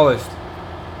well polished.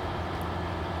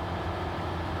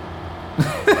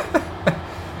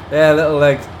 Yeah, little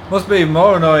legs. Must be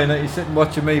more annoying that you're sitting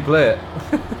watching me play it.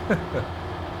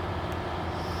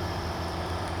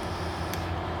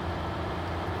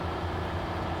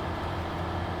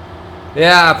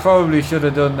 Yeah, I probably should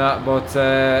have done that, but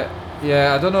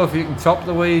yeah, I don't know if you can top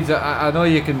the weeds. I know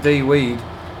you can de-weed,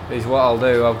 is what I'll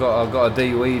do. I've got a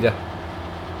de-weeder.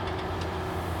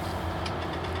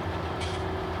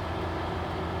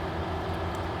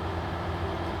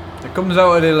 It comes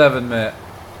out at 11, mate.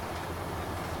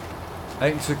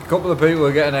 I think a couple of people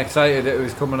were getting excited that it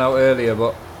was coming out earlier,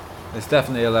 but it's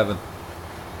definitely 11.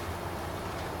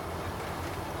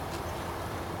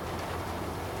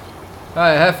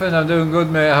 Hi Heffen, I'm doing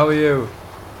good, mate. How are you?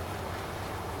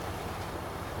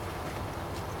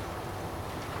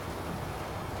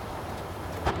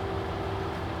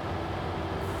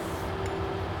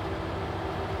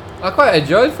 I quite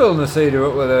enjoyed filling the cedar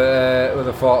up with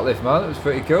a forklift, man. It was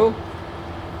pretty cool.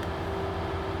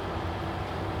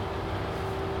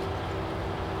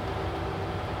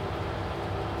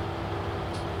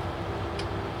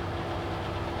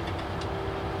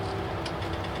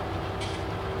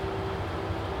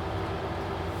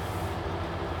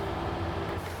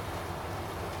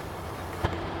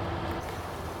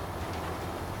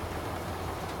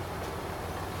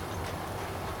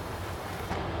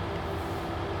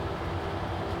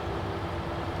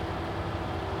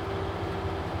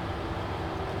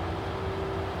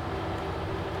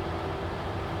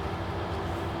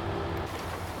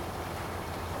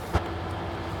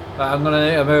 I'm gonna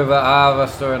need to move that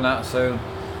harvester and that soon.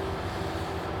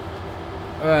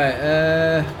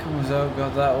 Right, comes out,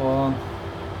 got that one.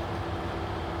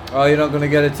 Oh, you're not gonna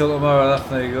get it till tomorrow, that's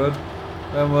no good.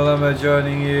 When will Emma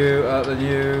joining you at the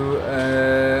new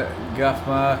gaff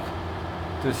mark?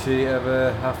 Does she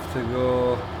ever have to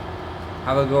go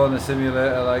have a go on the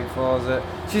simulator like Forza?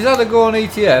 She's had a go on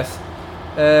ETS,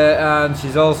 and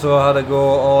she's also had a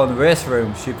go on Race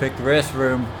Room. She picked Race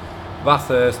Room,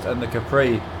 Bathurst and the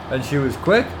Capri, and she was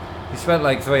quick. She spent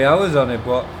like 3 hours on it,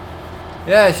 but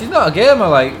yeah, she's not a gamer,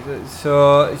 like,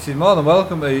 so she's more than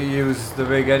welcome to use the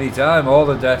rig anytime, or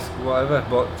the desk, whatever,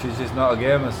 but she's just not a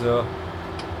gamer, so.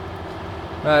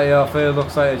 Right, your field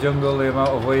looks like a jungle, the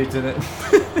amount of weeds in it.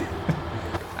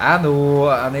 I know,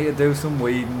 I need to do some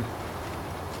weeding.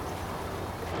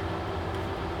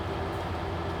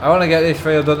 I want to get this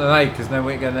field done tonight, because then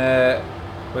we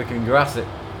can grass it.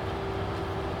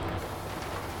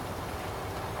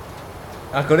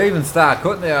 I could even start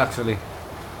cutting it, actually.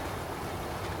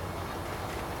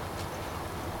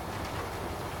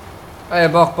 Hey,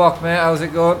 Bok, mate, how's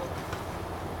it going?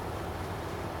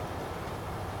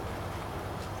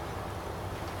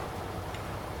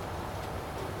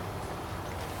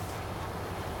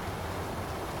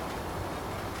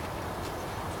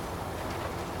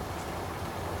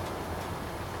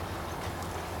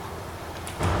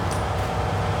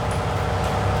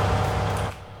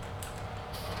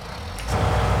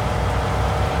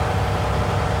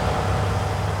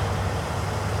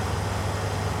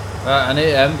 Right, I need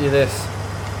to empty this.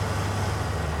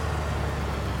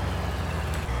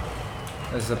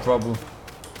 This is the problem.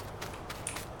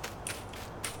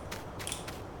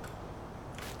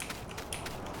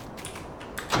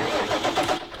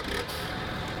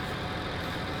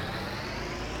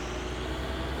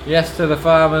 Yes to the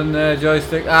farm and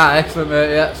joystick. Ah, excellent,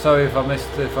 mate. Yeah, sorry if I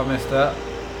missed that.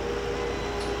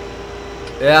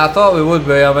 Yeah, I thought we would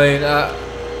be. I mean,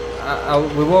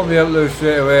 we won't be able to lose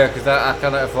straight away because I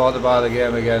cannot afford to buy the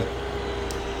game again.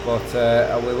 But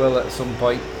we will at some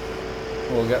point.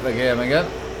 We'll get the game again.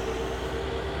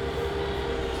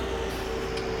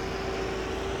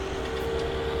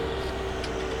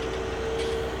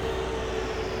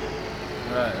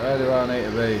 Right, where do I need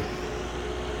to be?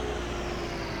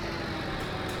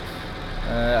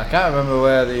 I can't remember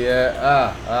where the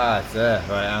it's there.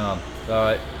 Right, hang on. It's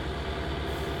alright.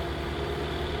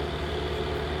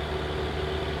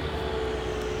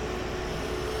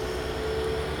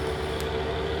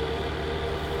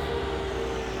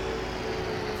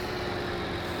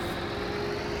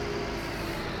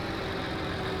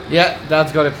 Yeah,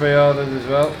 Dad's got it pre-ordered as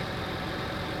well.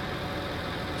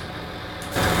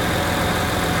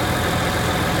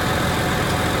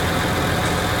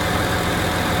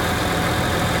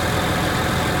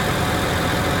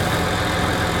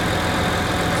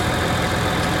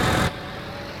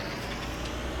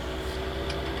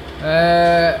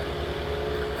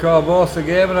 Corbosa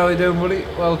Gaming, how are you doing, buddy?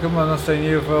 Welcome, I've not seen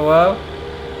you for a while.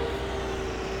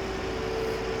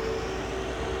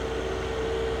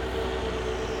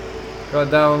 Got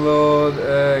download.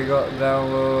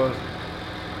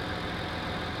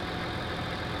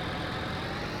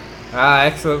 Ah,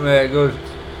 excellent, mate, good.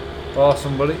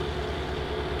 Awesome, buddy.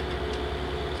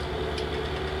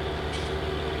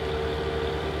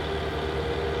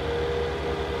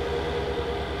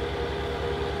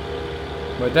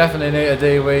 We definitely need to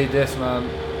de-weed this, man.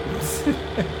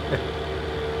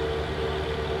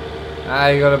 Ah,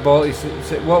 you got a bolty.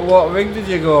 What rig did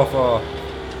you go for?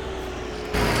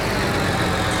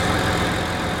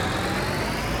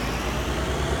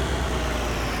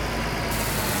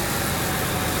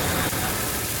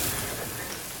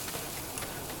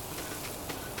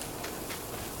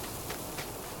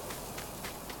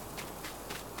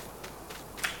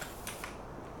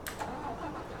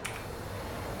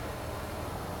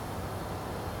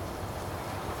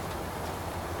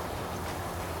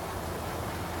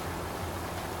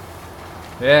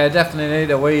 Yeah, definitely need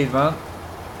a weed, man.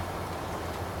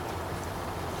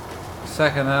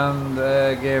 Second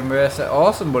hand game racer.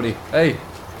 Awesome, buddy. Hey.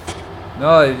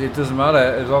 No, it doesn't matter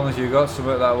as long as you got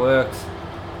something that works.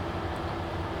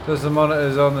 Does the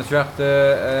monitors on the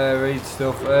tractor read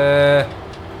stuff?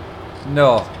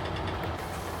 No.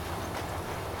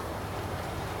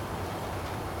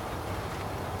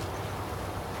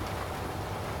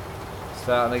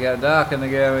 Starting to get dark in the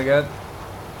game again.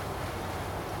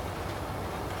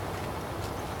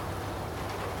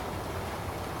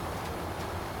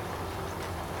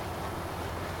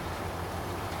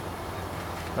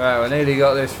 Right, we nearly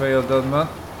got this field done, man.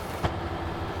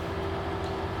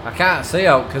 I can't see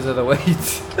out because of the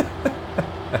weeds.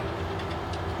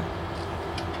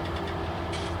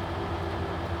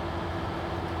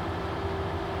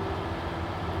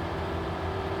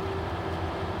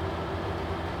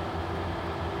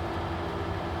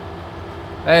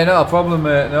 Hey, not a problem,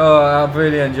 mate. No, I've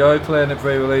really enjoyed playing the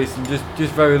pre-release and just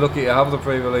very lucky to have the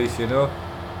pre-release, you know.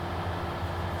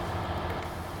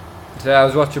 So I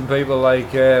was watching people like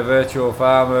Virtual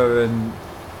Farmer and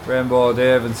Rainbow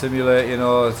Dave and Simulate, you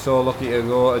know, so lucky to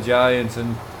go to Giants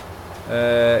and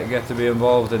get to be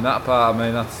involved in that part. I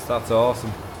mean, that's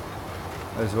awesome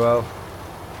as well.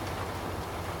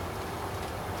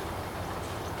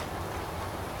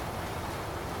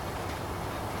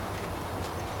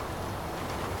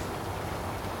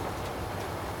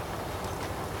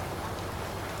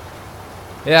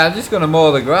 Yeah, I'm just going to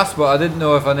mow the grass, but I didn't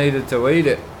know if I needed to weed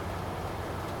it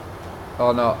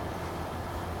or not.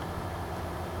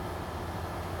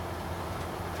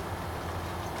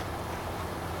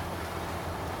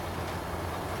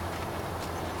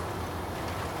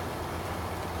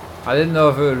 I didn't know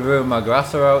if it would ruin my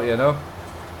grasser out, you know.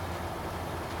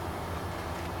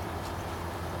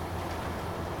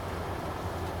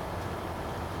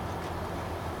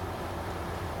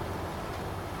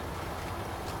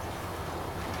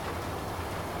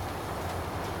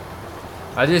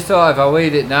 I just thought if I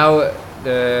weed it now,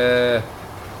 the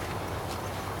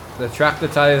tractor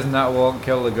tyres and that won't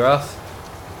kill the grass.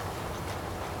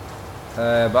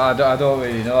 But I don't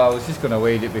really know. I was just going to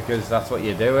weed it because that's what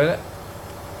you do, innit?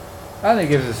 And it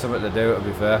gives us something to do, to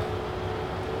be fair.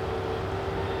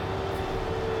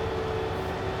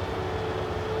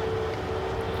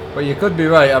 But you could be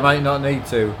right, I might not need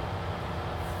to.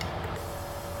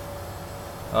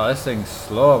 Oh, this thing's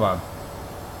slow, man.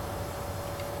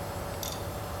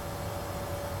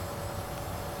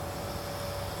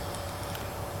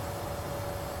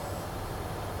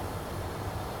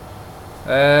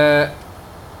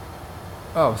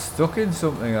 Oh, I'm stuck in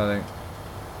something, I think.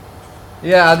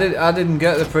 Yeah, I didn't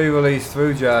get the pre-release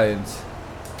through Giants.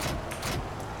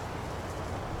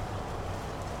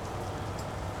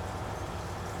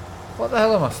 What the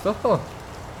hell am I stuck on?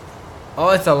 Oh,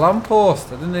 it's a lamppost.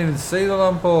 I didn't even see the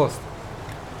lamppost.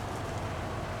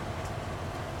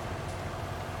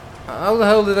 How the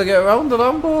hell did I get around the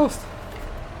lamppost?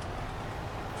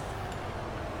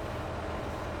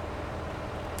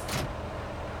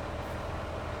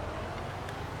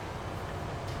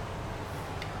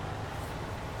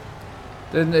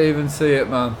 Didn't even see it,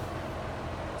 man.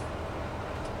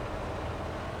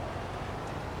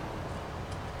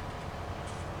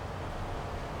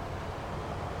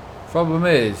 Problem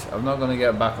is, I'm not going to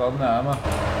get back on that, am I?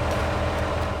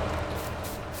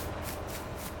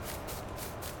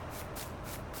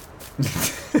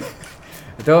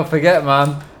 Don't forget,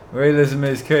 man, realism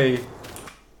is key.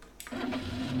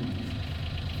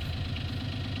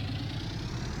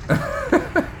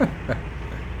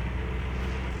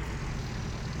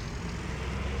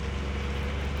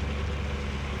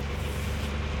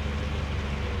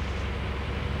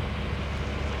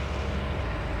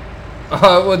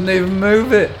 Oh, I wouldn't even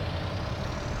move it.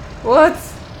 What?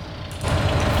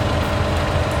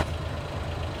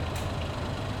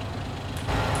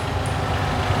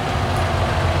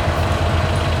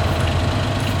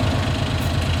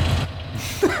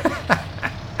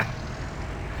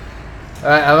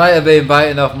 Right, I might have been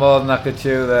biting off more than I could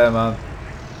chew there, man.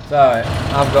 It's alright,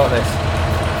 I've got this.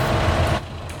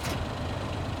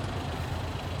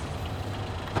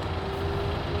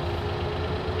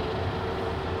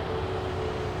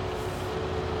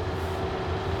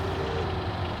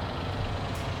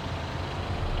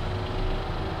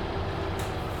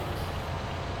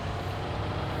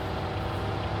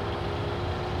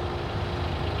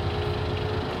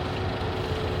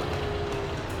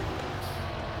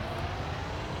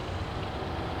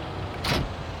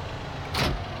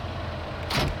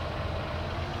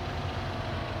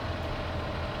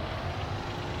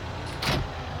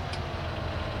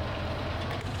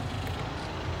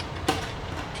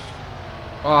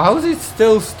 Oh, how's it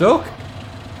still stuck?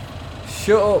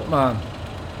 Shut up, man.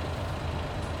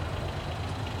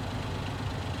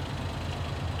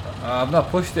 I've not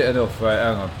pushed it enough. Right,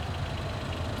 hang on.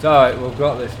 It's alright, we've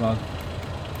got this, man.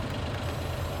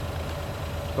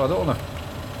 But I don't wanna...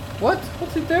 What?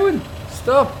 What's it doing?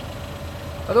 Stop.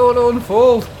 I don't want to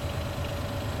unfold.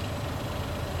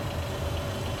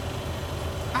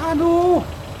 I know.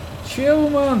 Chill,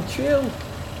 man, chill.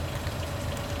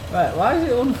 Right, why is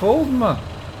it unfolding, man?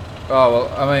 Oh,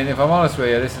 well, I mean, if I'm honest with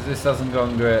you, this hasn't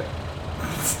gone great.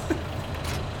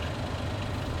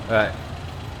 Right.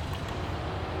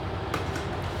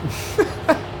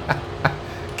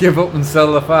 Give up and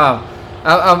sell the farm.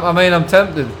 I mean, I'm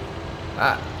tempted.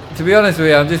 To be honest with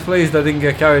you, I'm just pleased I didn't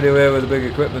get carried away with the big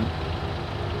equipment.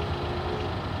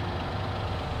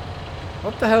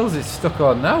 What the hell is it stuck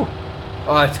on now?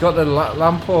 Oh, it's got the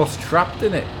lamppost trapped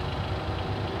in it.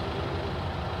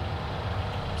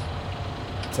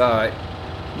 It's alright.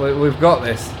 We've got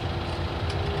this.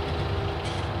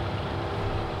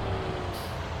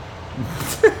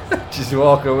 Just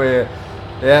walk away.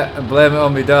 Yeah, and blame it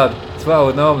on me dad. That's what I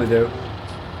would normally do.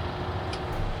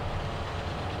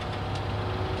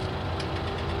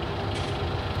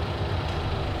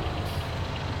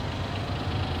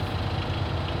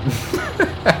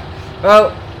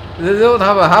 Well, they don't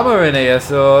have a hammer in here,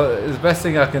 so it's the best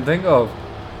thing I can think of.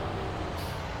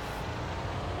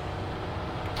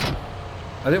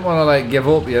 I didn't want to like give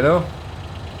up, you know.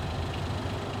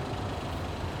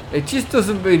 It just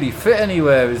doesn't really fit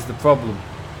anywhere is the problem.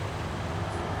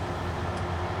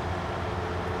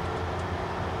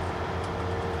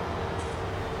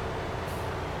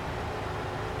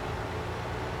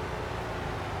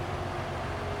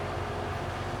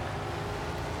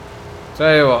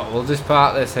 Tell you what, we'll just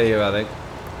park this here, I think.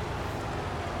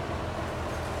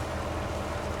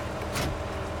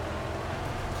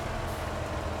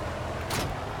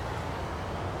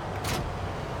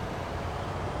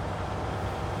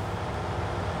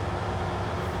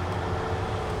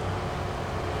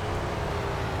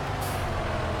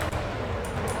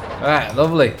 Right,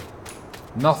 lovely.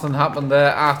 Nothing happened there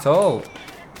at all.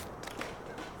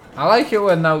 I like it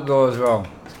when that goes wrong.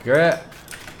 It's great.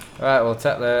 Right, we'll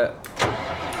take the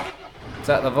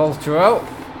vulture out.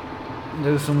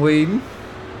 Do some weeding.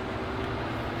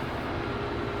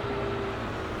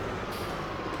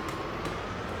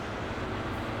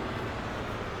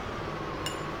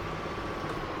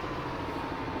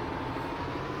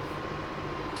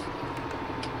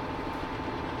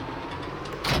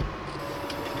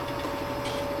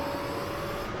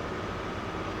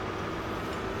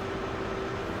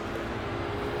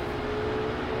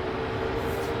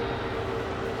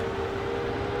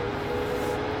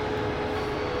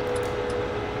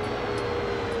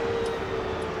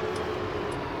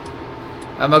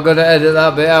 Am I going to edit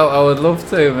that bit out? I would love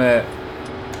to, mate.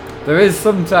 There is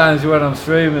sometimes when I'm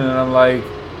streaming and I'm like,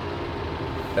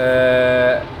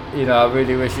 you know, I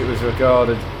really wish it was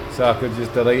recorded so I could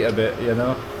just delete a bit, you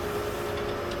know.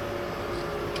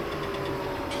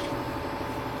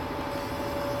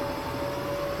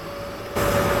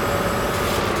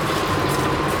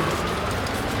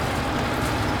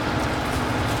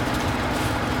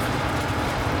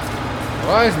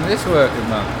 Why isn't this working,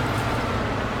 man?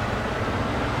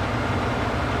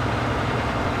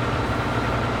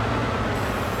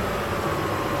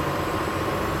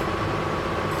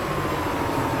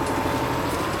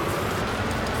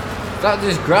 Is that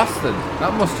just grass then?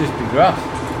 That must just be grass.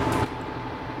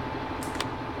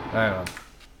 Hang on.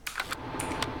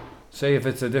 See if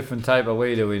it's a different type of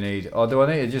weeder we need. Or do I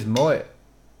need to just mow it?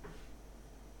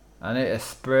 I need to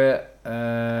spray.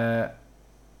 They're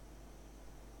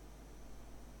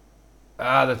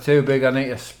too big. I need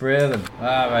to spray them.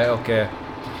 Right, okay.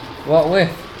 What with?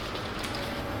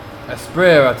 A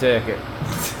sprayer, I take it.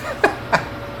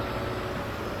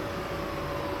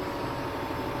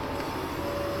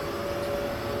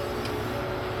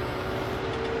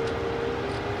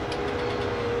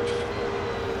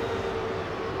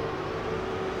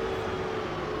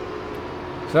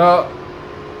 So,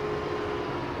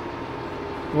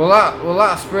 will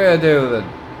that sprayer do then?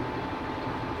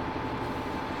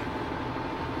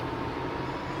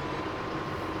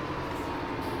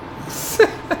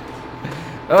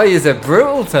 Oh, you're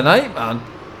brutal tonight, man.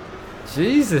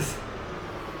 Jesus.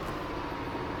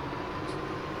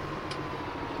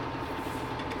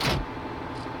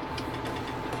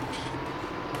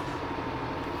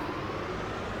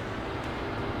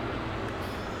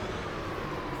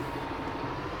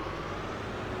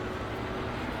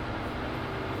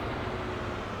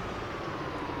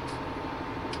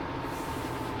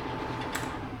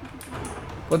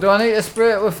 Well, do I need to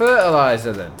spray it with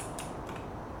fertilizer then?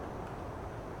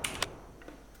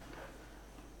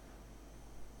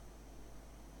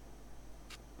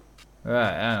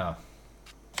 Right, hang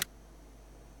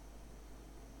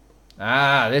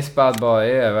on. This bad boy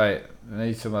here, right. I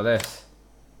need some of this.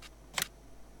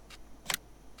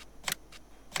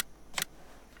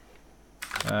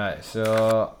 Right,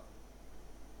 so...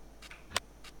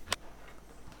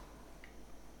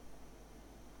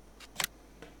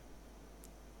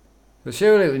 So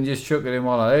surely we can just chuck it in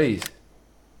one of these.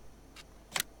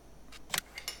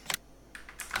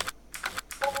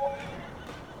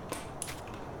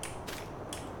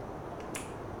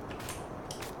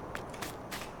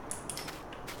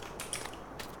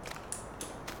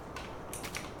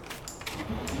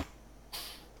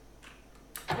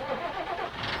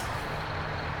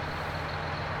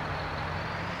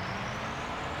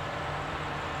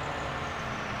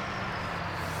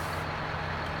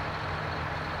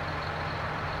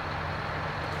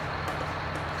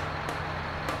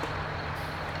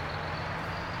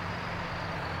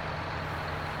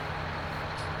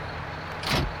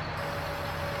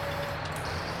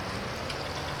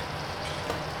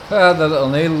 The little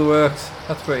needle works.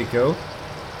 That's pretty cool.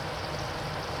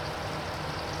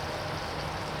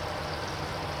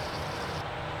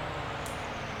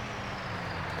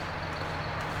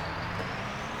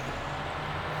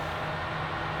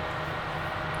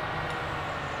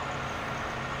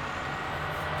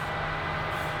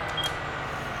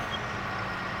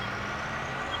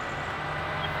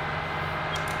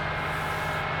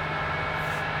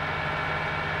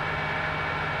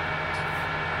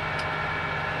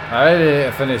 I really need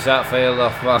to finish that field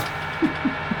off, man.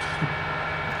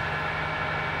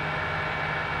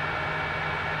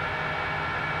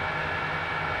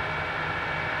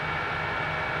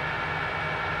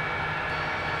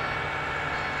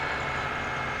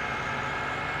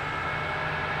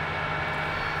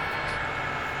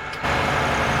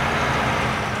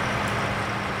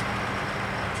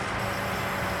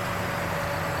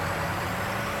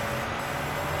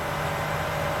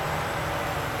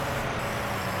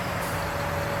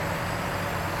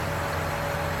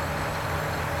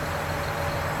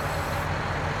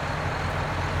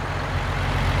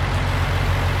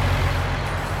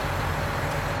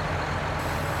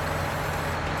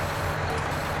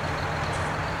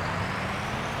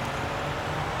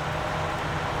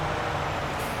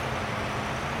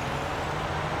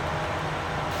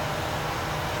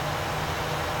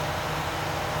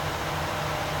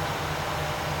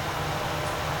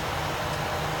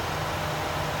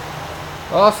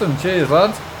 Awesome, cheers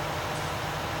lads.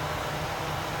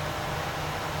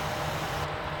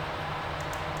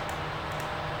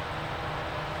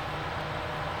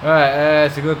 Right,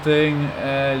 it's a good thing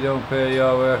you don't pay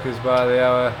your workers by the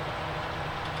hour.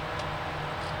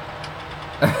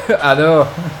 I know,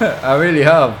 I really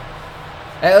have.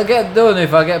 It'll get done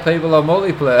if I get people on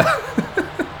multiplayer.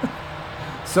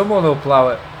 Someone will plough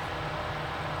it.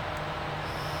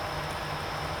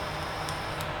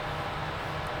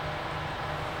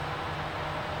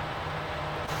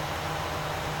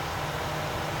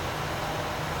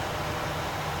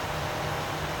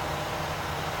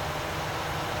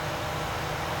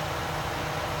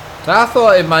 I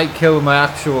thought it might kill my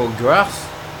actual grass,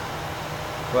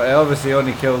 but it obviously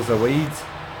only kills the weeds.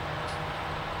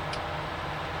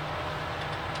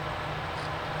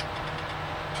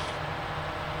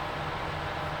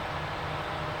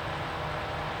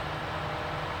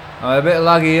 I'm a bit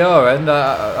laggy your end.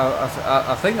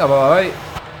 I think I'm alright.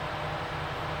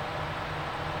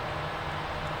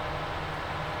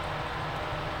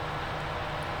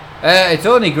 It's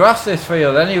only grass this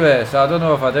field anyway, so I don't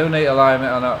know if I do need to lime it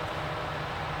or not.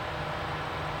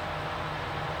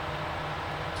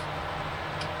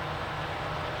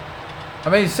 I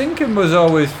mean, sinking was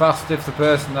always fast if the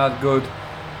person had good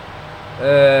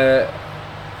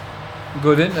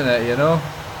internet, you know.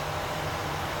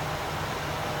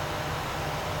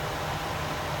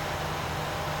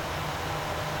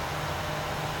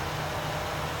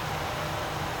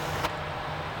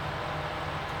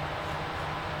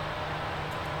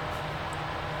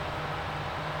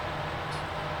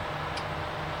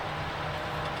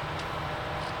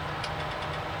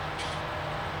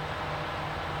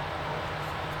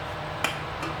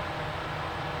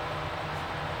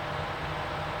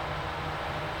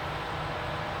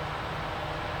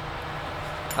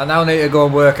 I now need to go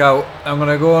and work out. I'm going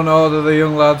to go and order the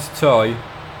young lad's toy,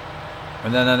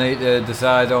 and then I need to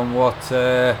decide on what's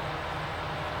for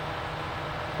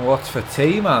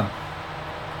tea, man.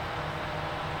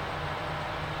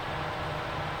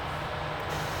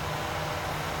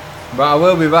 But I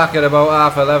will be back at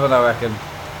about 11:30, I reckon.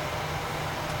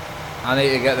 I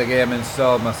need to get the game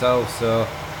installed myself, so.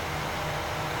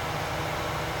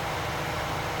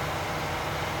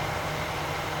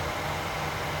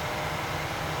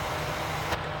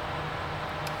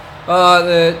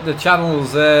 The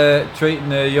channel's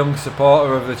treating a young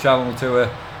supporter of the channel to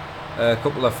a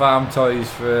couple of farm toys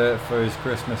for his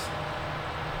Christmas.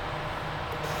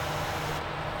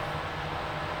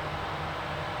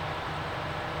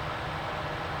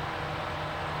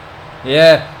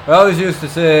 Yeah, I always used to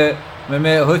say my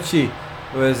mate Hutchie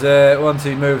was once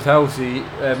he moved house, he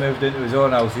moved into his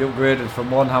own house. He upgraded from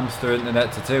 1 hamster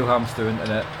internet to 2 hamster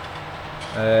internet,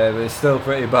 but it's still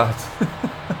pretty bad.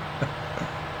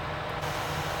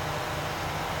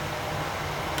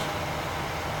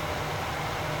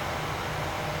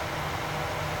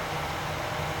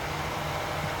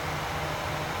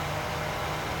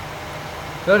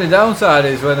 The only downside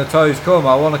is when the toys come,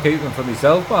 I want to keep them for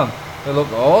myself, man. They look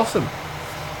awesome.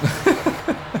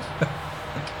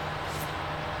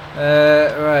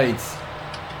 Right.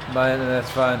 My internet's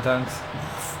fine, thanks.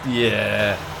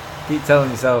 Yeah. Keep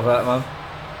telling yourself that, man.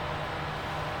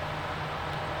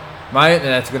 My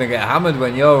internet's going to get hammered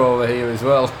when you're over here as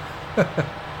well.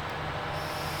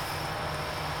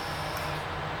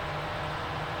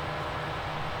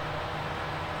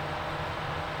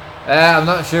 I'm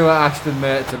not sure what Ashton,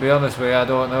 mate, to be honest with you, I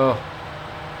don't know.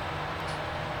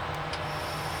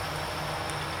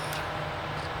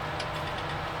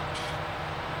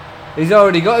 He's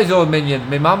already got his own minion.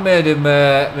 My mum made him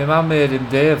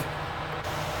Dave.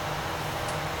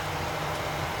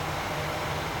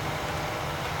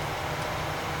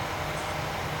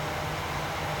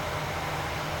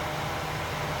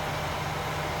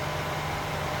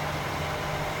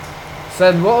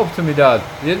 Send what up to me, Dad?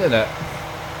 The internet.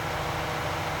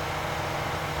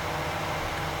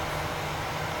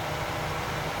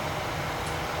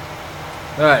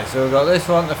 Right, so we've got this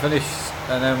one to finish,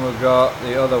 and then we've got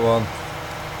the other one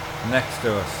next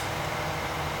to us.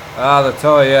 Ah, the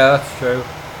toy, yeah, that's true.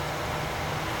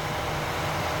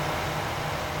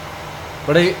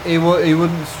 But he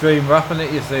wouldn't stream wrapping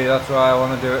it, you see, that's why I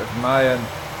want to do it from my end.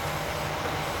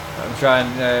 I'm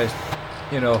trying,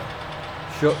 you know,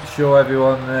 show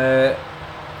everyone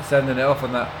sending it off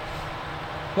and that.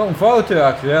 Looking forward to it,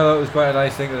 actually. I thought it was quite a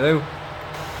nice thing to do.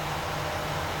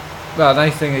 Well, a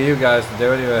nice thing of you guys to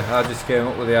do anyway. I just came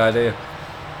up with the idea.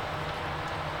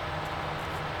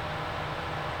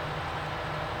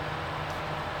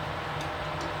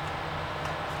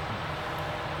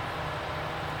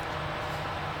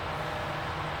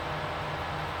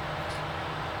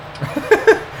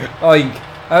 Oink.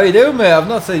 How you doing, mate? I've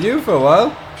not seen you for a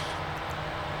while.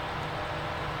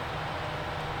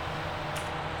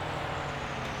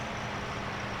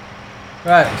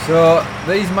 Right, so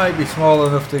these might be small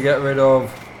enough to get rid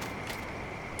of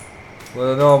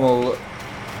with a normal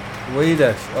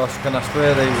weeder. Or can I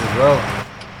spray these as well?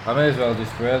 I may as well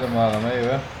just spray them while I'm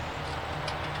here.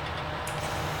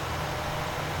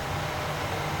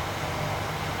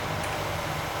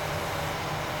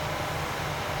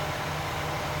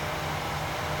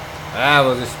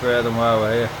 We'll just spray them while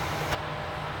we're here.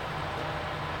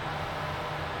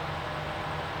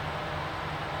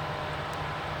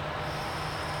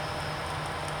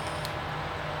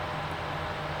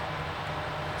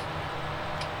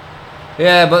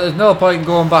 Yeah, but there's no point in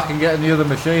going back and getting the other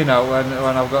machine out when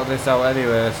I've got this out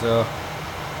anyway, so.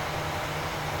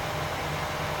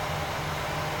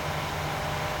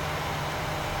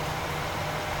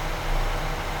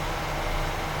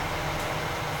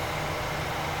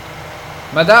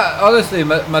 My dad, honestly,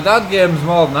 my dad games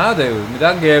more than I do. My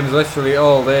dad games literally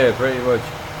all day, pretty much.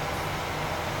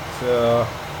 So.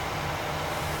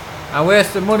 I'm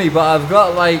wasting money, but I've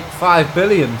got like 5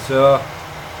 billion, so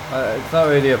it's not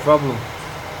really a problem.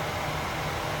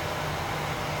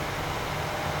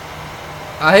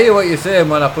 I hear what you're saying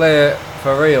when I play it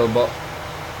for real, but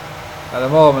at the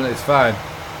moment it's fine.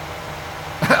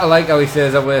 I like how he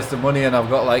says I'm wasting money and I've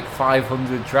got like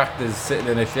 500 tractors sitting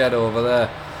in a shed over there.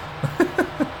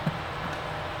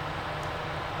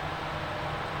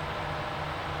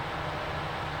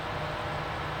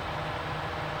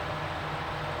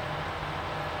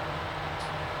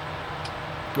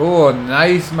 Oh,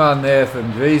 nice man,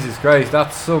 Nathan. Jesus Christ,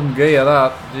 that's some gear,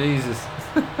 that. Jesus.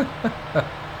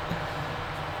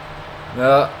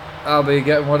 No, I'll be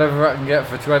getting whatever I can get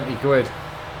for 20 quid.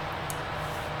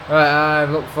 Right, I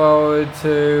look forward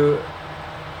to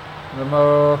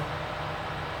tomorrow.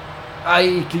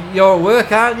 You're at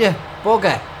work, aren't you?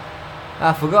 Bugger.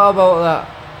 I forgot about that.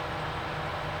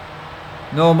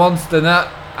 No Monster Nut.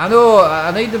 I know,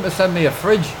 I need them to send me a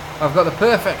fridge. I've got the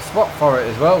perfect spot for it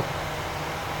as well.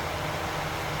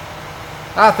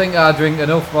 I think I drink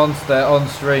enough Monster on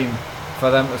stream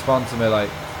for them to sponsor me, like.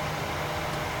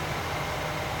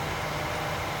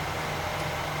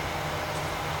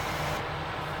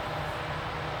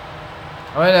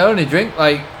 I mean, I only drink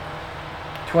like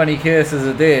 20 cases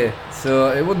a day,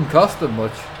 so it wouldn't cost them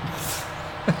much.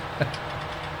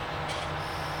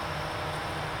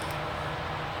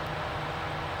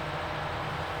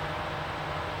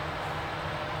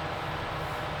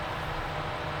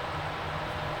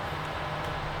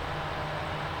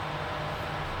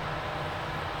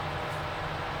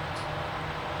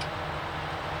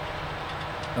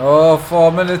 Oh,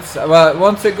 4 minutes. Well,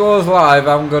 once it goes live,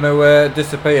 I'm going to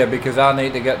disappear because I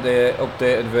need to get the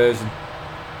updated version.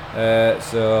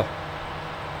 So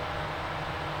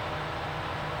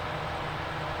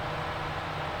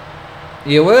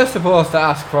you were supposed to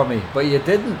ask for me, but you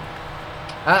didn't.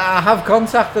 I have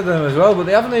contacted them as well, but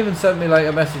they haven't even sent me like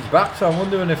a message back. So I'm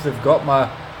wondering if they've got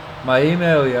my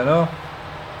email. You know,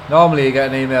 normally you get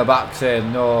an email back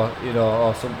saying no, you know,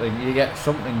 or something. You get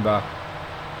something back.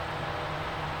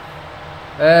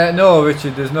 No,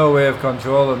 Richard, there's no way of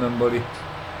controlling them, buddy.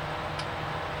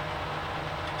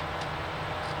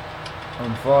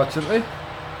 Unfortunately.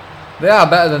 They are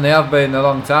better than they have been in a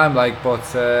long time, like, but,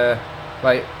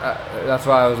 that's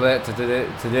why I was late to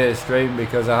today's stream,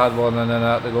 because I had one and then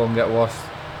I had to go and get washed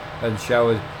and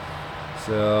showered.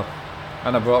 So,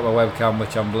 and I brought my webcam,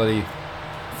 which I'm bloody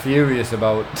furious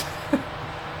about.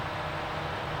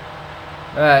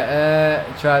 Right,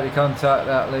 try to contact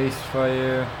that least for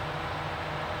you.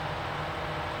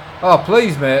 Oh,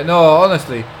 please, mate. No,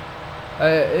 honestly.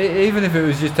 Even if it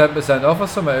was just 10% off or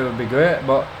something, it would be great.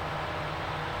 But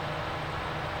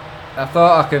I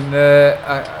thought I can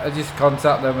I just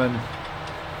contact them, and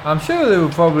I'm sure they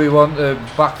would probably want to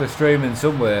back the stream in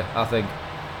some way, I think.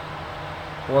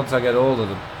 Once I get hold of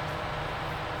them.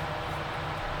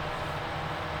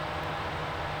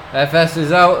 FS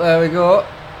is out. There we go.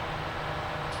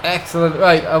 Excellent.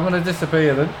 Right, I'm going to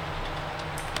disappear then.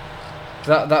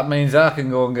 That means I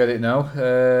can go and get it now.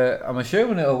 I'm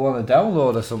assuming it'll want to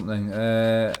download or something.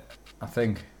 I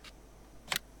think.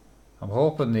 I'm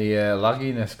hoping the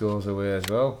lagginess goes away as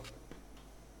well.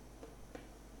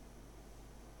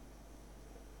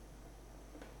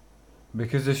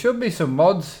 Because there should be some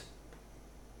mods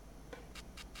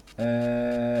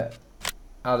added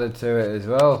to it as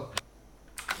well.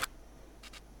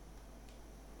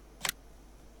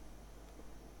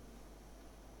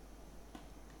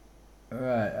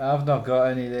 Right, I've not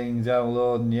got anything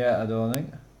downloading yet, I don't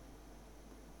think.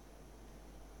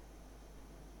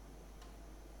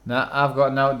 Nah, I've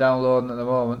got now downloading at the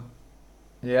moment.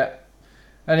 Yeah.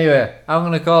 Anyway, I'm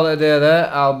gonna call it a day there.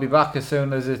 I'll be back as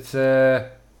soon as it's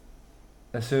as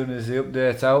soon as the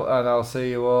update's out, and I'll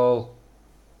see you all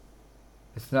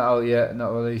It's not out yet,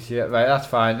 not released yet. Right, that's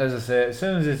fine. As I say, as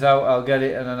soon as it's out, I'll get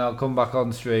it and then I'll come back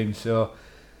on stream. So,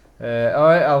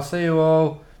 alright, I'll see you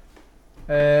all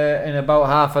in about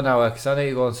half an hour because I need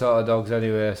to go and sort the dogs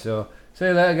anyway. So, see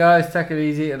you later, guys. Take it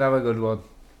easy and have a good one.